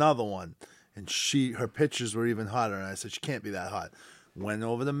with another one, and her pictures were even hotter. And I said, she can't be that hot. Went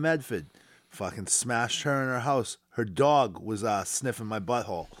over to Medford, fucking smashed her in her house. Her dog was sniffing my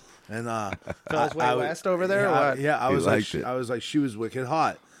butthole. And Fellas way west over there, or what? Yeah, I He was liked like, it. I was like, she was wicked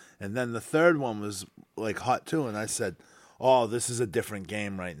hot. And then the third one was like hot too. And I said, oh, this is a different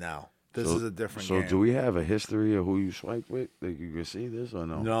game right now. This is a different game. So do we have a history of who you swiped with? That you can see this or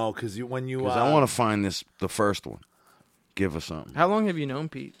no? No, because when you Because I want to find the first one. Give us something. How long have you known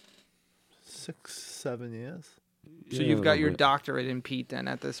Pete? 6-7 years. So Yeah, you've a got little your bit. doctorate in Pete then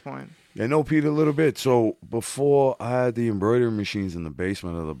at this point. I know Pete a little bit. So before, I had the embroidery machines in the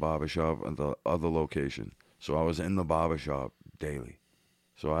basement of the barbershop at the other location. So I was in the barbershop daily.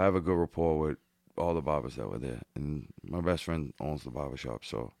 So I have a good rapport with all the barbers that were there. And my best friend owns the barbershop.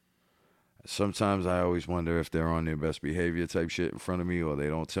 So sometimes I always wonder if they're on their best behavior type shit in front of me, or they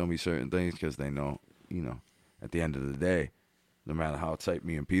don't tell me certain things because they know, at the end of the day, no matter how tight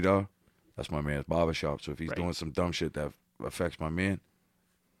me and Pete are, that's my man's barbershop. So if he's Right. doing some dumb shit that affects my man,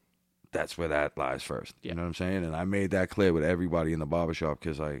 that's where that lies first. Yeah. You know what I'm saying? And I made that clear with everybody in the barbershop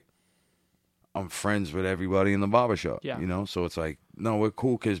because I'm friends with everybody in the barbershop. Yeah. So it's like, no, we're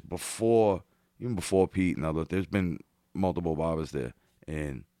cool because even before Pete and other, there's been multiple barbers there.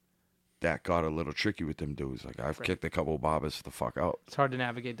 And that got a little tricky with them dudes. Like, I've kicked a couple barbers the fuck out. It's hard to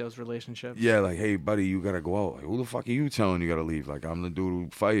navigate those relationships. Yeah, like, hey, buddy, you gotta go out. Like, who the fuck are you telling you gotta leave? Like, I'm the dude who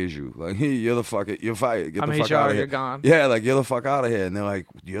fires you. Like, hey, you're fired. Get I'm the fuck HR, out of here. you're gone. Yeah, like, you're the fuck out of here. And they're like,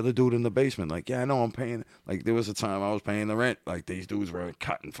 you're the dude in the basement. Like, yeah, I know I'm paying. Like, there was a time I was paying the rent. Like, these dudes weren't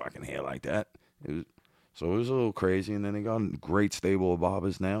cutting fucking hair like that. So it was a little crazy. And then they got a great stable of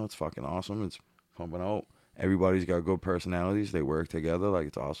barbers now. It's fucking awesome. It's pumping out. Everybody's got good personalities. They work together. Like,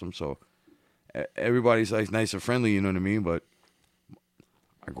 it's awesome. So everybody's like nice and friendly, you know what I mean? But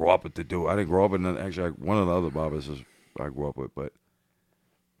I grew up with the dude. I didn't grow up with actually one of the other barbers I grew up with, but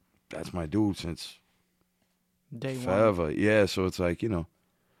that's my dude since Day one. forever. Yeah, so it's like,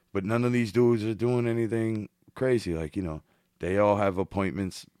 but none of these dudes are doing anything crazy. Like, they all have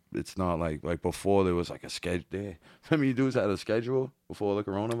appointments. It's not like before there was like a schedule. Remember you dudes had a schedule before the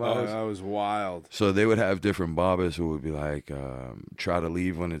coronavirus? Oh, that was wild. So they would have different barbers who would be like, try to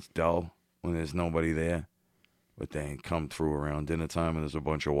leave when it's dull, when there's nobody there, but then come through around dinner time and there's a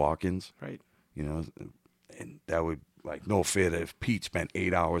bunch of walk-ins. Right. And that would, like, no fear that if Pete spent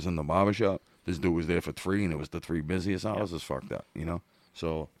 8 hours in the barbershop, this dude was there for 3 and it was the 3 busiest hours. It's fucked up,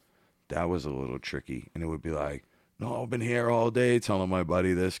 So that was a little tricky. And it would be like, no, I've been here all day telling my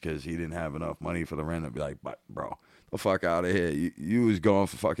buddy this because he didn't have enough money for the rent. I'd be like, but bro, the fuck out of here. You was gone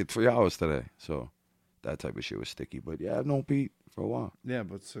for fucking 3 hours today. So that type of shit was sticky. But yeah, I've known Pete for a while. Yeah,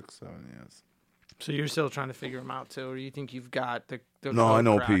 but 6-7 years. So you're still trying to figure him out too, or you think you've got the No, code I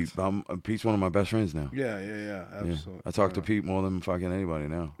know cracked? Pete. Pete's one of my best friends now. Yeah, Yeah. absolutely. I talk to Pete more than fucking anybody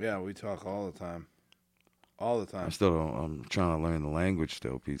now. Yeah, we talk all the time. All the I time. still don't. I'm trying to learn the language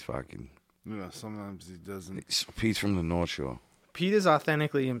still. Pete's fucking. Sometimes he doesn't. Pete's from the North Shore. Pete is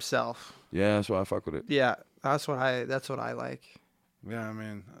authentically himself. Yeah, that's why I fuck with it. Yeah, that's what I like. Yeah, I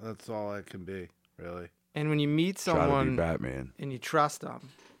mean, that's all I can be, really. And when you meet Try to be someone Batman. and you trust them,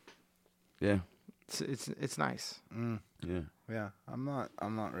 Yeah. it's nice. Yeah. Yeah, I'm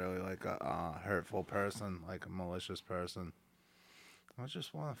not really like a hurtful person, like a malicious person. I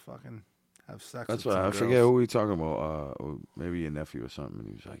just want to fucking have sex. That's with why some I forget girls. who we talking about. Or maybe your nephew or something. And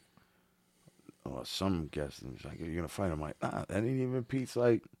he was like, "Oh, some guest." And he was like, "Are you gonna fight?" I'm like, "Nah, that ain't even Pete's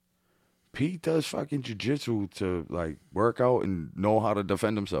like." Pete does fucking jiu-jitsu to like work out and know how to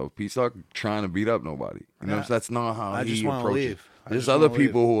defend himself. Pete's not trying to beat up nobody. You know, Yeah. so that's not how I he just want to approaches. leave. There's other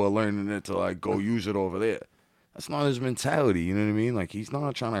people who are learning it to like go use it over there. That's not his mentality. You know what I mean? Like he's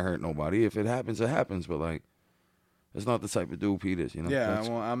not trying to hurt nobody. If it happens, it happens. But like, that's not the type of dude Pete is. You know? Yeah,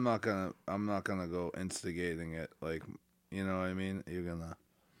 well, I'm not gonna go instigating it. Like, you know what I mean? You're gonna.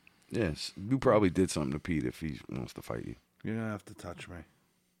 Yes, you probably did something to Pete if he wants to fight you. You're gonna have to touch me.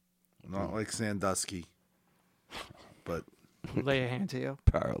 Not like Sandusky, but Lay a hand to you.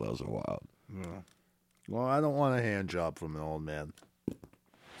 Parallels are wild. yeah. Well, I don't want a hand job from an old man.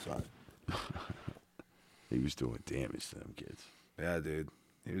 Sorry. He was doing damage to them kids. Yeah, dude.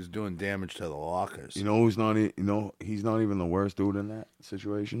 He was doing damage to the lockers. You know who's not? You know he's not even the worst dude in that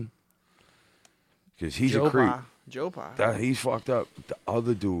situation. Because he's a creep. Joe Pa. That he's fucked up. The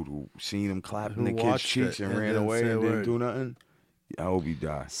other dude who seen him clapping the Who kid's watched cheeks it and and ran didn't away say a and didn't word. do nothing. I hope he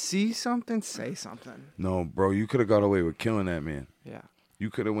die. See something, say something. No, bro, you could have got away with killing that man. Yeah. You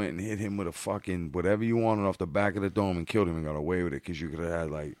could have went and hit him with a fucking whatever you wanted off the back of the dome and killed him and got away with it because you could have had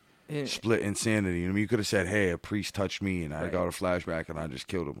like split insanity. You know what I mean? You could have said, "Hey, a priest touched me and I got a flashback and I just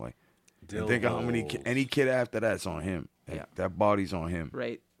killed him." Like, and think of how many any kid after that's on him. Like, Yeah. that body's on him.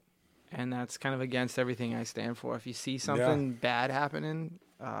 Right. And that's kind of against everything I stand for. If you see something bad happening,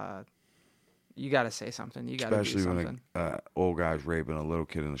 you got to say something. You got to do Especially something. when old guy's raping a little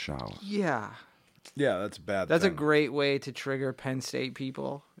kid in the shower. Yeah. Yeah, that's a bad. That's thing. a great way to trigger Penn State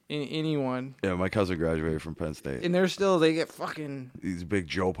people. Anyone. Yeah, my cousin graduated from Penn State. And they get fucking. He's a big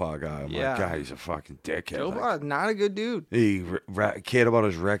Joe Pa guy. I'm like, God, he's a fucking dickhead. Joe Like, Pa, not a good dude. he cared about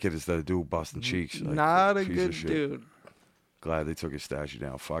his record instead of dude busting cheeks. Like, Not a piece good of shit. dude. Glad they took his statue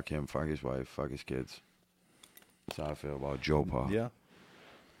down. Fuck him, fuck his wife, fuck his kids. That's how I feel about Joe Pa. Yeah.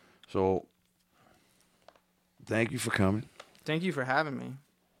 So, thank you for coming. Thank you for having me.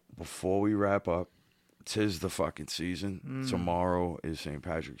 Before we wrap up, 'tis the fucking season. Tomorrow is St.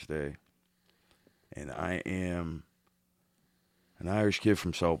 Patrick's Day. And I am an Irish kid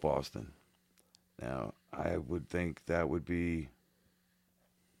from South Boston. Now, I would think that would be,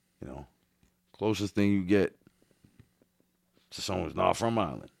 closest thing you get to someone who's not from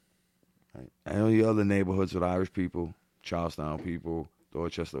Ireland. Right? I know the other neighborhoods with Irish people, Charlestown people,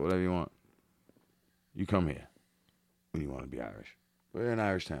 Dorchester, whatever you want. You come here when you want to be Irish. We're in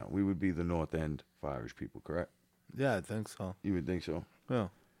Irish town. We would be the north end for Irish people, correct? Yeah, I think so. You would think so. Yeah.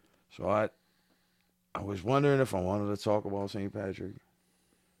 So I was wondering if I wanted to talk about St. Patrick.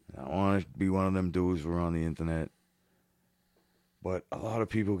 I want to be one of them dudes who are on the internet. But a lot of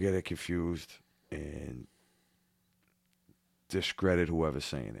people get it confused and discredit whoever's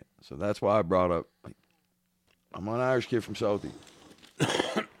saying it. So that's why I brought up, I'm an Irish kid from Southie.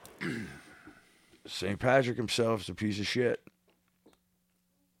 St. Patrick himself is a piece of shit.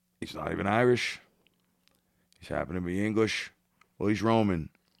 He's not even Irish. He's happened to be English. Well, he's Roman,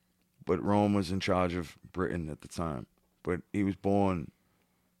 but Rome was in charge of Britain at the time. But he was born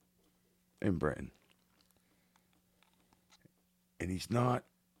in Britain. And he's not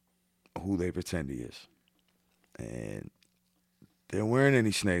who they pretend he is. And there weren't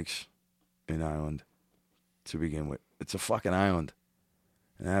any snakes in Ireland to begin with. It's a fucking island.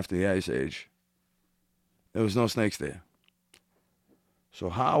 And after the Ice Age, there was no snakes there. So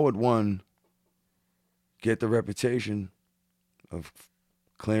how would one get the reputation of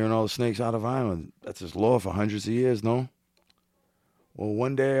clearing all the snakes out of Ireland? That's his law for hundreds of years, no? Well,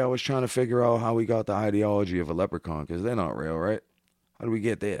 one day I was trying to figure out how we got the ideology of a leprechaun, because they're not real, right? How do we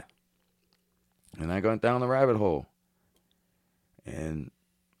get there? And I got down the rabbit hole. And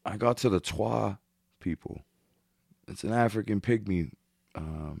I got to the Twa people. It's an African pygmy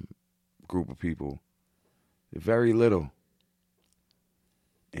group of people. They're very little.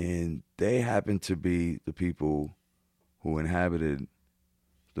 And they happen to be the people who inhabited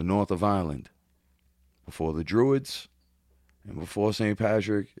the north of Ireland before the Druids and before St.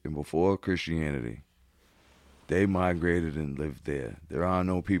 Patrick and before Christianity. They migrated and lived there. There are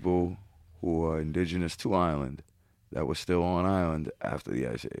no people who are indigenous to Ireland that were still on Ireland after the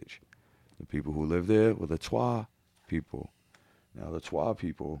Ice Age. The people who lived there were the Twa people. Now, the Twa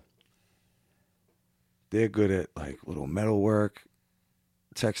people, they're good at like little metal work,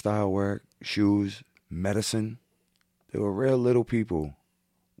 textile work, shoes, medicine. They were real little people.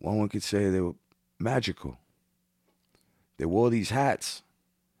 One could say they were magical. They wore these hats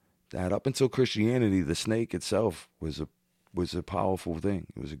that up until Christianity, the snake itself was a was a powerful thing.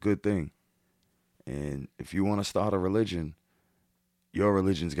 It was a good thing. And if you want to start a religion, your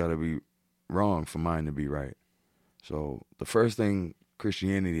religion's got to be wrong for mine to be right. So the first thing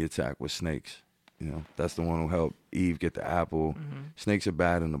Christianity attacked was snakes. You know, that's the one who helped Eve get the apple. Mm-hmm. Snakes are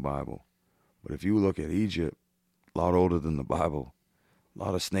bad in the Bible. But if you look at Egypt, a lot older than the Bible, a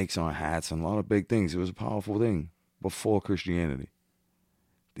lot of snakes on hats and a lot of big things. It was a powerful thing before Christianity.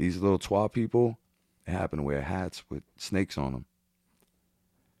 These little twa people, they happen to wear hats with snakes on them.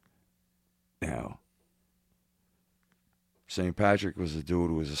 Now, St. Patrick was a dude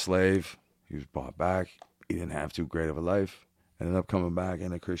who was a slave. He was brought back. He didn't have too great of a life. Ended up coming back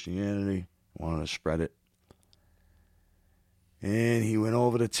into Christianity, wanted to spread it. And he went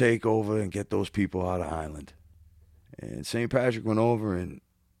over to take over and get those people out of Ireland. And St. Patrick went over and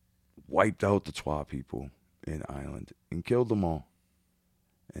wiped out the twa people in Ireland and killed them all.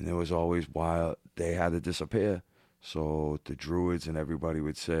 And there was always wild, they had to disappear. So the Druids and everybody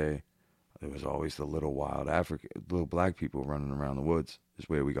would say, there was always the little wild little black people running around the woods is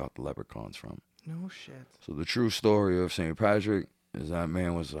where we got the leprechauns from. No shit. So the true story of St. Patrick is that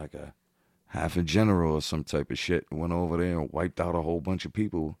man was like a half a general or some type of shit. Went over there and wiped out a whole bunch of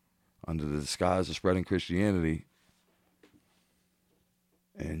people under the disguise of spreading Christianity.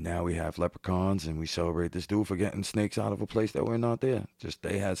 And now we have leprechauns and we celebrate this dude for getting snakes out of a place that were not there. Just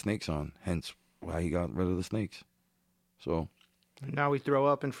they had snakes on, hence why he got rid of the snakes. So... now we throw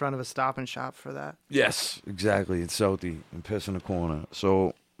up in front of a Stop and Shop for that. Yes, exactly. It's Southie and piss in the corner.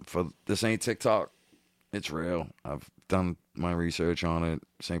 So for this ain't TikTok. It's real. I've done my research on it.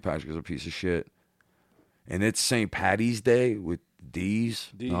 St. Patrick is a piece of shit. And it's St. Patty's Day with D's,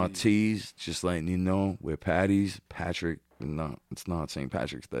 not T's. Just letting you know, we're Patty's. Patrick, no, it's not St.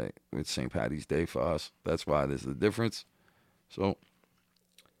 Patrick's Day. It's St. Patty's Day for us. That's why there's a difference. So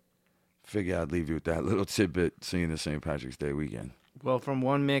figure I'd leave you with that little tidbit seeing the St. Patrick's Day weekend. Well, from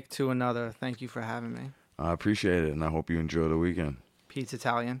one Mick to another, thank you for having me. I appreciate it, and I hope you enjoy the weekend. Pete's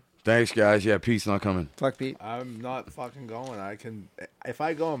Italian. Thanks, guys. Yeah, Pete's not coming. Fuck Pete. I'm not fucking going. If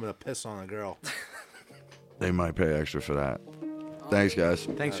I go, I'm going to piss on a girl. They might pay extra for that. Thanks, guys.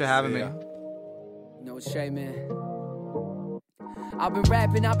 Thanks for having me. No shame, man. I've been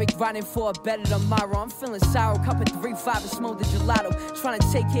rapping, I've been grinding for a better tomorrow. I'm feeling sour, cup of 3-5 and smoke the gelato. Trying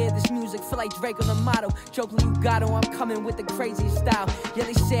to take care of this music, feel like Drake on the motto. Joke Lugato, I'm coming with the craziest style. Yeah,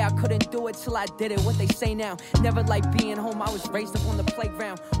 they say I couldn't do it till I did it. What they say now? Never like being home, I was raised up on the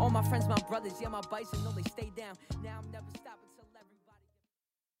playground. All my friends, my brothers, yeah, my bison, no, they stay down. Now I'm never stopping.